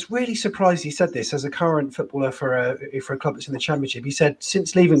 and I was really surprised he said this as a current footballer for a club that's in the Championship. He said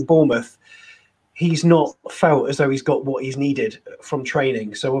since leaving Bournemouth, he's not felt as though he's got what he's needed from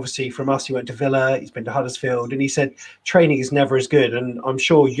training. So obviously from us, he went to Villa, he's been to Huddersfield, and he said training is never as good. And I'm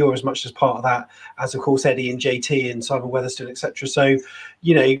sure you're as much as part of that as, of course, Eddie and JT and Simon Weatherston, etc. So,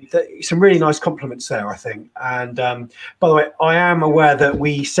 you know, some really nice compliments there, I think. And by the way, I am aware that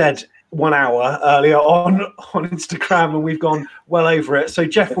we said 1 hour earlier on Instagram, and we've gone well over it. So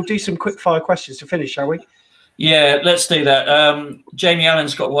Jeff, we'll do some quick fire questions to finish, shall we? Yeah, let's do that. Jamie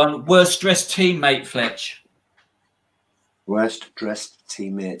Allen's got one. Worst dressed teammate, Fletch? Worst dressed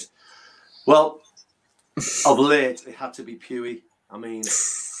teammate. Well, of late, it had to be Pewey. I mean,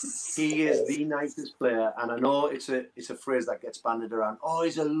 he is the nicest player, and I know it's a phrase that gets bandied around. Oh,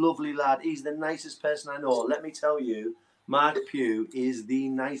 he's a lovely lad. He's the nicest person I know. Let me tell you, Mark Pugh is the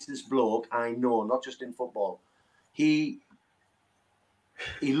nicest bloke I know, not just in football. He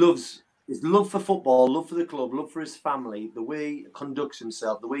loves his love for football, love for the club, love for his family, the way he conducts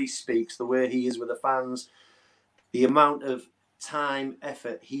himself, the way he speaks, the way he is with the fans, the amount of time,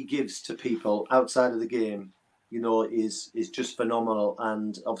 effort he gives to people outside of the game, you know, is just phenomenal.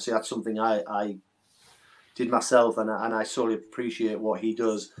 And obviously that's something I did myself, and I sorely appreciate what he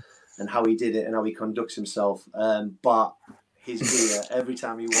does and how he did it and how he conducts himself. But his gear, every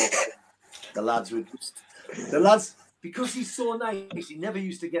time he walks in, the lads, because he's so nice, he never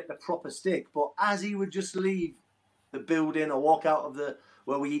used to get the proper stick. But as he would just leave the building or walk out of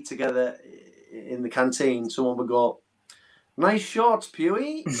where we eat together in the canteen, someone would go, "Nice shorts,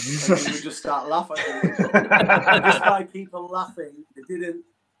 Pewey," and he would just start laughing. Just by people laughing, they didn't,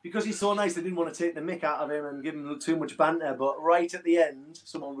 because he's so nice, they didn't want to take the mick out of him and give him too much banter. But right at the end,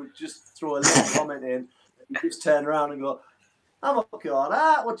 someone would just throw a little comment in, and he'd just turn around and go, "I'm okay all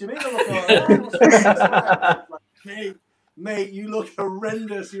that. What do you mean I'm okay all that?" Like, mate, you look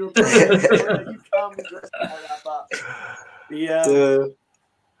horrendous. You're a player. You can't be dressed like that. But yeah.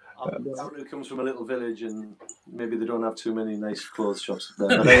 It comes from a little village, and maybe they don't have too many nice clothes shops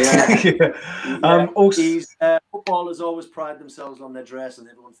there. But, footballers always pride themselves on their dress, and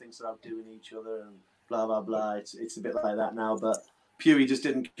everyone thinks they're outdoing each other and blah blah blah. It's a bit like that now. But Pewey just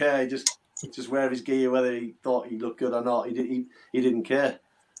didn't care. He just wear his gear whether he thought he looked good or not. He didn't care.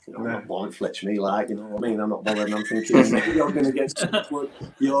 You know, I'm not bothered, Fletch me, like, you know what I mean? I'm not bothered, and I'm thinking you're going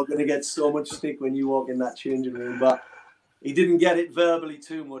to get so much stick when you walk in that changing room. But he didn't get it verbally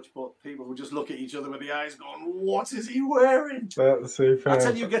too much, but people would just look at each other with the eyes going, "What is he wearing?" That's so fair. I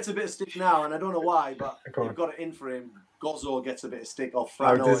tell you, he gets a bit of stick now, and I don't know why, but you've got it in for him. Gozzo gets a bit of stick off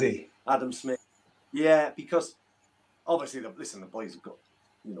Frano, does he? Adam Smith. Yeah, because obviously, the boys have got,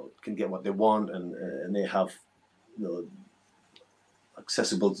 you know, can get what they want, and they have, you know,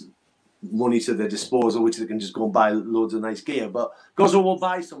 accessible money to their disposal, which they can just go and buy loads of nice gear. But Gozzo will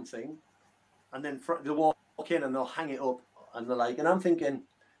buy something, and then they'll walk in and they'll hang it up, and they're like, and I'm thinking,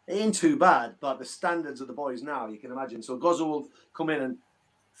 it ain't too bad, but the standards of the boys now, you can imagine. So Gozzo will come in and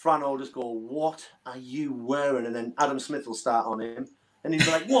Fran will just go, "What are you wearing?" And then Adam Smith will start on him, and he's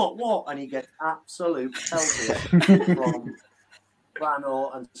like, what? And he gets absolute pelted from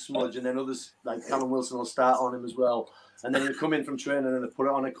Frano and Smudge, and then others like Callum Wilson will start on him as well. And then he'll come in from training and they'll put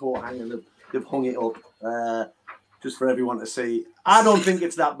it on a coat hanger and they've hung it up just for everyone to see. I don't think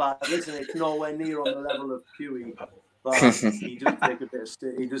it's that bad. Listen, it's nowhere near on the level of Pewey, but he does take a bit of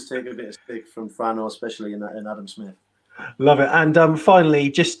stick. He does take a bit of stick from Frano, especially in Adam Smith. Love it. And finally,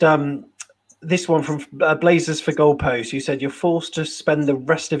 just this one from Blazers for Goalpost, who said you're forced to spend the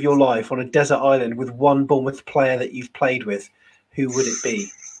rest of your life on a desert island with one Bournemouth player that you've played with. Who would it be?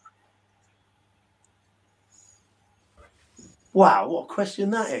 Wow, what a question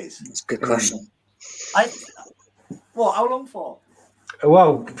that is. That's a good question. How long for?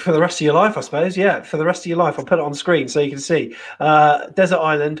 Well, for the rest of your life, I suppose. Yeah, for the rest of your life. I'll put it on screen so you can see. Desert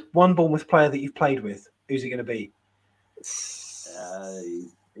Island, one Bournemouth player that you've played with. Who's it going to be?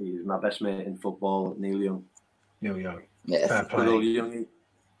 He's my best mate in football, Neil Young. Neil Young. Yeah. Fair play. Neil Young.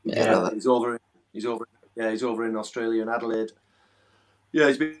 Yeah. He's over in Australia and Adelaide. Yeah,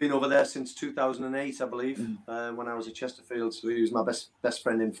 he's been over there since 2008, I believe, when I was at Chesterfield. So he was my best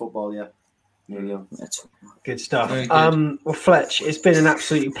friend in football, yeah. Neil Young. Good stuff. Very good. Well, Fletch, it's been an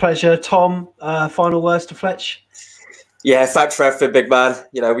absolute pleasure. Tom, final words to Fletch? Yeah, thanks for everything, big man.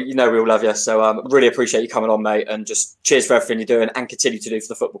 You know we all love you. So really appreciate you coming on, mate. And just cheers for everything you're doing and continue to do for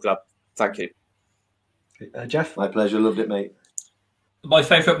the football club. Thank you. Jeff? My pleasure. Loved it, mate. My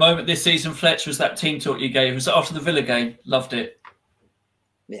favourite moment this season, Fletch, was that team talk you gave. It was after the Villa game. Loved it.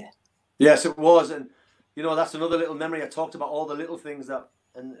 Yeah. Yes, it was. And, you know, that's another little memory. I talked about all the little things that,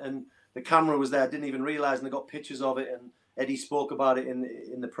 and the camera was there. I didn't even realise, and I got pictures of it. And Eddie spoke about it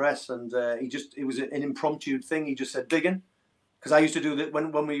in the press. And it was an impromptu thing. He just said, "Biggin," because I used to do that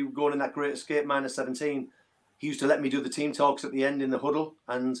when we were going in that Great Escape -17. He used to let me do the team talks at the end in the huddle,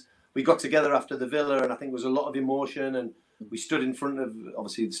 and we got together after the Villa, and I think there was a lot of emotion, and we stood in front of,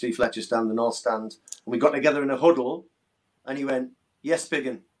 obviously, the Steve Fletcher stand, the North stand, and we got together in a huddle, and he went, "Yes,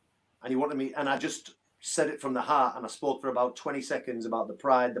 Biggin," and he wanted me, and I just said it from the heart, and I spoke for about 20 seconds about the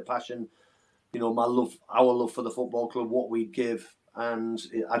pride, the passion, you know, my love, our love for the football club, what we give, and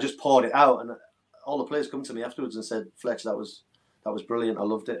I just poured it out, and all the players come to me afterwards and said, "Fletch, that was brilliant, I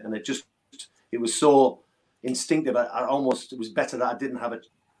loved it," and it was so instinctive. I almost, it was better that I didn't have a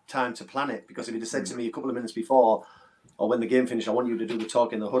time to plan it, because if he'd have said to me a couple of minutes before, or when the game finished, "I want you to do the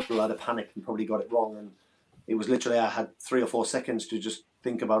talk in the huddle," I'd have panicked and probably got it wrong. And it was literally, I had 3 or 4 seconds to just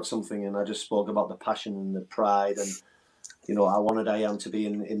think about something, and I just spoke about the passion and the pride, and you know, I wanted Ayam to be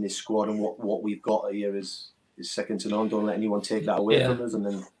in this squad, and what we've got here is second to none. Don't let anyone take that away from us. And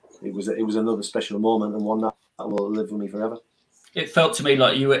then it was another special moment, and one that will live with me forever. It felt to me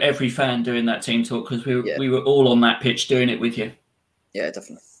like you were every fan doing that team talk, because we were all on that pitch doing it with you. Yeah,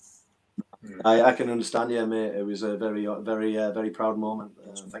 definitely. I can understand, yeah, mate. It was a very proud moment.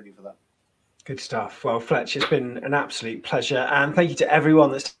 Thank you for that. Good stuff. Well, Fletch, it's been an absolute pleasure, and thank you to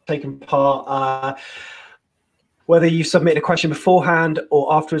everyone that's taken part. Whether you submitted a question beforehand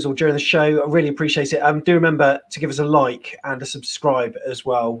or afterwards or during the show, I really appreciate it. Do remember to give us a like and a subscribe as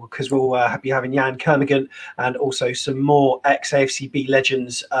well, because we'll be having Jan Kermigant and also some more ex-AFCB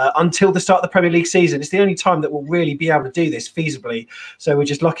legends until the start of the Premier League season. It's the only time that we'll really be able to do this feasibly. So we're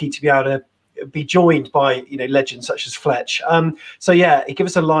just lucky to be able to be joined by, you know, legends such as Fletch. So yeah, give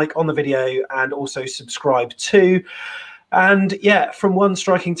us a like on the video and also subscribe too. And yeah, from one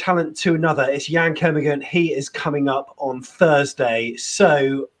striking talent to another, it's Jan Kermigant. He is coming up on Thursday.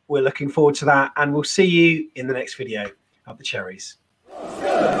 So we're looking forward to that. And we'll see you in the next video of the Cherries.